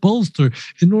order to bolster,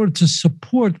 in order to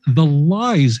support the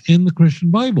lies in the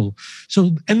Christian Bible.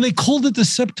 So, and they called it the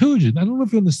Septuagint. I don't know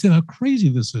if you understand how crazy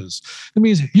this is. It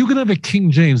means you can have a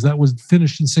King James that was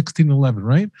finished in 1611,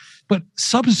 right? But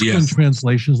subsequent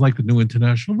translations, like the New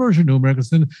International Version, New American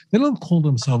Standard, they don't call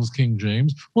themselves King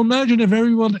James. Well, imagine if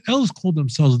everyone else called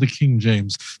themselves the King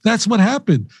James. That's what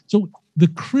happened. So the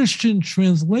Christian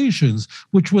translations,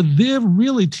 which were there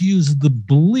really to use the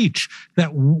bleach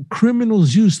that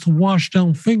criminals use to wash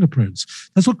down fingerprints.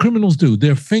 That's what criminals do.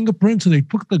 Their fingerprints, and they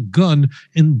put the gun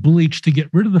in bleach to get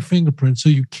rid of the fingerprints so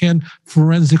you can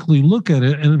forensically look at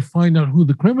it and find out who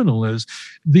the criminal is.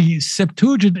 The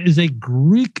Septuagint is a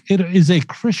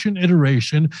Christian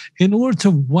iteration in order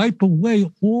to wipe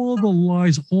away all the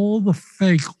lies, all the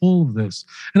fake, all of this.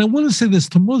 And I want to say this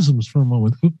to Muslims for a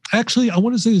moment. Actually, I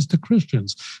want to say this to Christians,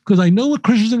 because I know what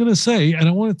Christians are going to say, and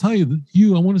I want to tell you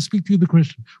that I want to speak to you, the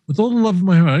Christian, with all the love of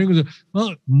my heart. I'm going to say,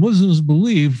 well, Muslims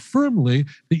believe firmly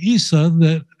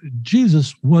that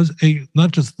Jesus was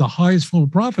not just the highest form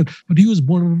of prophet, but he was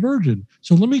born of a virgin.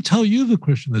 So let me tell you, the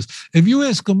Christian, this. If you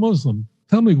ask a Muslim,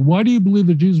 tell me, why do you believe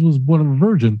that Jesus was born of a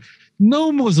virgin?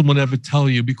 No Muslim would ever tell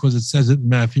you because it says it in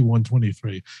Matthew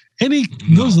 1:23. Any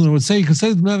Muslim would say, because it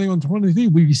says in Matthew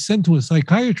 1:23, we'd be sent to a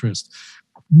psychiatrist.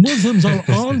 Muslims are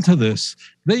onto this.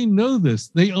 They know this.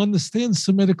 They understand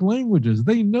Semitic languages.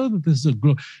 They know that this is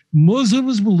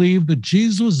Muslims believe that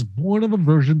Jesus was born of a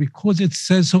virgin because it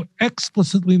says so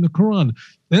explicitly in the Quran,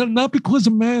 not because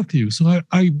of Matthew. So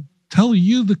I tell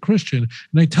you, the Christian,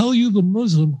 and I tell you, the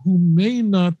Muslim, who may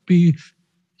not be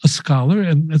a scholar,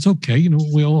 and that's okay.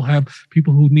 We all have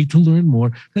people who need to learn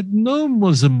more, that no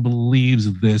Muslim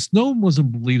believes this. No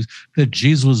Muslim believes that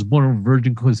Jesus was born of a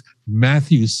virgin because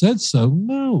Matthew said so.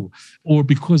 No. Or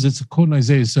because it's quoted in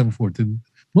Isaiah 7:14.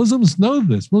 Muslims know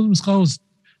this. Muslim scholars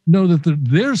know that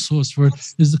their source for it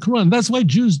is the Quran. That's why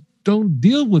Jews don't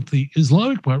deal with the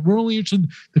Islamic part. We're only interested in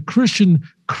the Christian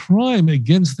crime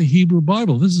against the Hebrew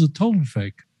Bible. This is a total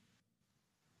fake.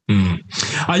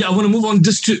 I want to move on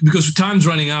just because time's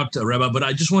running out, Rabbi, but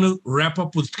I just want to wrap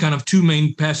up with kind of 2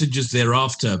 main passages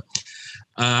thereafter.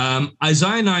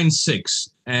 Isaiah 9:6,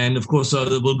 and of course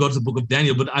we'll go to the book of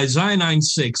Daniel, but Isaiah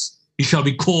 9:6, he shall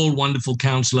be called Wonderful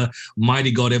Counselor,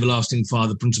 Mighty God, Everlasting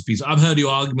Father, Prince of Peace. I've heard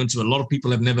your arguments, but a lot of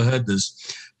people have never heard this.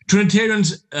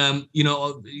 Trinitarians,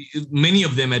 many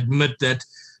of them admit that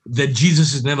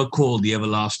Jesus is never called the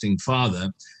Everlasting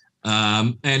Father.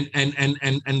 And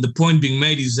the point being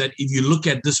made is that if you look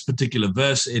at this particular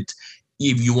verse,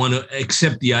 if you want to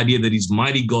accept the idea that he's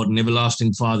mighty God and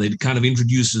everlasting Father, it kind of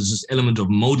introduces this element of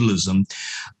modalism.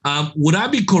 Would I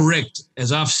be correct,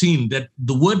 as I've seen, that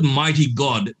the word mighty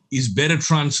God is better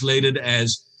translated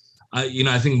as,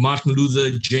 I think Martin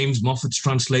Luther, James Moffat's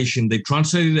translation, they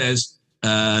translated it as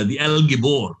the El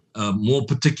Gibor, more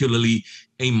particularly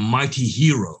a mighty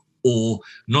hero. Or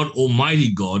not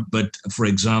Almighty God, but for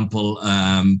example,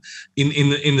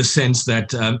 in the sense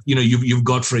that you've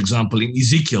got, for example, in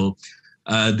Ezekiel,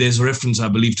 there's a reference, I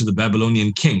believe, to the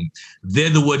Babylonian king.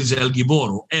 There, the word is El Gibor,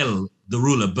 or El, the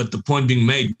ruler. But the point being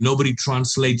made, nobody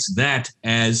translates that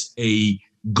as a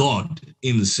god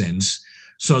in the sense.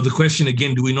 So the question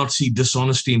again: do we not see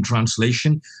dishonesty in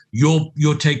translation?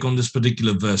 Your take on this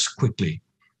particular verse, quickly.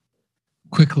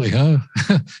 Quickly, huh?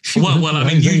 Well,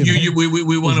 I mean,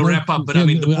 we want to wrap up, but I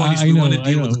mean, the point is we want to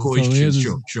deal with the core issues.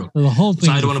 Sure. The whole thing.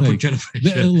 So I don't want to put Jennifer.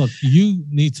 Look, you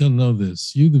need to know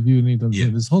this. You, the viewer, need to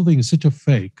understand this whole thing is such a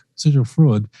fake, such a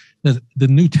fraud, that the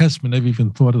New Testament never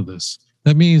even thought of this.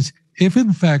 That means if,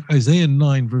 in fact, Isaiah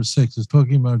 9, verse 6 is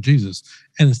talking about Jesus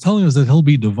and it's telling us that he'll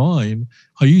be divine,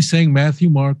 are you saying Matthew,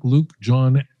 Mark, Luke,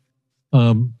 John,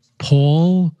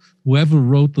 Paul, whoever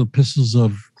wrote the epistles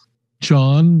of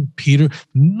John, Peter,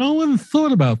 no one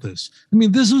thought about this. I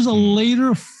mean, this was a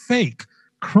later fake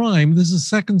crime. This is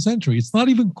 2nd century. It's not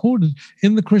even quoted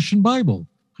in the Christian Bible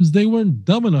because they weren't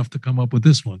dumb enough to come up with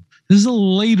this one. This is a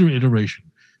later iteration.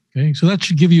 Okay, so that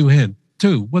should give you a hint.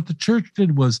 2, what the church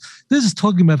did was, this is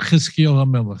talking about Chizkiyahu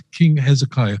HaMelech, King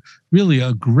Hezekiah, really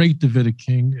a great Davidic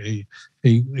king,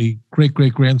 a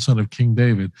great-great-grandson of King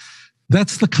David.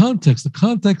 That's the context. The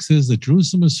context is that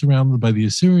Jerusalem is surrounded by the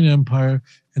Assyrian Empire,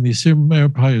 and the Assyrian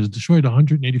Empire has destroyed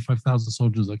 185,000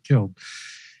 soldiers are killed.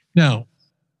 Now,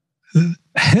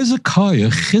 Hezekiah,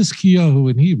 Chizkiyahu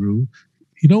in Hebrew,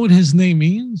 you know what his name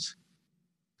means?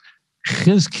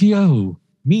 Chizkiyahu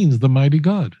means the mighty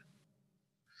God.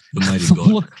 The mighty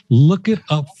God. Look it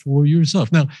up for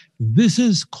yourself. Now, this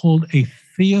is called a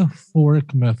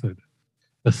theophoric method.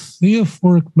 A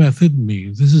theophoric method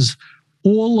means, this is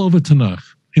all over Tanakh,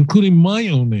 including my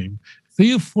own name.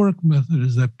 Theophoric method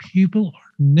is that people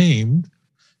are named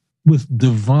with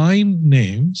divine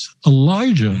names.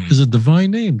 Elijah is a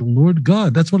divine name, the Lord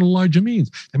God. That's what Elijah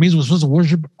means. That means we're supposed to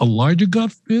worship Elijah,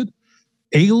 God forbid.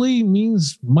 Eli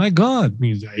means my God,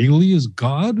 means Eli is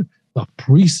God. The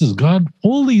priest is God.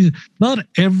 All these, not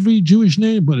every Jewish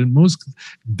name, but in most,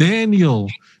 Daniel,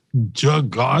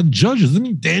 God judges. I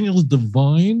mean, Daniel is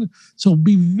divine. So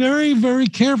be very, very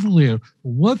careful here.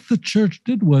 What the church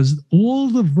did was all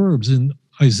the verbs in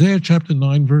Isaiah chapter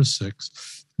 9, verse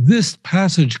 6. This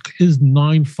passage is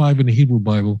 9:5 in the Hebrew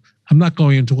Bible. I'm not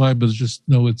going into why, but just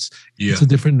know it's a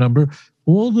different number.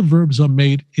 All the verbs are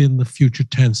made in the future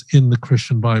tense in the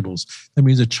Christian Bibles. That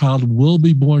means a child will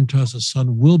be born to us, a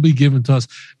son will be given to us,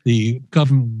 the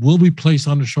government will be placed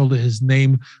on his shoulder, his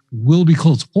name will be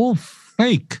called. It's all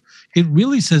fake. It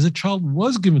really says a child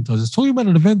was given to us. It's talking about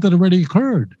an event that already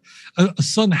occurred. A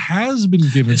son has been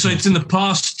given. So it's in the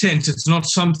past tense. It's not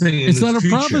something in the future. It's not a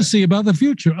prophecy about the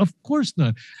future. Of course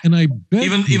not. And I bet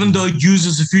even though it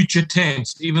uses a future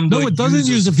tense, no, it doesn't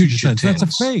use a future tense. That's a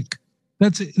fake.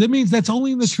 That means that's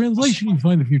only in the translation you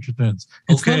find the future tense.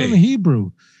 It's not in the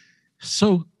Hebrew.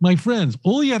 So, my friends,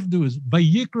 all you have to do is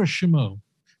Vayikra Shemo.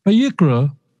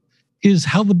 Vayikra is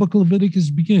how the book of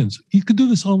Leviticus begins. You could do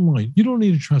this online. You don't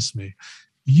need to trust me.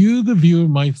 You, the viewer,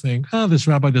 might think, this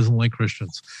rabbi doesn't like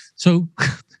Christians. So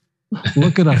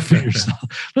look it up for yourself.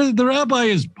 The rabbi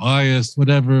is biased,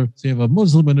 whatever. So you have a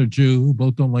Muslim and a Jew who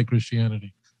both don't like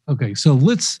Christianity. Okay, so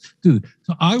let's do it.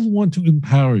 So I want to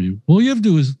empower you. All you have to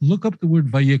do is look up the word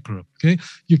Vayikra, okay?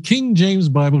 Your King James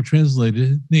Bible translated,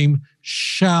 his name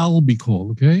shall be called,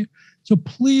 okay? So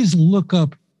please look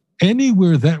up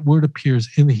anywhere that word appears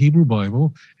in the Hebrew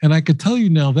Bible. And I could tell you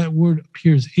now that word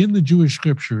appears in the Jewish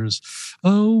scriptures,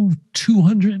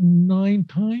 209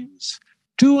 times?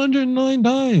 209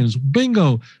 times.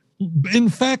 Bingo. In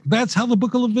fact, that's how the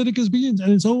book of Leviticus begins.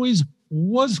 And it's always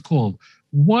was called.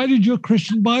 Why did your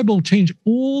Christian Bible change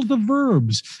all the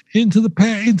verbs into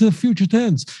the future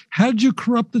tense? How did you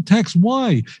corrupt the text?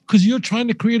 Why? Because you're trying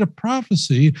to create a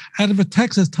prophecy out of a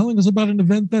text that's telling us about an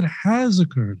event that has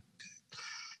occurred.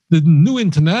 The New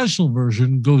International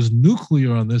Version goes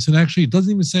nuclear on this, and actually it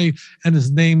doesn't even say, and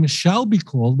his name shall be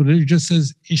called, but it just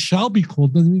says it shall be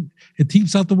called. It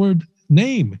keeps out the word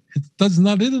name. It does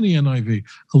not in the NIV.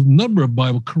 A number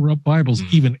of corrupt Bibles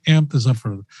even amp this up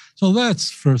further. So that's,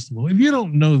 first of all, if you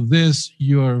don't know this,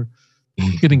 you're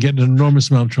going to get an enormous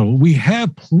amount of trouble.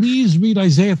 Please read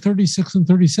Isaiah 36 and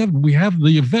 37. We have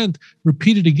the event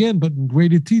repeated again, but in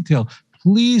greater detail.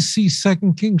 Please see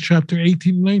 2 Kings chapter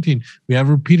 18 and 19. We have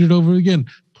repeated over again.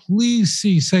 Please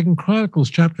see 2 Chronicles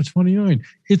chapter 29.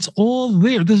 It's all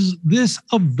there. This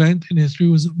event in history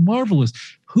was marvelous.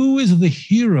 Who is the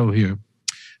hero here?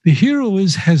 The hero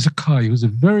is Hezekiah, who was a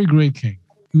very great king.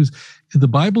 The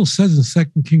Bible says in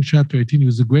 2 Kings chapter 18, he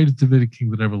was the greatest Davidic king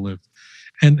that ever lived.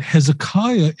 And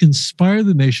Hezekiah inspired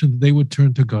the nation that they would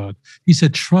turn to God. He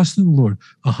said, trust in the Lord.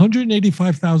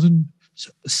 185,000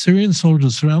 Syrian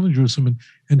soldiers surrounded Jerusalem,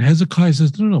 and Hezekiah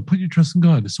says, no, put your trust in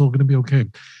God. It's all going to be okay.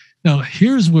 Now,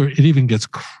 here's where it even gets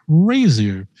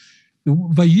crazier.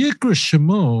 Vayikra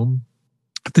Shemo,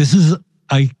 this is,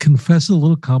 I confess, a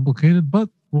little complicated, but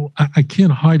I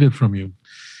can't hide it from you.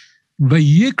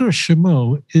 Vayikra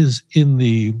Shemo is in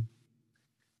the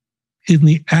in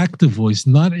the active voice,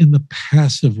 not in the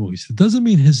passive voice. It doesn't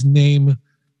mean his name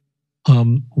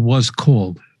was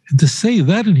called. To say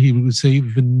that in Hebrew would say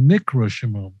V'nikra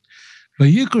Shemo.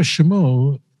 V'yikra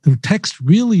Shemo, the text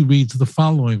really reads the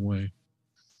following way.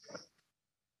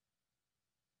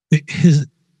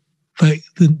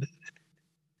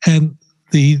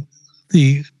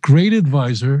 The great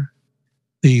advisor,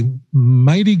 the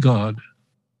mighty God,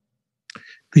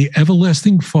 the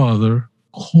everlasting Father,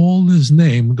 called his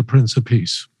name the Prince of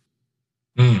Peace.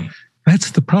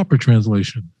 That's the proper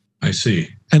translation. I see.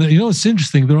 And you know, it's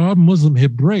interesting. There are Muslim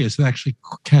Hebraists that actually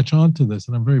catch on to this,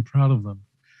 and I'm very proud of them.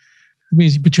 It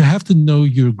means, but you have to know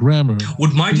your grammar.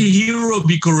 Would Mighty Hero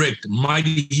be correct?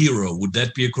 Mighty Hero, would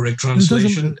that be a correct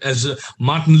translation? As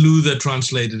Martin Luther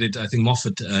translated it, I think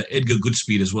Moffat, Edgar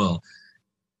Goodspeed as well.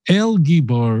 El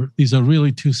Gibor, these are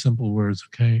really two simple words,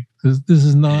 okay? This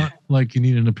is not like you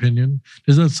need an opinion.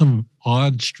 There's not some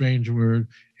odd, strange word.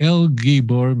 El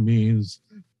Gibor means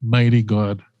mighty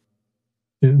God.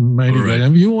 Mighty God. I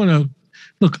mean, you want to,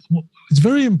 look, it's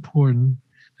very important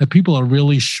that people are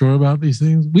really sure about these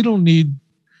things. We don't need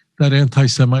that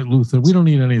anti-Semite Luther. We don't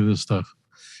need any of this stuff.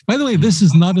 By the way, this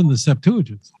is not in the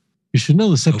Septuagint. You should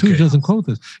know the Septuagint doesn't quote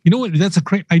this. You know what? That's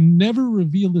I never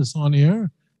reveal this on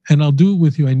air, and I'll do it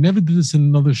with you. I never did this in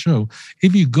another show.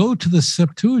 If you go to the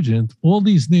Septuagint, all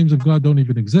these names of God don't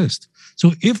even exist.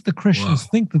 So if the Christians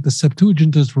think that the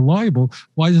Septuagint is reliable,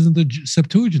 why doesn't the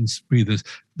Septuagint read this?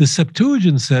 The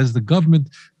Septuagint says the government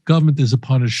is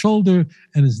upon his shoulder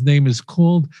and his name is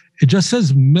called. It just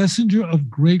says messenger of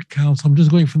great counsel. I'm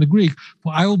just going from the Greek.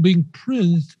 For I will bring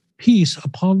peace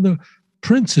upon the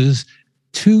princes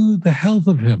to the health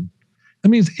of him. That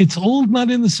means it's all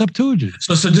not in the Septuagint.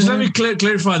 So just let me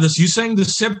clarify this. You're saying the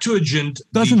Septuagint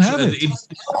doesn't have it.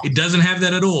 It doesn't have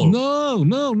that at all.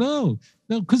 No.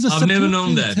 Because I've never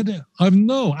known that.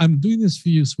 I'm doing this for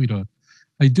you, sweetheart.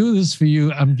 I do this for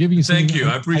you. I'm giving you something. Thank you.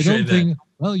 I appreciate that.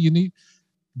 Well, you need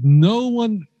no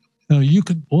one. No, you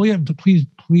could. All you have to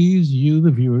please, you,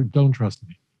 the viewer, don't trust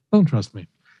me. Don't trust me.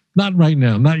 Not right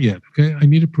now. Not yet. Okay. I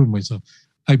need to prove myself.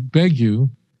 I beg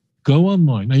you. Go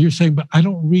online. Now you're saying, but I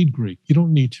don't read Greek. You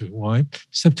don't need to. Why?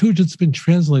 Septuagint's been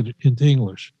translated into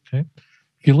English. Okay.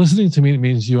 If you're listening to me, it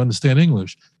means you understand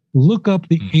English. Look up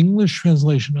the English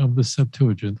translation of the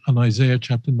Septuagint on Isaiah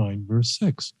chapter 9, verse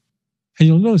 6. And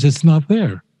you'll notice it's not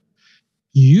there.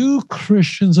 You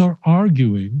Christians are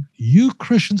arguing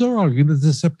that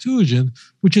the Septuagint,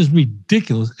 which is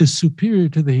ridiculous, is superior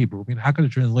to the Hebrew. I mean, how can a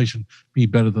translation be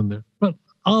better than theirs? But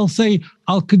I'll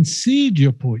concede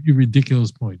your point, your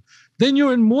ridiculous point. Then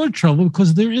you're in more trouble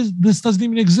because this doesn't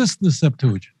even exist in the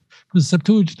Septuagint. The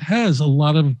Septuagint has a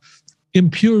lot of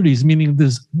impurities, meaning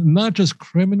there's not just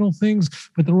criminal things,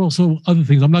 but there are also other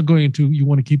things. I'm not going into, you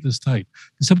want to keep this tight.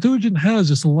 The Septuagint has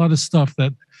just a lot of stuff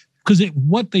that, because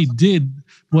what they did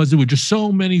was there were just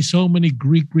so many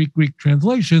Greek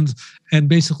translations, and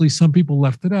basically some people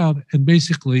left it out, and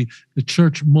basically the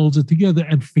church molds it together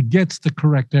and forgets to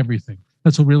correct everything.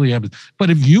 That's what really happens. But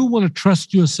if you want to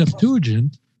trust your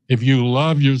Septuagint, if you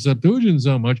love your Septuagint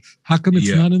so much, how come it's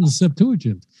not in the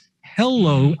Septuagint?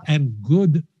 Hello and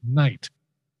good night.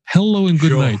 Hello and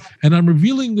good night. And I'm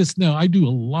revealing this now. I do a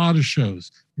lot of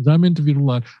shows because I'm interviewed a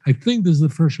lot. I think this is the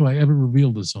first show I ever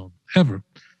revealed this on, ever.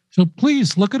 So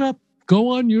please look it up. Go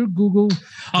on your Google.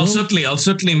 I'll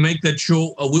certainly make that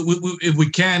show. If we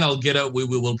can, I'll get out. We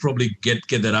will probably get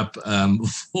that up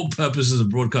for purposes of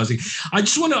broadcasting. I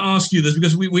just want to ask you this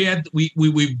because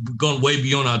we've gone way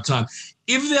beyond our time.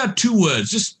 If there are two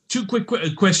words, just two quick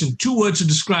questions, two words to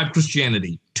describe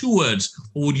Christianity. Two words.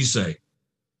 What would you say?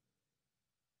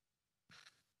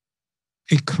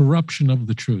 A corruption of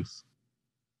the truth.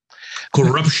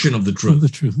 Corruption of the truth. Of the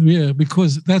truth, yeah,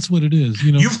 because that's what it is.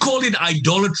 You know, you've called it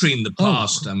idolatry in the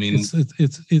past. I mean,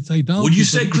 it's idolatry. Would you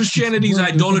say Christianity is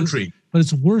idolatry? But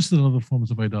it's worse than other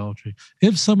forms of idolatry.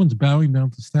 If someone's bowing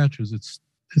down to statues,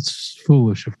 it's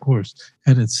foolish, of course,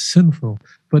 and it's sinful.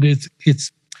 But it's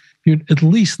you're at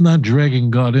least not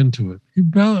dragging God into it.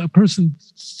 A person.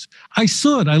 I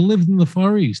saw it. I lived in the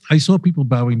Far East. I saw people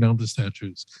bowing down to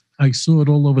statues. I saw it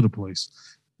all over the place.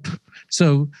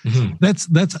 So that's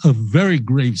a very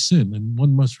grave sin, and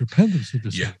one must repent of such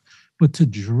a sin. But to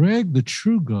drag the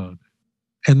true God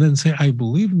and then say, I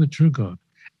believe in the true God,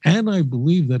 and I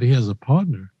believe that he has a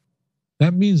partner,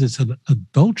 that means it's an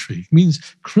adultery. It means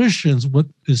Christians,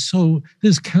 this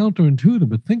is counterintuitive,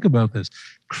 but think about this.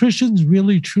 Christians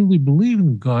really, truly believe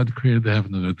in God created the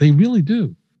heaven and earth. They really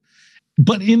do.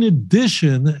 But in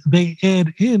addition, they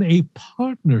add in a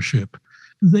partnership.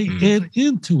 They add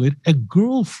into it a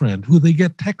girlfriend who they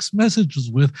get text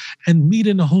messages with and meet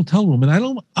in a hotel room.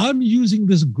 And I'm using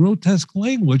this grotesque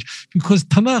language because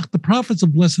Tanakh, the prophets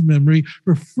of blessed memory,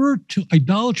 refer to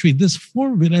idolatry, this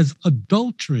form of it, as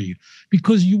adultery.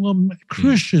 Because you are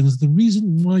Christians, the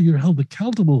reason why you're held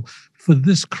accountable for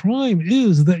this crime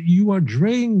is that you are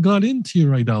draying God into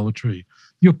your idolatry.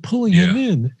 You're pulling him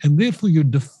in, and therefore you're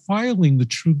defiling the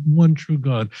one true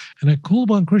God. And I call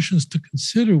upon Christians to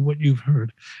consider what you've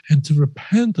heard and to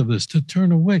repent of this, to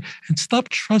turn away and stop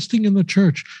trusting in the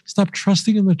church. Stop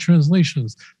trusting in the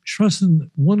translations. Trust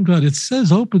in one God. It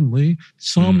says openly,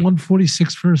 Psalm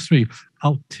 146, verse 3,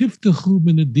 Al tiftechu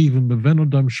b'nedivim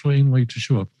b'venodam sho'ein lo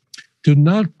yeteshua. Do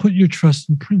not put your trust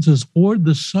in princes or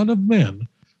the Son of Man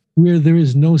where there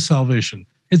is no salvation.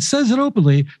 It says it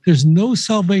openly, there's no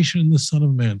salvation in the Son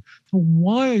of Man. So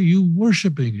why are you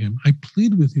worshiping him? I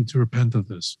plead with you to repent of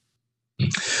this.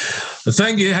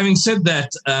 Thank you. Having said that,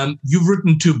 you've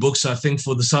written 2 books, I think,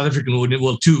 for the South African audience,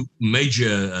 well, 2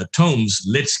 major tomes,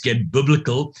 Let's Get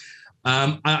Biblical.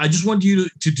 I just want you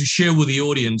to share with the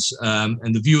audience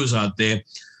and the viewers out there,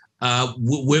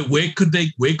 where could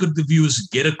the viewers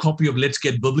get a copy of Let's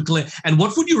Get Biblical? And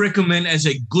what would you recommend as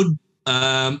a good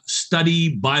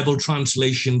study Bible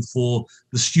translation for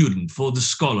the student, for the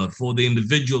scholar, for the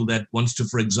individual that wants to,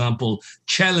 for example,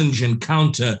 challenge and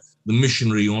counter the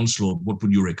missionary onslaught? What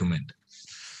would you recommend?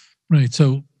 Right.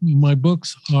 So my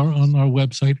books are on our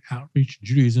website,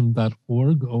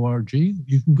 outreachjudaism.org, O-R-G.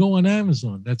 You can go on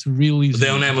Amazon. That's a real easy.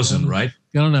 They're on Amazon, right?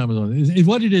 Get on Amazon.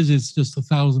 What it is, it's just a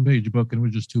 1,000-page book, and it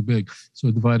was just too big. So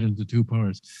I divided into 2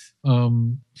 parts.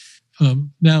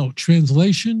 Now,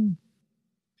 translation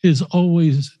is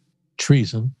always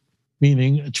treason,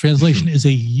 meaning a translation is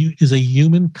a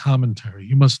human commentary.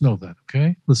 You must know that,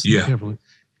 okay? Listen carefully.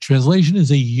 Translation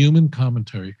is a human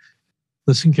commentary.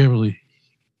 Listen carefully.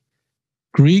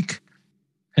 Hebrew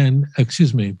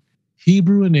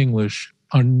and English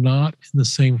are not in the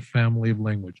same family of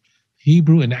language.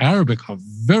 Hebrew and Arabic are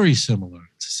very similar.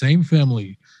 It's the same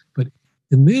family,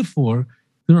 and therefore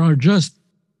there are just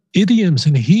idioms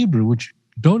in Hebrew which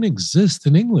don't exist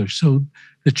in English. So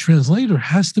the translator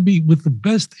has to be, with the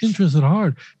best interest at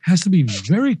heart, has to be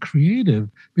very creative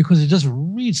because it just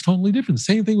reads totally different.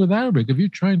 Same thing with Arabic. If you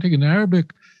try and take an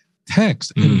Arabic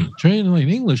text and translate in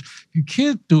English, you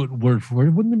can't do it word for word.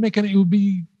 It wouldn't make any. It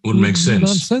would make sense.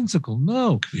 Nonsensical.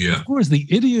 No. Yeah. Of course, the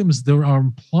idioms, there are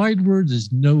implied words.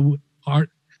 There's no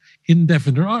art,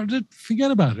 indefinite art.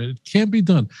 Forget about it. It can't be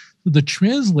done. The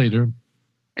translator,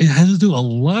 it has to do a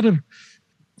lot of.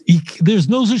 There's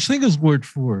no such thing as word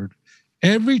for word.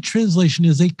 Every translation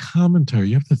is a commentary.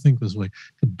 You have to think this way.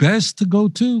 The best to go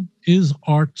to is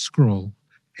ArtScroll,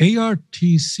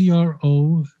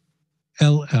 ArtScroll,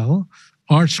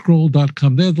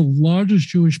 artscroll.com. They're the largest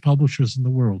Jewish publishers in the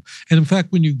world. And in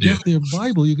fact, when you get their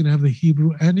Bible, you can have the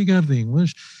Hebrew and you can have the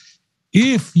English.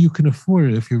 If you can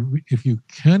afford it, if you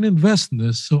can invest in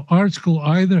this, so ArtScroll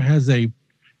either has a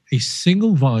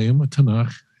single volume, a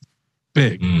Tanakh,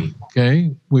 big,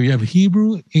 okay, where you have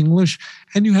Hebrew, English,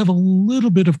 and you have a little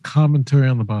bit of commentary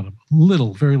on the bottom.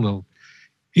 Little, very little.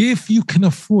 If you can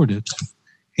afford it,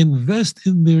 invest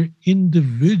in their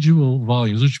individual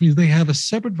volumes, which means they have a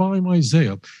separate volume of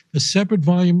Isaiah, a separate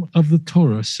volume of the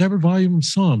Torah, a separate volume of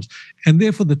Psalms, and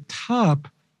therefore the top,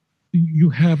 you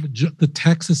have the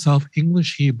text itself,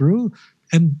 English, Hebrew,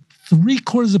 and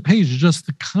 3/4 of the page is just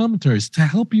the commentaries to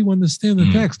help you understand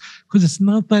the text, because it's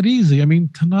not that easy. I mean,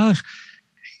 Tanakh,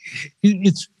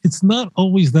 it's not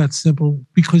always that simple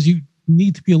because you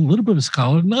need to be a little bit of a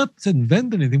scholar, not to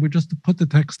invent anything, but just to put the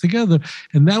text together.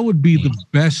 And that would be the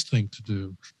best thing to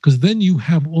do, because then you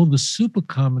have all the super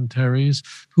commentaries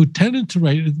who tended to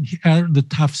write the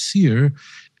tafsir.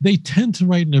 They tend to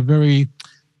write in a very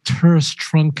terse,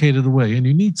 truncated way. And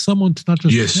you need someone to not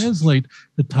just translate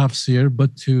the tafsir,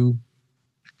 but to,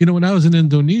 when I was in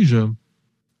Indonesia,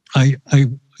 I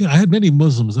had many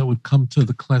Muslims that would come to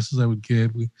the classes I would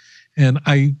give. And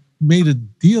I made a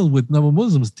deal with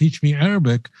Muslims to teach me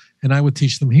Arabic, and I would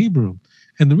teach them Hebrew.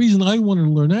 And the reason I wanted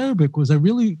to learn Arabic was there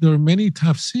are many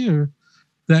tafsir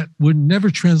that were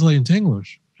never translated into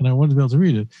English, and I wanted to be able to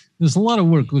read it. There's a lot of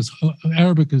work because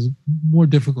Arabic is more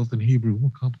difficult than Hebrew,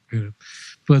 more complicated.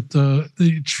 But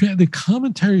the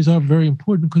commentaries are very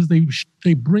important because they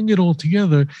bring it all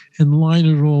together and line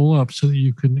it all up so that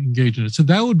you can engage in it. So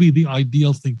that would be the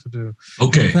ideal thing to do.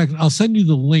 Okay. In fact, I'll send you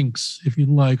the links if you'd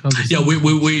like.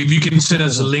 If you can send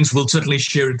us the links, we'll certainly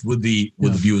share it with the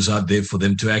viewers out there for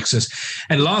them to access.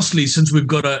 And lastly, since we've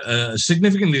got a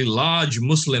significantly large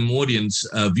Muslim audience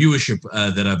viewership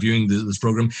that are viewing this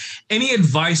program, any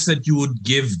advice that you would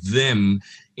give them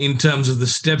in terms of the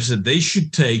steps that they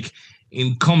should take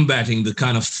in combating the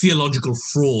kind of theological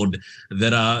fraud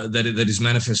that is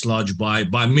manifest large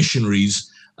by missionaries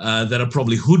that are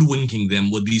probably hoodwinking them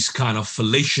with these kind of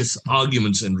fallacious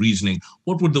arguments and reasoning?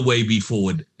 What would the way be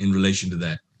forward in relation to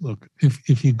that? Look,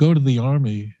 if you go to the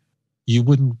army, you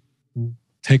wouldn't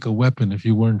take a weapon if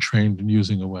you weren't trained in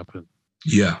using a weapon.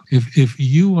 Yeah. If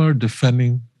you are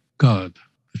defending God,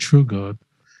 the true God,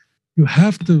 you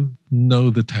have to know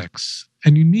the text,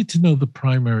 and you need to know the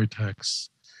primary text.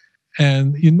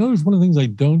 And you notice one of the things I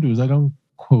don't do is I don't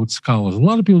quote scholars. A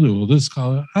lot of people do. Well, this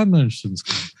scholar, I'm not interested in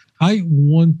scholars. I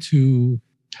want to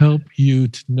help you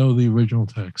to know the original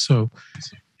text. So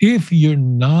if you're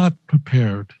not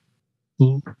prepared,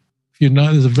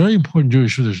 it's a very important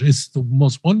Jewish tradition. It's the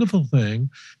most wonderful thing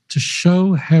to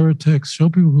show heretics, show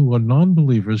people who are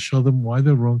non-believers, show them why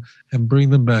they're wrong, and bring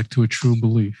them back to a true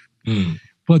belief.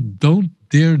 But don't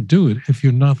dare do it if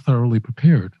you're not thoroughly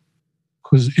prepared.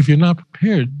 Because if you're not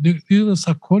prepared, you're going to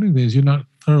start quoting things you're not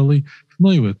thoroughly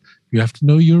familiar with. You have to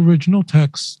know your original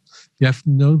text. You have to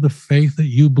know the faith that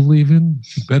you believe in.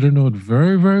 You better know it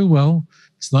very, very well.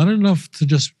 It's not enough to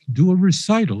just do a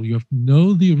recital. You have to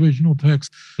know the original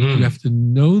text. You have to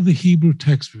know the Hebrew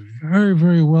text very,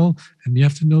 very well. And you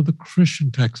have to know the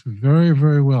Christian text very,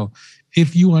 very well.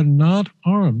 If you are not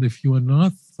armed, if you are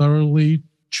not thoroughly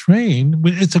trained,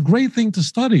 it's a great thing to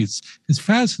study. It's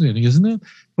fascinating, isn't it?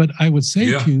 But I would say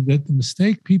to you that the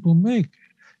mistake people make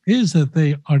is that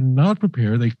they are not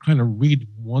prepared. They kind of read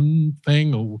one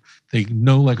thing or they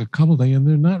know like a couple things and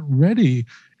they're not ready.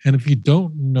 And if you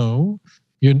don't know,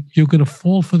 you're going to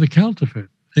fall for the counterfeit.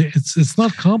 It's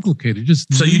not complicated.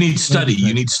 So you need study.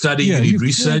 You need study. You need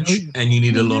research, and you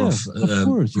need a lot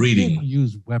of reading. You can't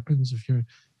use weapons if you're.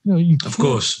 Of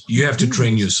course, you have to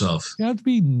train yourself. You have to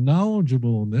be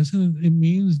knowledgeable in this, and it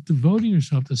means devoting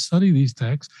yourself to study these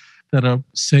texts that are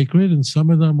sacred, and some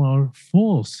of them are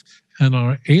false and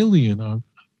are alien, are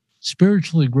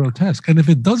spiritually grotesque. And if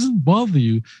it doesn't bother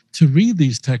you to read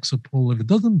these texts of Paul, if it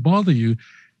doesn't bother you,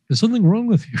 there's something wrong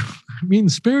with you. I mean,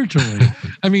 spiritually.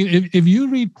 I mean, if you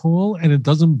read Paul and it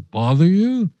doesn't bother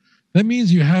you, that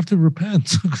means you have to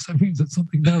repent, because that means that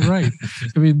something's not right.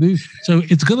 I mean, so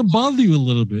it's going to bother you a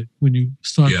little bit when you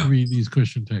start to read these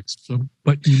Christian texts.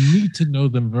 But you need to know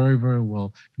them very, very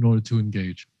well in order to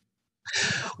engage.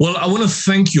 Well, I want to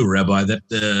thank you, Rabbi.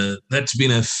 That's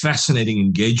been a fascinating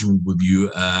engagement with you.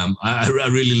 I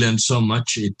really learned so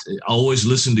much. I always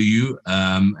listen to you,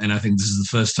 and I think this is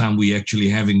the first time we actually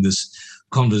having this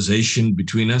conversation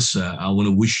between us. I want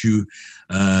to wish you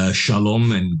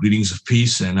shalom and greetings of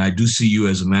peace. And I do see you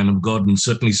as a man of God and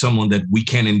certainly someone that we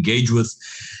can engage with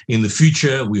in the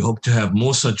future. We hope to have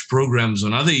more such programs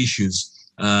on other issues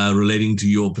relating to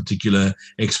your particular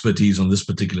expertise on this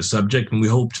particular subject. And we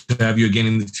hope to have you again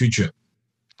in the future.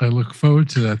 I look forward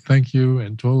to that. Thank you.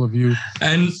 And to all of you.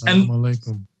 And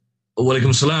alaikum.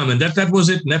 Walaikum salam. And that was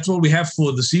it. And that's all we have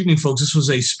for this evening, folks. This was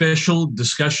a special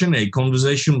discussion, a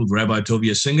conversation with Rabbi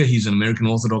Tovia Singer. He's an American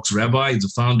Orthodox rabbi. He's the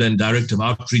founder and director of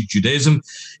Outreach Judaism.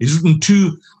 He's written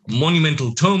 2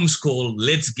 monumental tomes called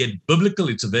Let's Get Biblical.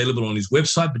 It's available on his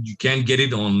website, but you can get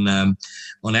it on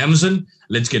Amazon.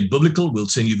 Let's Get Biblical. We'll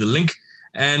send you the link.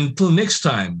 And until next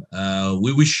time,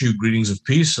 we wish you greetings of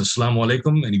peace. Assalamu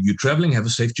alaikum. And if you're traveling, have a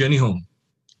safe journey home.